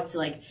started out to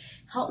like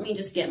help me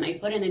just get my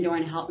foot in the door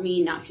and help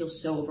me not feel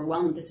so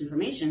overwhelmed with this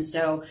information.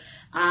 So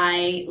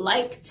I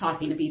like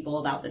talking to people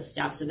about this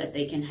stuff so that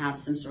they can have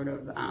some sort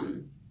of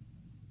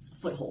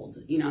foothold,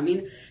 you know what I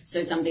mean? So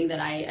it's something that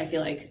I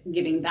feel like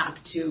giving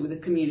back to the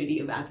community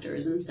of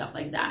actors and stuff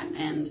like that.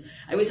 And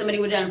I wish somebody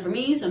would have done it for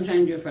me, so I'm trying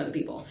to do it for other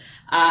people.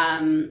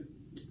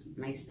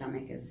 My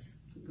stomach is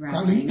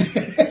growling.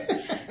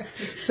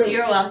 So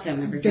you're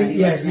welcome, everybody.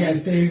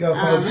 Yes, there you go,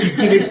 folks.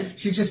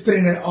 She's just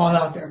putting it all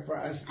out there for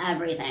us.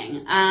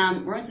 Everything.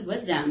 Words of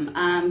wisdom.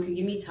 Could you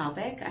give me a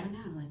topic? I don't know,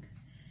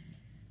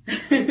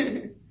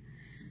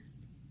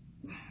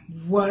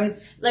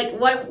 like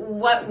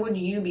what would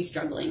you be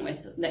struggling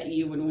with that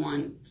you would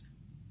want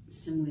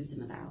some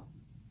wisdom about?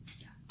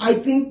 I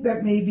think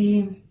that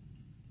maybe,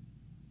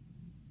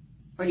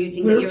 or do you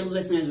think that your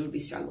listeners would be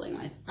struggling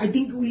with? I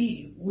think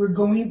we're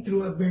going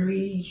through a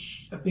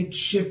big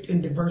shift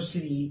in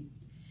diversity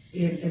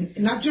in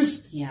not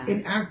just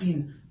in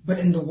acting, but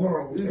in the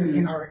world,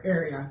 in our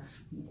area,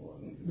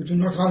 between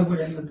North Hollywood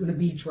and Laguna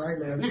Beach, where I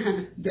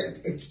live.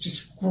 It's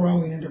just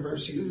growing in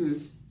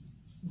diversity.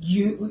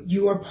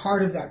 You are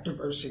part of that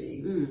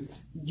diversity.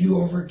 You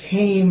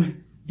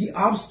overcame the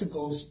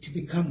obstacles to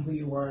become who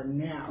you are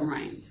now,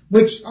 right?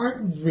 Which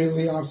aren't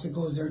really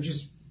obstacles; they're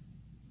just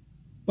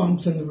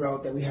bumps in the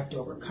road that we have to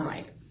overcome.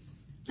 Right.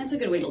 That's a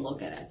good way to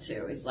look at it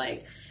too. It's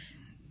like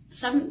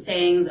some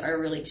sayings are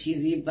really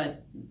cheesy,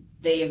 but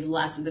they have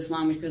lasted this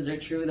long because they're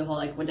true. The whole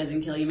like what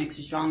doesn't kill you makes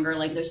you stronger.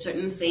 Like there's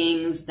certain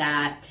things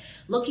that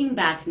looking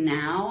back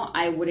now,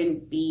 I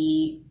wouldn't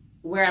be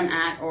where I'm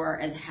at or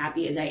as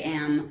happy as I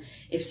am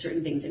if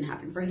certain things didn't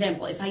happen. For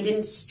example, if I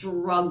didn't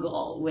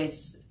struggle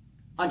with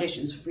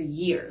auditions for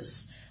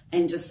years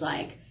and just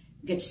like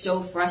get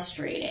so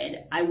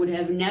frustrated, I would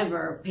have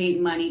never paid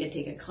money to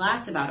take a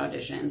class about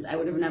auditions. I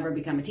would have never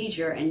become a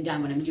teacher and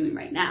done what I'm doing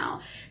right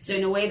now. So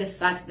in a way, the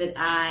fact that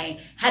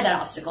I had that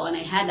obstacle and I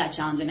had that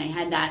challenge and I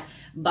had that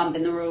bump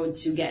in the road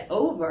to get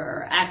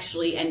over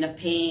actually end up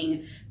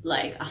paying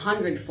like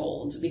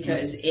 100-fold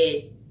because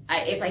if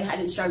I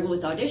hadn't struggled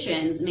with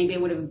auditions, maybe I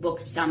would have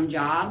booked some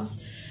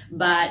jobs,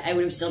 but I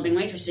would have still been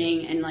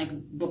waitressing and like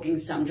booking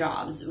some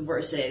jobs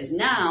versus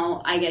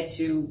now I get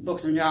to book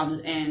some jobs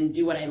and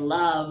do what I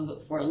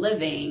love for a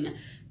living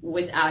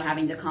without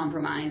having to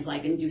compromise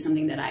like and do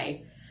something that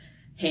I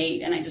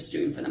hate and I just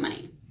do it for the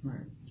money.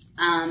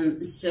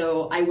 Right.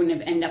 So I wouldn't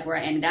have ended up where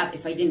I ended up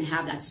if I didn't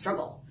have that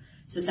struggle.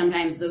 So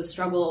sometimes those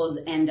struggles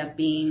end up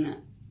being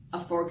a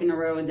fork in the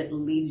road that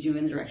leads you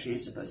in the direction you're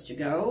supposed to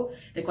go.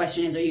 The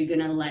question is, are you going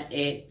to let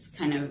it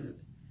kind of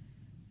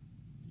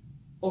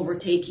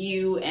overtake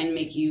you and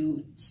make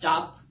you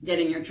stop dead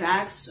in your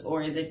tracks?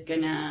 Or is it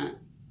going to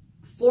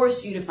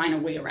force you to find a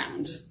way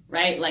around,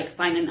 right? Like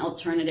find an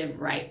alternative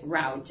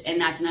route.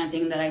 And that's another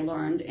thing that I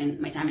learned in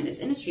my time in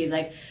this industry is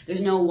like,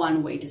 there's no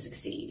one way to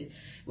succeed.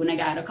 When I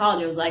got out of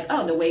college, I was like,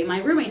 oh, the way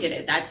my roommate did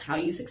it, that's how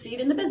you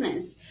succeed in the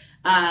business.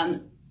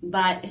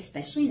 But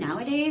especially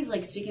nowadays,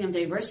 like speaking of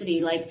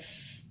diversity, like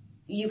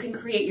you can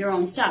create your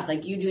own stuff,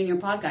 like you doing your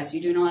podcast, you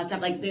doing all that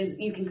stuff. Like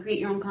you can create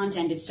your own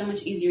content. It's so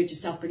much easier to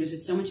self-produce.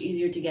 It's so much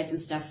easier to get some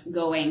stuff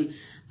going,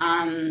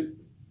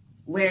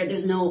 where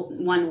there's no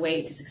one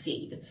way to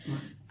succeed.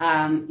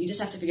 You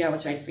just have to figure out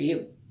what's right for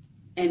you.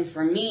 And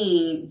for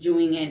me,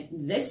 doing it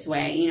this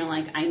way, you know,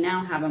 like I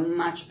now have a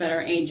much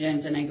better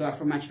agent and I go out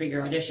for much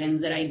bigger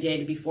auditions than I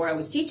did before I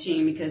was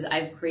teaching because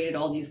I've created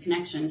all these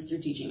connections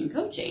through teaching and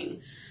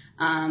coaching.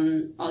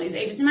 All these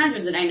agents and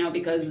managers that I know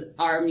because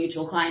our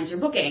mutual clients are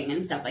booking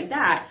and stuff like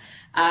that.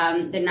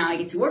 Then now I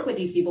get to work with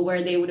these people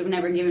where they would have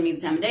never given me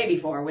the time of day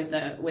before with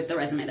the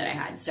resume that I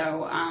had.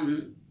 So,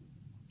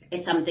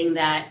 it's something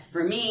that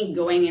for me,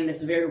 going in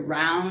this very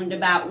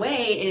roundabout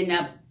way, it ended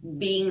up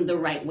being the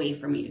right way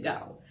for me to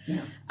go.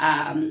 Yeah.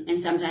 And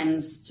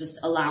sometimes just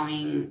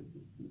allowing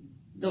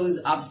those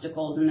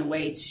obstacles in the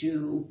way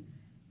to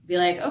be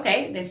like,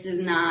 okay, this is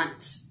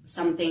not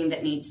something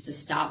that needs to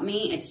stop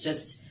me. It's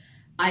just,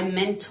 I'm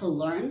meant to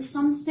learn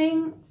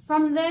something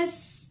from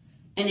this.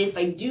 And if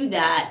I do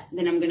that,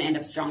 then I'm going to end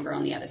up stronger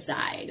on the other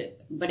side.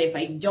 But if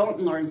I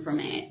don't learn from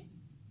it,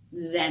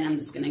 then I'm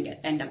just going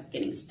to end up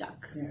getting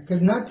stuck. Yeah, because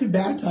not to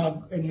bad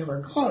talk any of our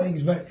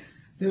colleagues, but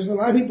there's a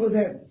lot of people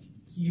that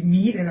you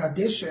meet in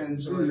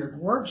auditions or in a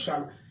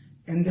workshop,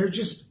 and they're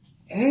just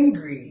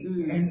angry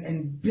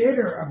and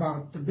bitter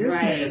about the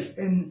business.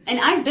 Right. And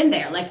I've been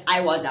there. Like,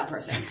 I was that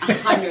person.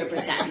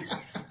 100%.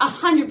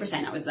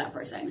 100% I was that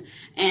person.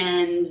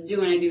 And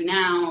doing what I do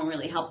now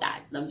really helped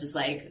that. Of just,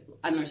 like,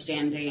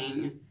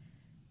 understanding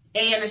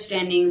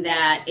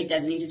that it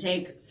doesn't need to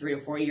take 3 or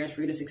 4 years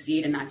for you to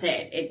succeed, and that's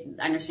it.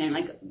 Understanding,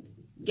 like,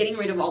 getting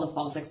rid of all the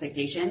false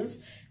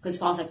expectations, because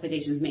false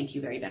expectations make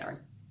you very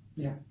bitter.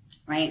 Yeah.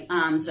 Right?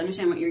 So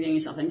understand what you're getting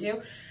yourself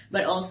into,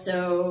 but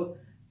also,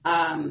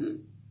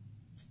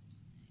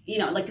 you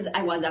know, like, because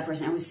I was that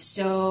person. I was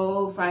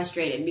so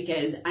frustrated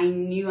because I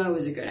knew I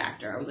was a good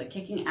actor. I was, like,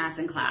 kicking ass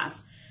in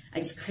class. I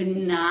just could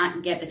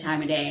not get the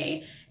time of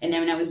day. And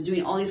then when I was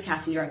doing all these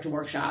casting director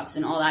workshops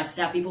and all that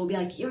stuff, people would be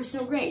like, you're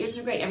so great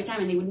every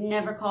time. And they would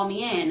never call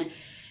me in.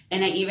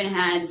 And I even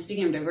had,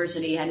 speaking of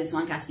diversity, I had this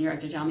one casting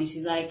director tell me,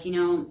 she's like, you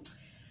know,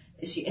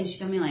 she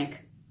told me,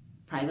 like,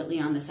 privately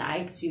on the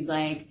side, he's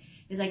like,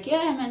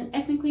 yeah, I'm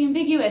ethnically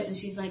ambiguous. And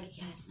she's like,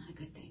 yeah, it's not a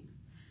good thing.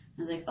 And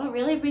I was like, oh,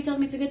 really? Everybody tells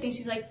me it's a good thing.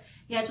 She's like,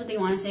 yeah, that's what they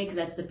want to say because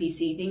that's the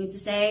PC thing to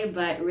say.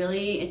 But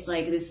really, it's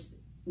like this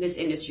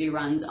industry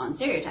runs on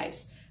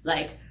stereotypes.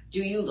 Like,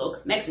 do you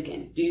look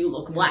Mexican? Do you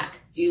look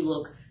black? Do you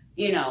look,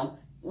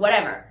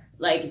 whatever?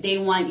 Like, they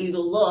want you to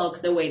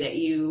look the way that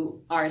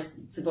you are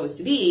supposed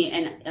to be.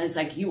 And it's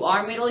like, you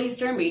are Middle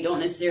Eastern, but you don't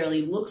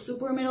necessarily look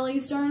super Middle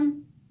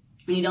Eastern.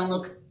 And you don't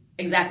look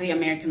exactly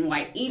American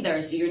white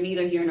either. So you're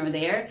neither here nor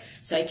there.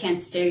 So I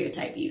can't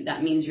stereotype you.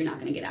 That means you're not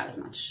going to get out as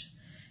much.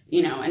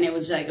 And it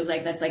was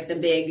like, that's like the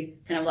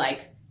big kind of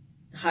like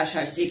hush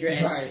hush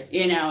secret. Right.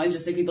 It's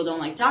just that people don't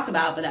like talk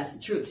about, but that's the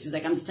truth. She's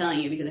like, I'm just telling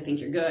you because I think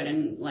you're good.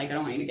 And like, I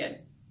don't want you to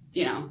get,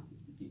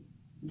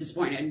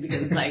 disappointed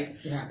because it's like,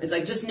 it's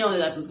like, just know that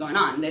that's what's going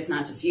on. It's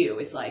not just you.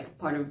 It's like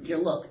part of your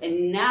look.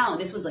 And now,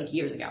 this was like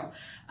years ago.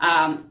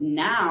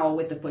 Now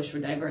with the push for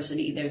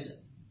diversity,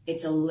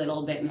 it's a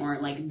little bit more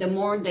like the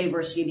more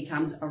diversity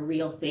becomes a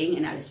real thing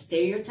and not a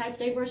stereotype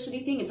diversity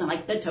thing. It's not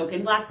like the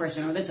token black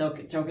person or the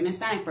token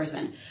Hispanic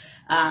person.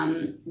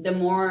 The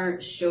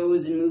more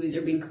shows and movies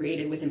are being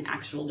created with an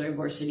actual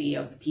diversity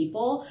of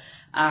people,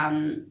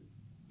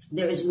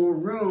 there is more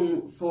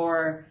room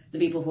for the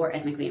people who are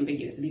ethnically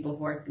ambiguous, the people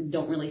who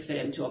don't really fit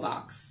into a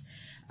box.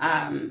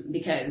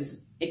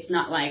 Because it's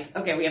not like,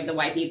 okay, we have the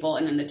white people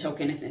and then the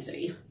token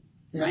ethnicity,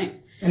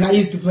 right? And I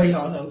used to play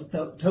all those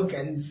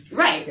tokens.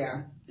 Right.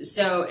 Yeah.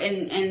 So,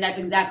 and that's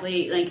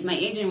exactly, like, my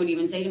agent would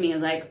even say to me,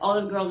 is like, all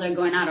the girls that are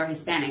going out are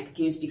Hispanic.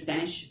 Can you speak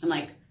Spanish? I'm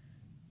like,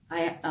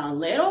 a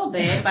little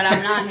bit, but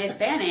I'm not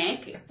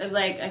Hispanic. I was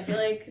like, I feel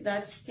like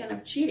that's kind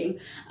of cheating.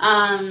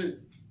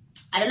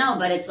 I don't know,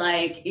 but it's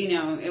like,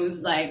 it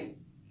was like,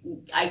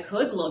 I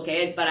could look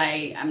it, but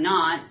I'm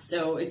not.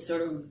 So it's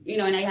sort of,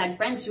 and I had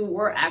friends who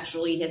were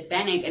actually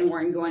Hispanic and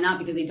weren't going out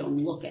because they don't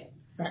look it.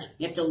 Right.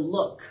 You have to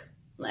look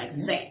like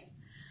they.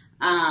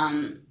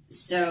 But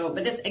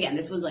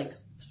this was like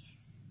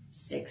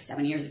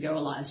 6-7 years ago. A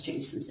lot has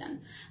changed since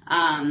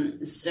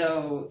then.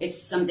 So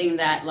it's something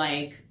that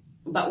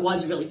but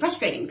was really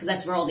frustrating because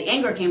that's where all the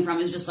anger came from.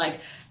 Is just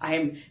like, I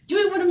am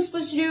doing what I'm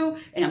supposed to do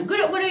and I'm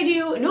good at what I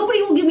do and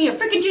nobody will give me a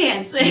freaking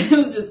chance. It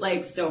was just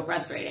like so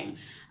frustrating.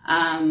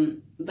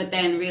 But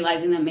then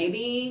realizing that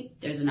maybe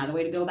there's another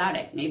way to go about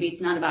it. Maybe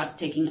it's not about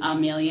taking 1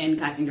 million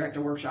casting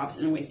director workshops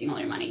and wasting all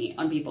your money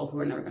on people who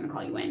are never going to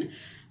call you in.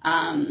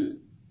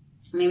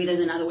 Maybe there's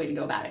another way to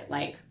go about it.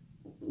 Like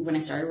when I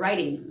started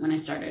writing, when I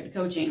started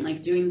coaching,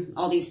 like doing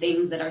all these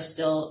things that are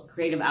still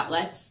creative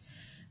outlets.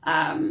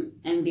 And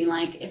being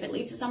like, if it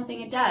leads to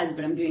something, it does,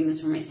 but I'm doing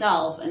this for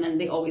myself. And then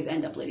they always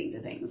end up leading to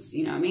things,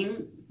 you know what I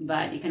mean?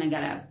 But you kind of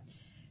gotta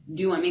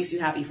do what makes you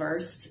happy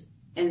first,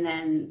 and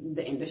then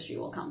the industry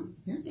will come.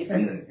 Yeah.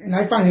 And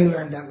I finally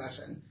learned that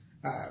lesson.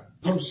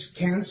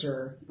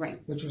 Post-cancer, right,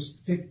 which was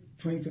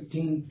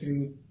 2015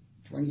 through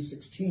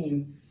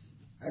 2016,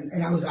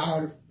 and I was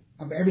out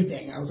of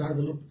everything. I was out of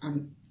the loop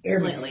on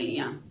everything.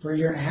 Lately, for a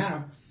year and a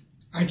half.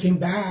 I came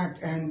back,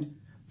 and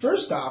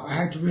first off, I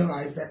had to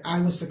realize that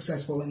I was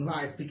successful in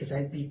life because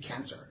I beat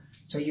cancer.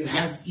 So you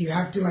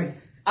have to like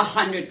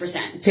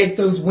 100% take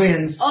those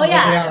wins. Oh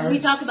yeah, we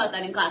talk about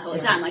that in class all the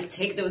time. Like,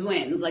 take those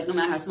wins, like no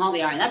matter how small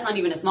they are. And that's not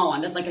even a small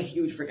one. That's like a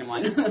huge freaking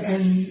one.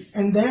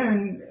 and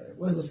then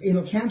when it was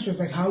anal cancer, it's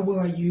like, how will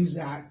I use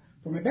that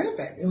for my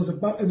benefit? It was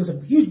a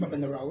huge bump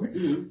in the road.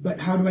 Mm-hmm. But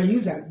how do I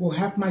use that? Well,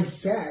 half my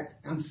set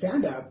on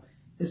stand up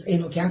is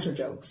anal cancer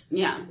jokes.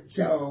 Yeah.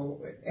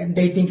 So, and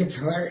they think it's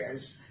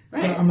hilarious.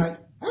 Right. So I'm like,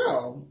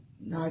 oh,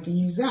 now I can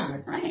use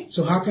that. Right.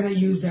 So how can I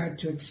use that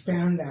to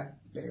expand that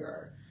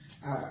bigger?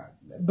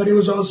 But it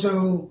was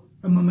also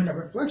a moment of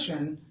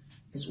reflection.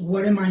 Is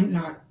what am I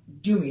not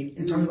doing?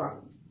 And talking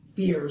about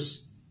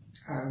fears,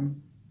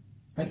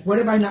 like what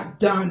have I not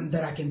done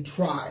that I can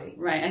try?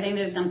 Right. I think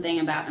there's something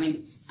about.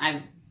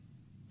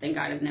 Thank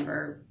God, I've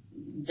never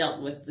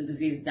dealt with the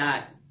disease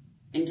that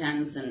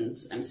intense, and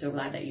I'm so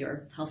glad that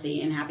you're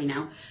healthy and happy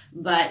now.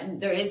 But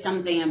there is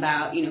something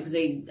about, because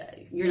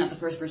you're not the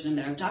first person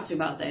that I've talked to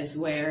about this,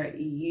 where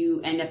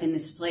you end up in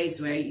this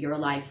place where your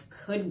life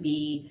could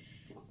be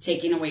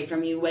taken away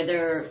from you,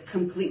 whether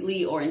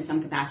completely or in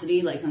some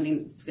capacity, like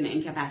something that's going to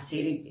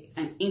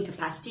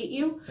incapacitate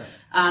you.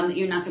 That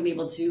you're not going to be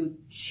able to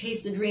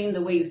chase the dream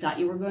the way you thought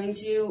you were going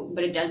to,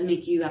 but it does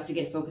make you have to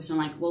get focused on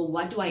like, well,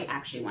 what do I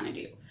actually want to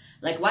do?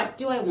 Like, what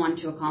do I want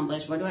to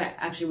accomplish? What do I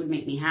actually would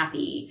make me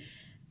happy?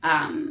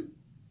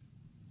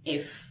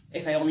 If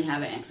I only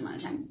have an X amount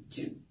of time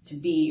to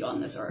be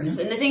on this earth.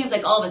 And the thing is,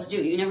 like, all of us do.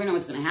 You never know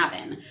what's going to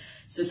happen.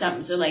 So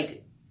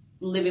like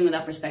living with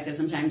that perspective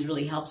sometimes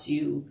really helps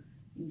you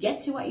get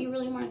to what you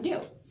really want to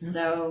do.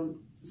 So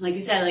like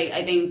you said, like,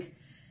 I think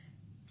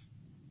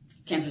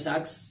cancer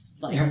sucks.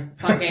 Like,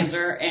 fuck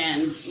cancer,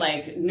 and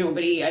like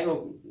nobody.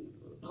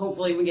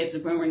 Hopefully we get to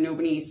the point where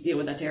nobody needs to deal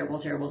with that terrible,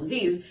 terrible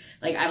disease.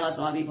 Like, I've lost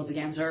a lot of people to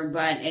cancer,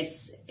 but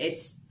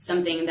it's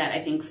something that I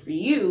think for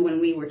you, when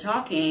we were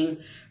talking,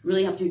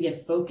 really helped you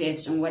get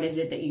focused on what is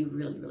it that you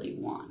really, really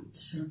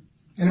want. Yeah.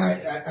 And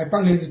I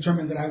finally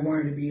determined that I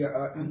wanted to be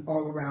an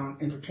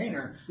all-around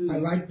entertainer. I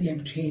like the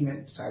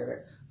entertainment side of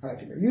it. I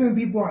like interviewing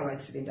people. I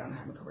like sitting down and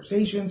having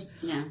conversations.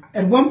 Yeah.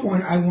 At one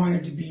point, I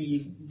wanted to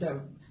be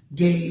the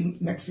gay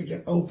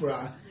Mexican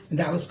Oprah, and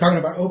that was talking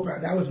about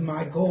Oprah. That was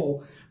my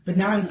goal. But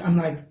now I'm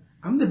like,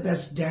 I'm the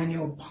best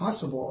Daniel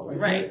possible. Like,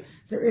 right.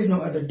 There is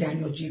no other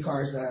Daniel G.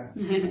 Garza,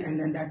 and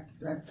then that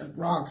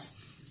rocks.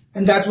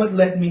 And that's what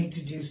led me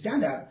to do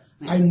stand-up.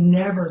 Right. I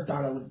never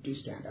thought I would do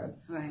stand-up.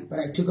 Right. But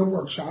I took a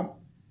workshop.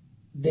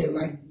 They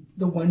liked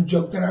the one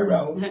joke that I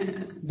wrote.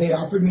 They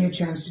offered me a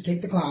chance to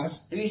take the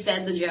class. Have you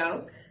said the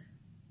joke?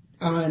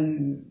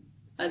 On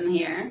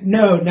here?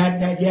 No,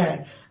 not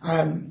yet.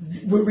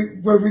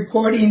 We're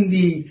recording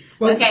the...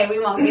 Well, okay, we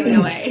won't give it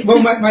away.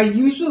 Well, my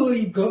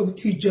usually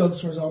go-to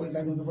jokes was always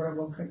like,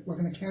 what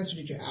kind of cancer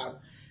did you have?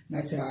 And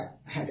I'd say, I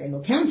had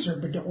anal cancer,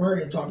 but don't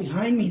worry, it's all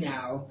behind me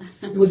now.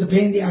 It was a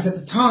pain in the ass at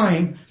the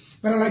time,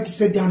 but I like to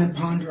sit down and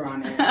ponder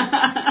on it.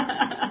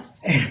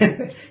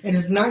 And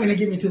it's not going to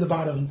get me to the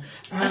bottom.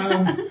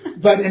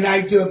 And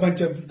I do a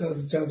bunch of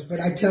those jokes. But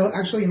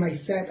actually in my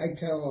set, I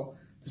tell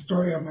the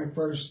story of my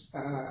first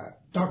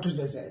doctor's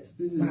visit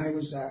when I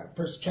was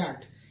first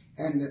checked.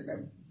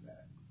 And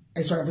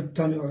I started with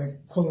telling people,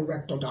 like,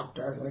 colorectal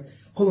doctor. I was like,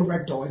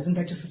 colorectal, isn't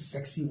that just a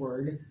sexy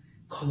word?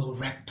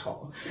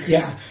 Colorectal.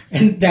 Yeah.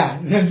 And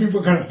then people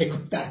are kind of like,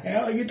 what the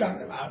hell are you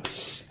talking about?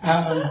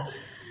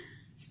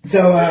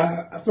 So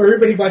for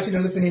everybody watching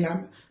and listening,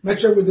 I'm not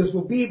sure where this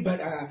will be,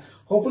 but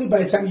hopefully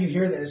by the time you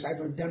hear this,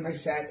 I've done my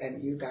set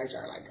and you guys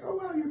are like, oh,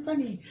 wow, you're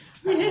funny.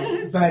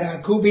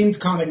 But Cool Beans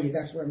Comedy,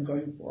 that's what I'm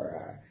going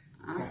for.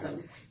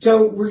 Awesome.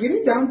 So we're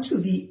getting down to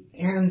the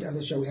end of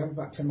the show. We have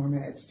about 10 more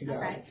minutes to go.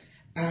 Okay.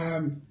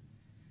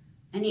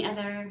 Any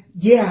other?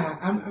 Yeah,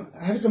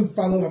 I have some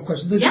follow-up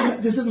questions.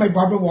 This is my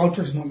Barbara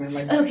Walters moment.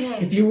 Like,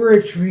 okay. If you were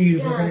a tree,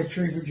 what kind of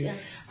tree would you?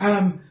 Yes.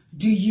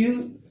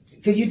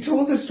 Because you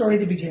told the story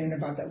at the beginning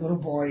about that little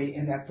boy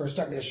in that first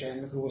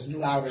audition who was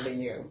louder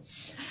than you.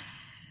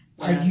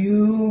 Yeah. Are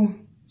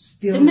you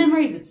still... The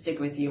memories that stick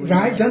with you.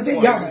 Right? Don't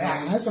they? Yeah,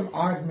 I have some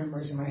odd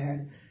memories in my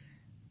head.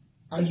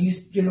 Are you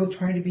still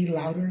trying to be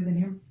louder than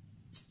him?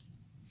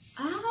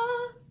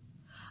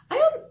 I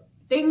don't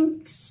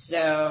think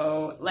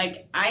so.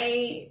 Like,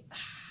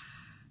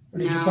 Or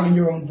did you find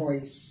your own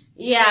voice?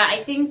 Yeah,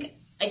 I think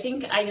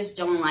I just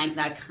don't like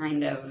that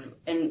kind of,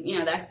 and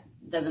that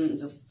doesn't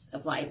just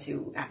apply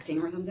to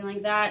acting or something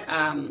like that.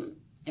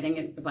 I think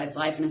it applies to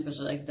life, and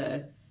especially like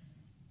the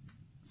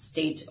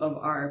state of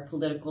our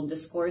political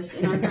discourse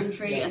in our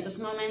country yes. at this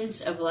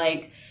moment of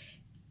like,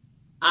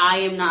 I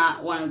am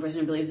not one of the person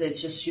who believes that it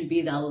just should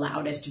be the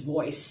loudest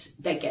voice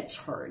that gets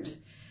heard.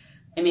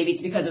 And maybe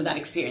it's because of that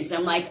experience that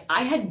I'm like,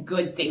 I had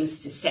good things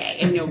to say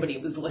and nobody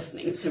was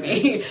listening to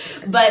me.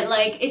 But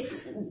like, it's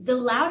the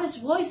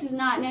loudest voice is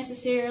not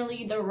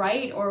necessarily the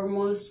right or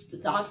most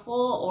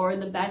thoughtful or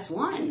the best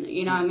one.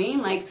 You know what I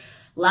mean? Like,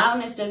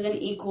 loudness doesn't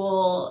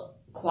equal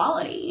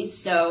quality.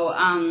 So,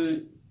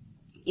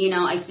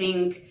 I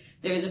think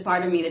there's a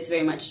part of me that's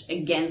very much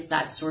against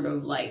that sort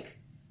of like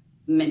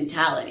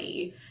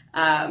mentality.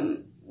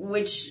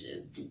 Which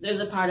there's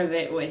a part of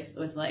it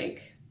with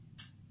like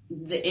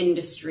the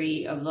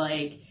industry of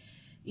like,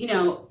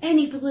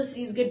 any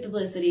publicity is good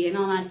publicity and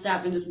all that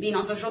stuff, and just being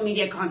on social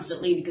media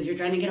constantly because you're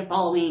trying to get a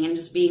following and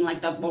just being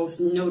like the most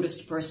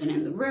noticed person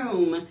in the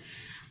room.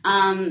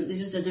 This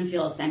just doesn't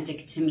feel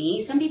authentic to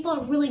me. Some people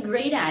are really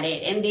great at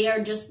it and they are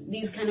just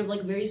these kind of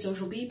like very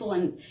social people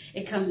and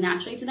it comes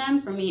naturally to them.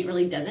 For me, it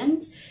really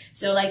doesn't.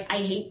 So like, I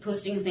hate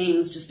posting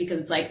things just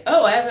because it's like,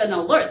 oh, I have an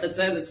alert that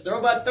says it's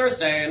Throwback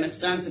Thursday and it's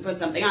time to put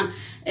something on.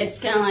 It's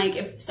kind of like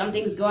if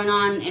something's going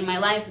on in my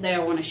life that I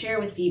want to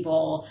share with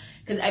people,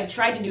 because I've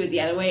tried to do it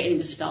the other way and it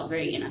just felt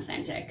very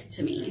inauthentic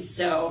to me.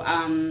 So,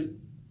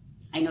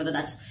 I know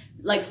that's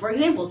like, for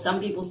example,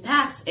 some people's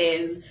paths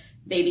is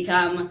they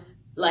become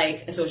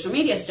like a social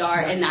media star,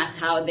 and that's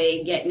how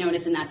they get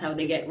noticed and that's how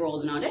they get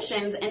roles and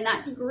auditions, and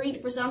that's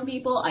great for some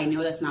people. I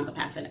know that's not the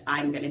path that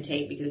I'm going to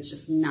take because it's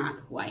just not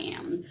who I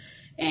am,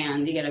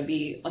 and you got to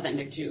be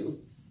authentic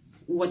to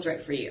what's right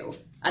for you.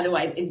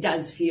 Otherwise, it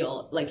does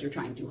feel like you're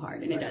trying too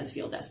hard, and it does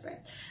feel desperate.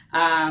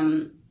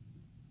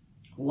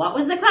 What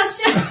was the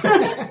question?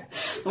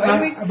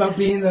 About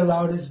being the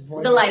loudest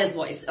voice. The loudest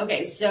voice.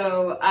 Okay,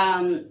 so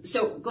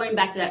going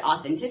back to that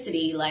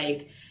authenticity,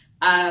 like,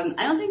 I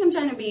don't think I'm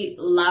trying to be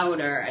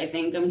louder. I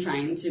think I'm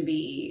trying to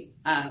be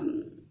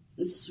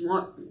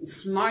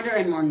smarter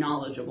and more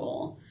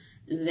knowledgeable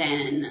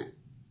than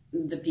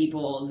the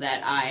people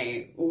that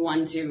I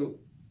want to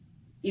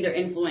either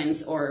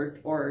influence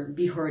or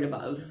be heard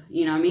above.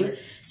 You know what I mean? Right.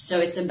 So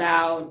it's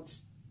about,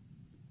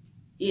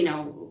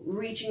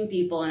 reaching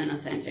people in an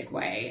authentic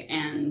way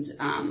and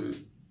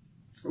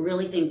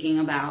really thinking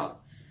about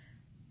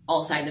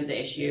all sides of the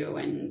issue,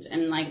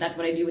 and like that's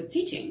what I do with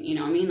teaching, you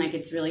know what I mean? Like,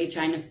 it's really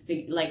trying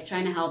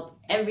to help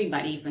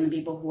everybody, from the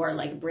people who are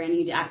like brand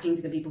new to acting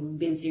to the people who've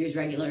been series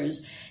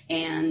regulars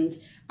and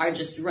are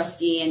just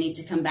rusty and need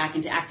to come back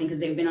into acting because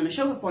they've been on a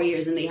show for 4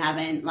 years and they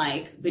haven't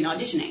like been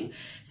auditioning.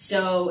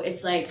 So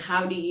it's like,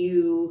 how do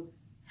you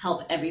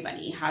help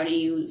everybody? How do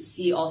you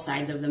see all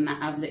sides of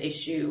the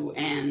issue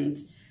and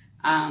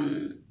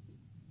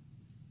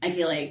I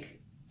feel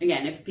like,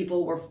 again, if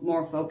people were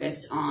more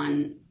focused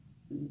on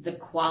the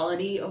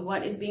quality of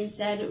what is being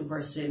said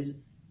versus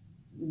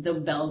the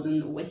bells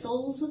and the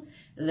whistles,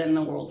 then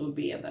the world would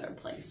be a better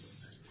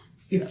place.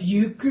 So. If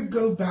you could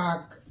go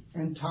back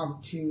and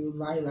talk to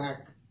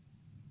Lilach,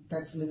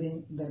 that's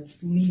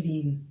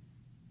leaving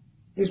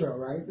Israel,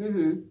 right?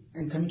 Mm-hmm.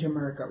 And coming to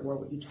America, what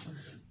would you tell her?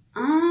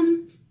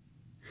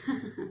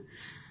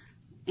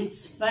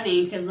 It's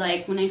funny because,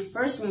 like, when I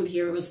first moved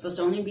here, it was supposed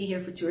to only be here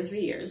for 2 or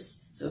 3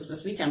 years, so it was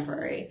supposed to be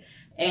temporary,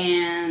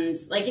 and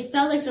like it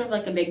felt like sort of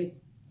like a big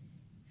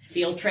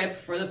field trip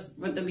for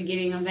the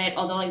beginning of it.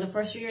 Although, like, the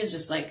first year is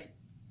just like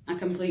a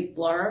complete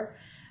blur.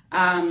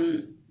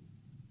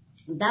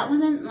 That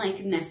wasn't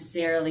like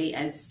necessarily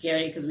as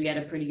scary because we had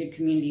a pretty good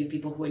community of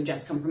people who had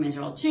just come from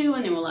Israel too,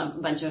 and there were a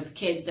bunch of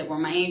kids that were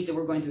my age that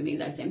were going through the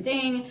exact same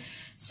thing.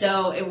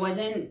 So it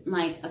wasn't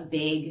like a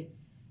big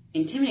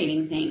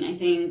intimidating thing. I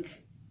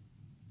think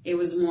it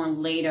was more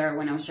later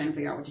when I was trying to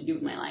figure out what to do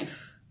with my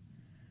life,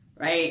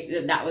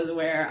 right? That was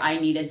where I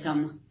needed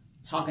some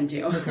talking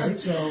to. Okay,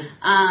 so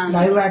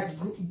Lilach,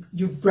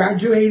 you've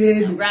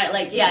graduated. Right,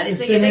 like, yeah, I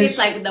think it's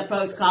like the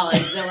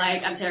post-college. They're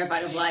like, I'm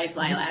terrified of life,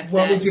 Lilach.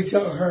 What would you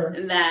tell her?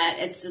 That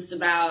it's just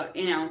about,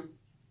 I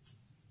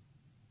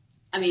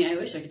mean, I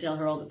wish I could tell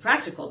her all the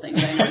practical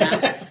things I know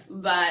now.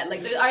 But,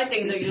 like, there are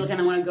things that you kind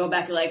of want to go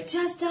back and, like,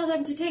 just tell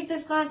them to take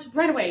this class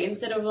right away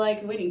instead of,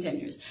 like, waiting 10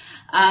 years.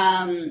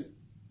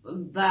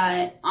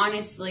 But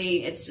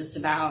honestly, it's just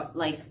about,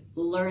 like,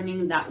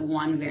 learning that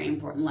one very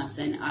important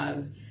lesson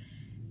of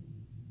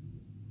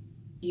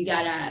you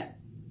gotta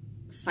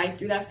fight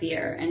through that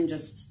fear and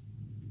just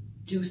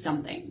do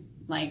something.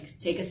 Like,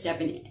 take a step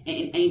in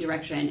any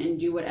direction and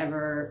do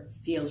whatever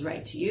feels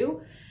right to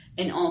you.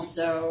 And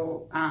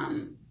also,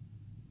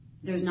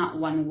 there's not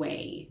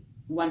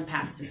one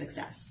path to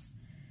success.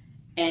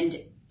 And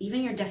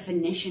even your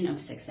definition of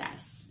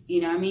success,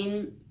 you know what I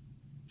mean?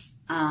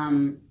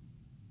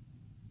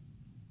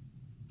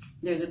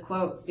 There's a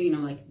quote, speaking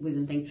of like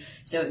wisdom thing.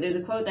 So there's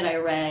a quote that I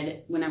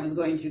read when I was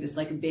going through this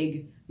like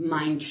big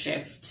mind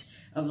shift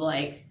of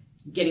like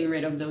getting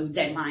rid of those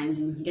deadlines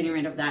and getting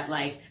rid of that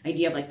like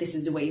idea of like, this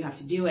is the way you have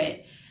to do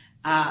it.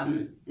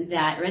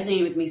 That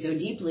resonated with me so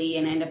deeply,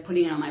 and I ended up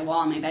putting it on my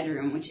wall in my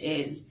bedroom, which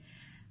is,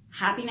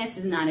 happiness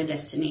is not a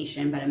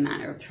destination, but a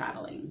matter of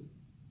traveling.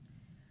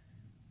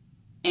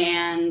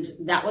 And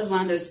that was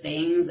one of those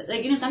things,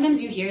 like,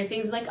 sometimes you hear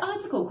things like, oh,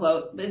 it's a cool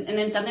quote. And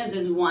then sometimes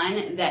there's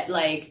one that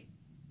like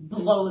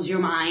blows your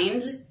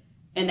mind.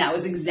 And that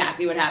was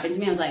exactly what happened to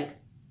me. I was like,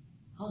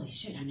 holy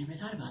shit, I never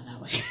thought about it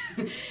that way.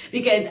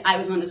 Because I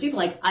was one of those people,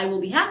 like, I will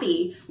be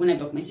happy when I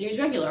book my series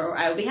regular, or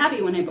I will be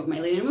happy when I book my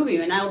late night movie,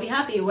 and I will be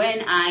happy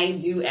when I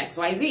do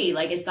XYZ.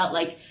 Like, it felt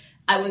like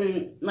I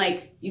wasn't,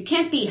 like, you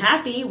can't be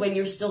happy when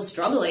you're still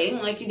struggling.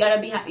 Like, you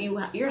gotta be happy,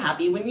 you're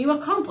happy when you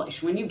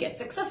accomplish, when you get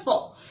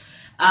successful.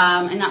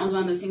 And that was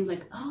one of those things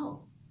like,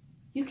 oh,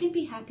 you can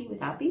be happy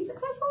without being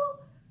successful?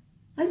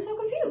 I'm so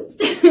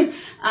confused.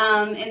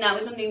 And that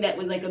was something that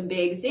was like a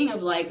big thing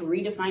of like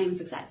redefining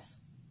success.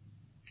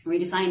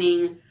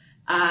 Redefining,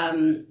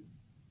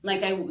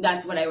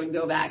 that's what I would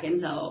go back and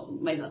tell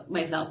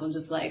myself of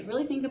just like,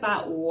 really think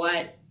about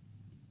what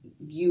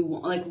you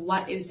want, like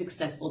what is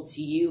successful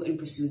to you, and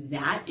pursue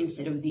that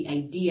instead of the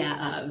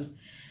idea of,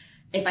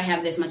 if I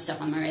have this much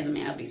stuff on my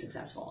resume, I'll be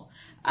successful.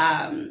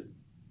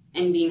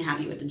 And being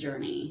happy with the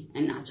journey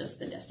and not just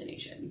the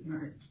destination. All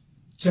right.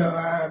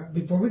 So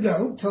before we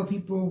go, tell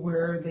people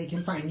where they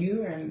can find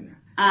you and...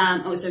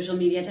 social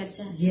media type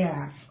stuff?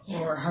 Yeah.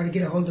 Or how to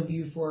get a hold of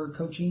you for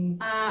coaching.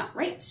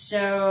 Right.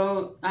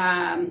 So, like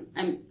I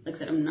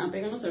said, I'm not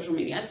big on the social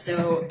media.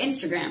 So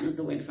Instagram is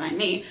the way to find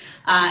me.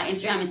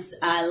 Instagram, it's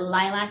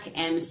Lilach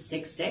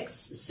M66.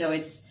 So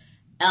it's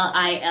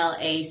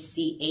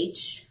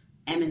LILACH,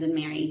 M as in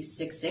Mary,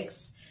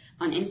 66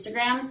 on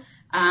Instagram.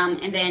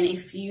 And then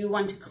if you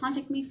want to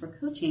contact me for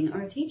coaching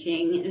or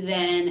teaching,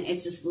 then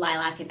it's just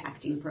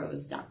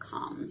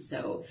lilac@actingpros.com.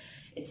 So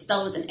it's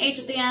spelled with an H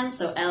at the end,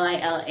 so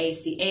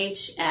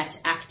LILACH at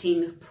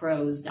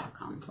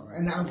actingpros.com.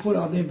 And I'll put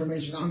all the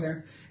information on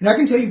there. And I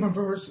can tell you from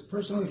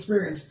personal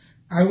experience,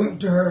 I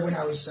went to her when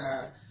I was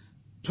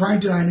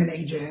trying to land an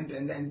agent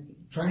and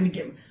trying to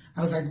get,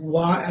 I was like,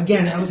 why?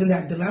 Again, I was in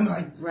that dilemma.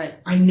 Like, right.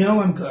 I know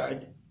I'm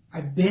good.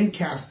 I've been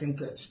casting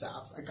good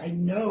stuff. Like, I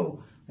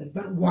know.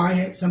 But why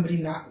doesn't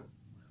somebody want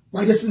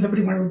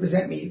to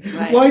represent me?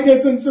 Right. Why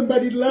doesn't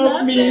somebody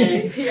love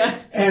me? Yeah.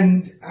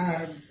 And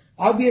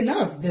oddly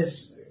enough,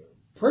 this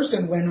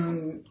person went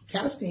on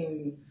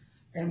casting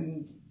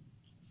and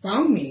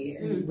found me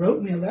and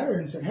wrote me a letter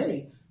and said,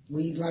 hey,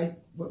 we like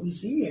what we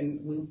see,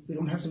 and we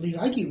don't have somebody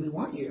like you. We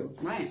want you.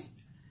 Right.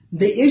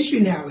 The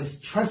issue now is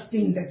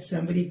trusting that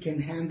somebody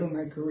can handle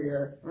my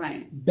career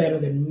better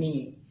than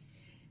me.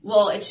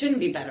 Well, it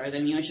shouldn't be better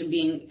than you. It should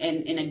be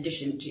in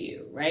addition to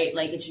you, right?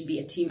 Like, it should be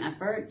a team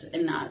effort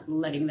and not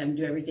letting them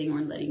do everything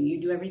or letting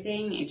you do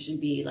everything. It should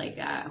be like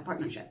a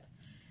partnership.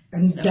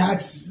 And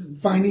that's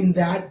finding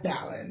that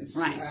balance.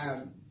 Right.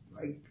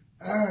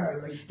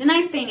 The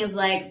nice thing is,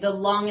 like, the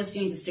longest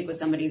you need to stick with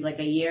somebody is like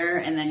a year,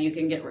 and then you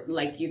can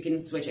you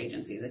can switch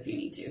agencies if you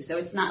need to. So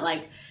it's not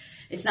like,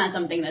 it's not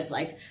something that's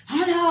like,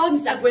 oh no, I'm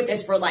stuck with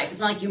this for life. It's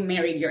not like you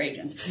married your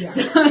agent. Yeah.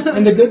 So,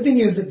 and the good thing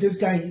is that this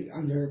guy,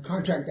 under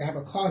contract, they have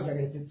a clause that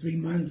after 3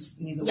 months,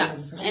 neither one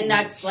is and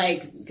that's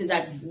like, because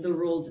that's the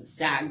rules that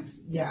SAGs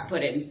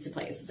put into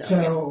place.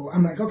 So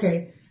I'm like,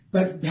 okay.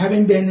 But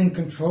having been in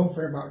control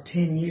for about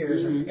 10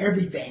 years of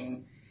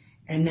everything,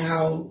 and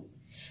now...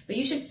 But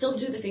you should still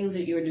do the things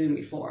that you were doing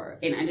before,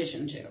 in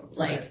addition to.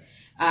 Like,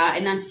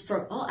 and that's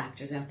for all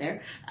actors out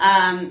there.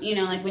 You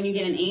know, like when you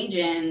get an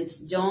agent,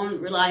 don't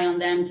rely on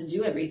them to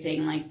do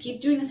everything. Like, keep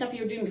doing the stuff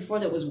you were doing before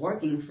that was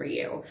working for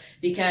you.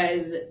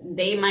 Because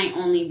they might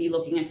only be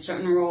looking at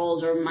certain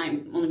roles, or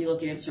might only be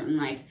looking at certain,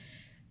 like,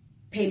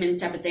 payment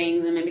type of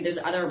things, and maybe there's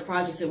other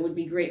projects that would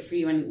be great for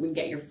you and would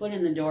get your foot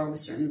in the door with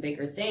certain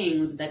bigger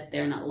things that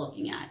they're not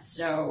looking at.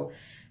 So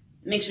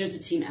make sure it's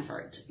a team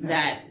effort.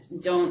 That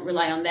don't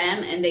rely on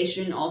them, and they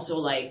shouldn't also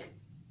like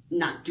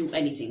not do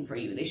anything for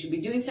you. They should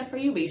be doing stuff for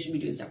you, but you should be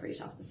doing stuff for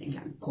yourself at the same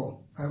time.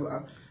 Cool.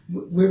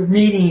 We're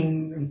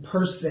meeting in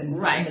person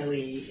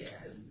finally.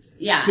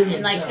 Yeah, soon,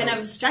 and like kind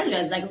of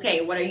strategize, like,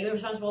 okay, what are you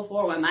responsible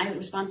for? What am I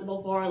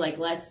responsible for? Like,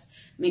 let's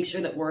make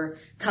sure that we're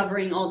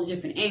covering all the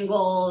different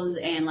angles,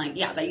 and like,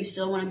 that you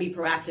still want to be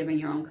proactive in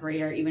your own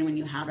career, even when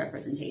you have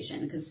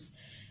representation. Because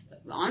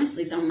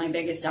honestly, some of my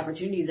biggest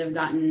opportunities I've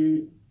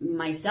gotten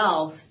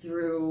myself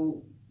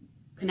through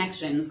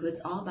connections, because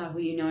it's all about who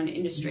you know in the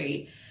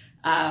industry.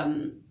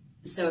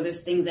 So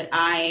there's things that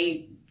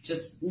I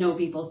just know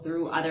people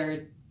through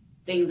other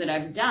things that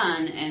I've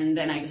done, and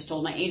then I just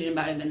told my agent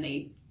about it, and then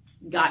they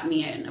got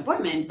me an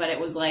appointment. But it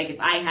was like, if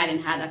I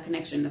hadn't had that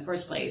connection in the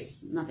first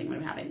place, nothing would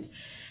have happened.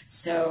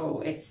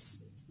 So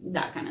it's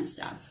that kind of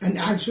stuff. And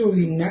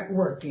actually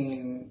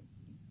networking,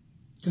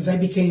 since I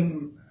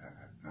became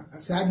a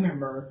SAG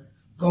member,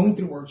 going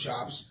through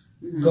workshops,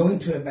 going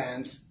to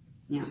events,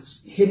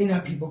 hitting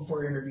up people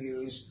for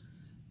interviews,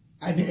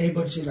 I've been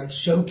able to like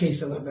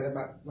showcase a little bit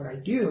about what I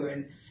do,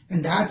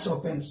 and that's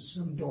opened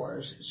some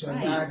doors. So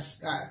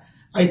that's,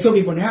 I tell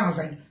people now, it's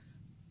like,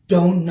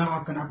 don't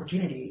knock an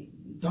opportunity.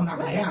 Don't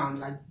knock it down.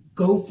 Like,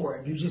 go for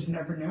it. You just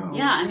never know.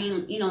 Yeah, I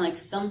mean, you know, like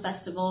film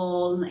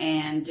festivals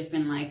and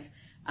different like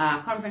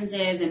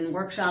conferences and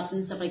workshops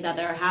and stuff like that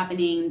are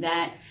happening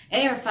that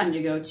are fun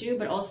to go to,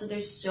 but also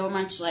there's so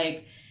much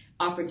like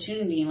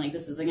opportunity. Like,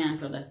 this is again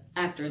for the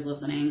actors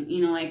listening,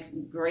 you know,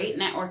 like great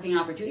networking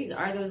opportunities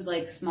are those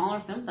like smaller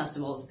film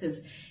festivals.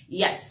 Because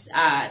yes,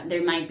 they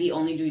might be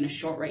only doing a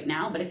short right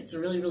now, but if it's a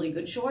really, really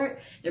good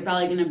short, they're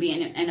probably going to be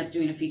end up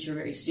doing a feature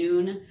very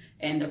soon,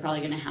 and they're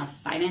probably going to have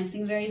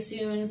financing very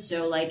soon.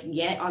 So like,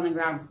 get on the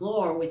ground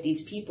floor with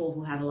these people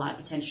who have a lot of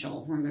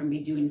potential, who are going to be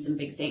doing some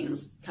big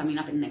things coming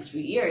up in the next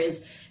few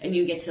years, and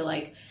you get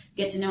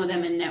to know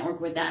them and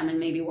network with them, and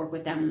maybe work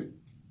with them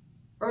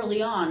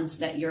early on so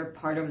that you're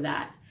part of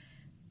that.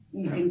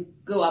 You can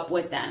go up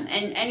with them,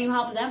 and you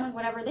help them with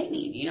whatever they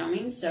need, you know what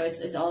I mean? So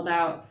it's all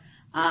about,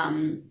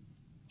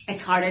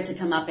 it's harder to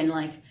come up and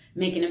like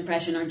make an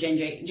impression on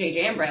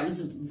J.J.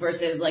 Abrams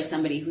versus like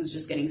somebody who's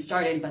just getting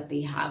started, but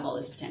they have all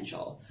this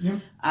potential.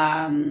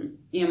 Yeah.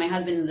 You know, my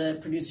husband's a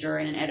producer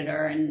and an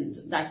editor, and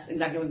that's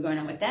exactly what's going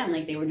on with them.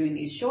 Like, they were doing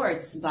these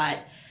shorts,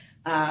 but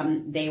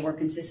they were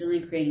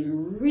consistently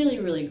creating really,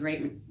 really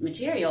great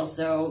material.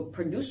 So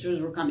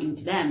producers were coming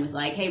to them with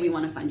like, hey, we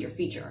want to fund your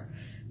feature.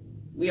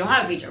 We don't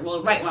have a feature.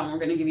 Well, write one. We're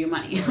going to give you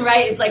money,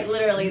 right? It's like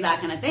literally that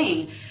kind of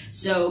thing.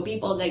 So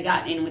people that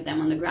got in with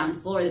them on the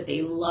ground floor that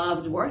they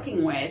loved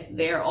working with,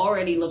 they're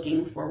already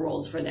looking for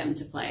roles for them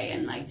to play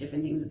and like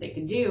different things that they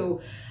could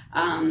do,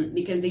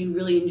 because they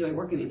really enjoy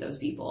working with those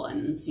people.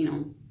 And, you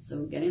know,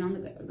 so getting on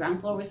the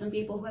ground floor with some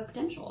people who have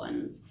potential,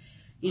 and,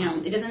 you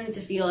know, it doesn't need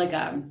to feel like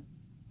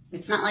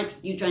it's not like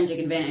you trying to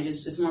take advantage.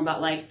 It's just more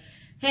about like,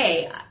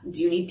 hey,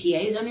 do you need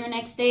PAs on your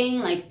next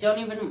thing? Like, don't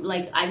even,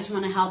 like, I just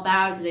want to help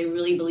out because I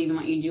really believe in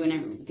what you do and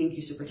I think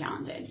you're super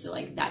talented. So,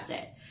 like, that's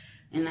it.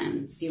 And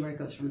then see where it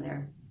goes from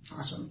there.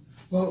 Awesome.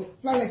 Well,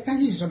 Lilach,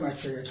 thank you so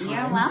much for your time. You're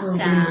welcome. For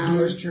opening the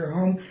doors to your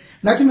home.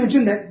 Not to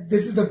mention that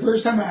this is the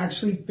first time I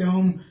actually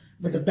film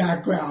with a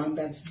background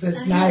that's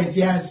nice.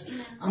 Yes.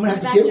 Yeah. I'm going to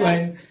have to get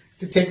one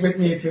to take with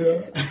me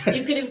to...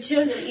 You could have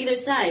chosen either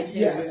side, too.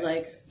 Yeah. It was,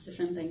 like,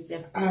 different things,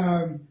 yeah.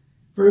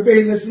 For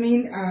everybody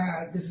listening,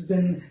 this has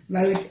been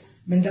Lilach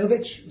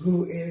Mendelovich,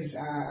 who is,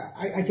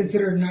 I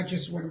consider not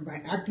just one of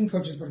my acting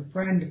coaches, but a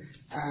friend.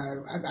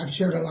 I've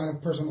shared a lot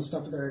of personal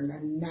stuff with her,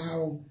 and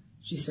now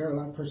she shared a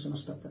lot of personal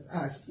stuff with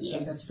us.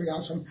 So that's pretty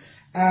awesome.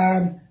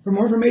 For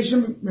more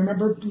information,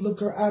 remember to look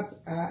her up,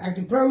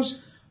 Acting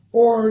Pros,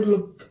 or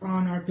look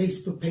on our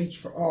Facebook page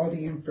for all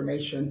the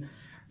information.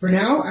 For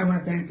now, I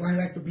want to thank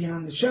Lilach for being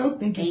on the show.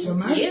 Thank you so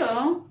much. Thank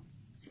you.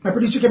 My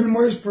producer, Kevin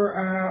Morris, for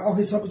all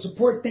his help and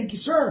support. Thank you,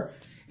 sir.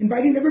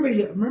 Inviting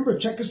everybody. Remember,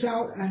 check us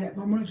out at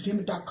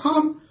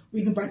MomoEntertainment.com, where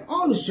you can find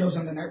all the shows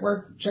on the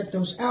network. Check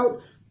those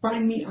out.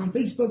 Find me on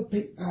Facebook,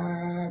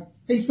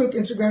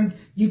 Instagram,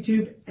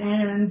 YouTube,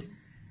 and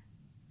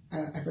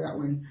I forgot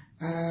one.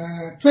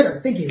 Twitter.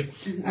 Thank you.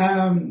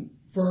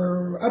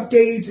 for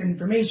updates,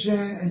 information,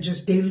 and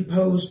just daily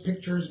posts,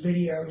 pictures,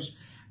 videos.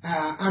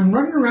 I'm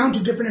running around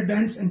to different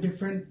events and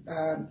different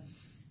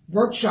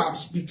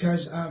workshops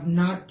because of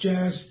not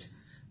just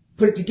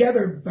Put It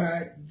Together,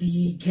 but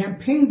the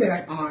campaign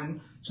that I'm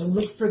on. So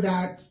look for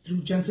that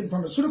through Jensen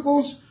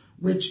Pharmaceuticals,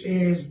 which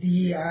is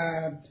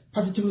the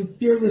Positively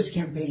Fearless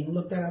campaign.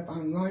 Look that up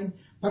online,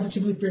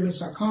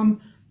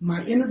 positivelyfearless.com.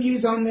 My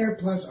interviews on there,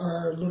 plus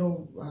our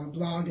little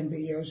blog and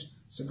videos.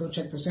 So go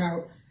check those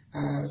out.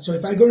 So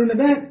if I go to an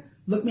event,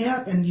 look me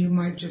up, and you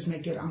might just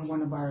make it on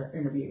one of our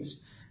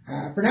interviews.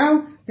 For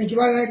now, thank you,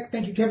 Lilach.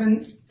 Thank you,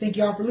 Kevin. Thank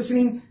you all for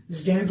listening. This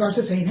is Daniel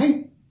Garza saying,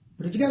 hey,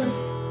 put it together.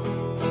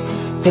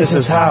 This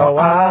is how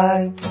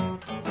I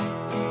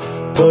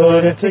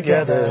put it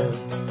together.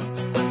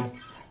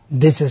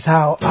 This is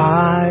how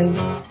I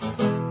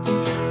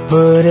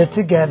put it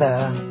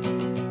together.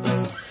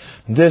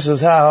 This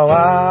is how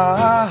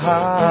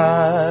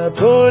I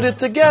put it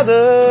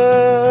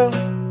together.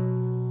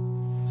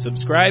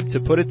 Subscribe to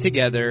Put It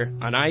Together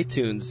on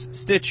iTunes,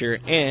 Stitcher,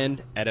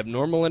 and at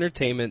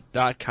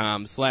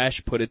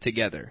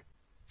abnormalentertainment.com/putittogether.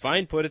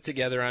 Find Put It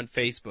Together on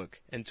Facebook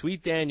and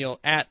tweet Daniel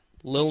at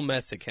Lil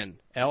Messican,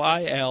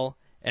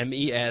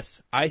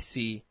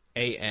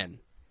 LILMESICAN.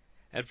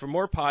 And for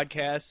more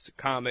podcasts,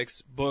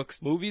 comics,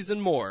 books, movies,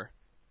 and more,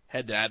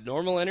 head to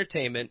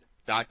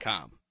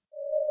abnormalentertainment.com.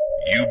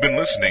 You've been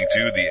listening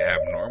to the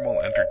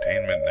Abnormal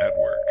Entertainment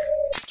Network.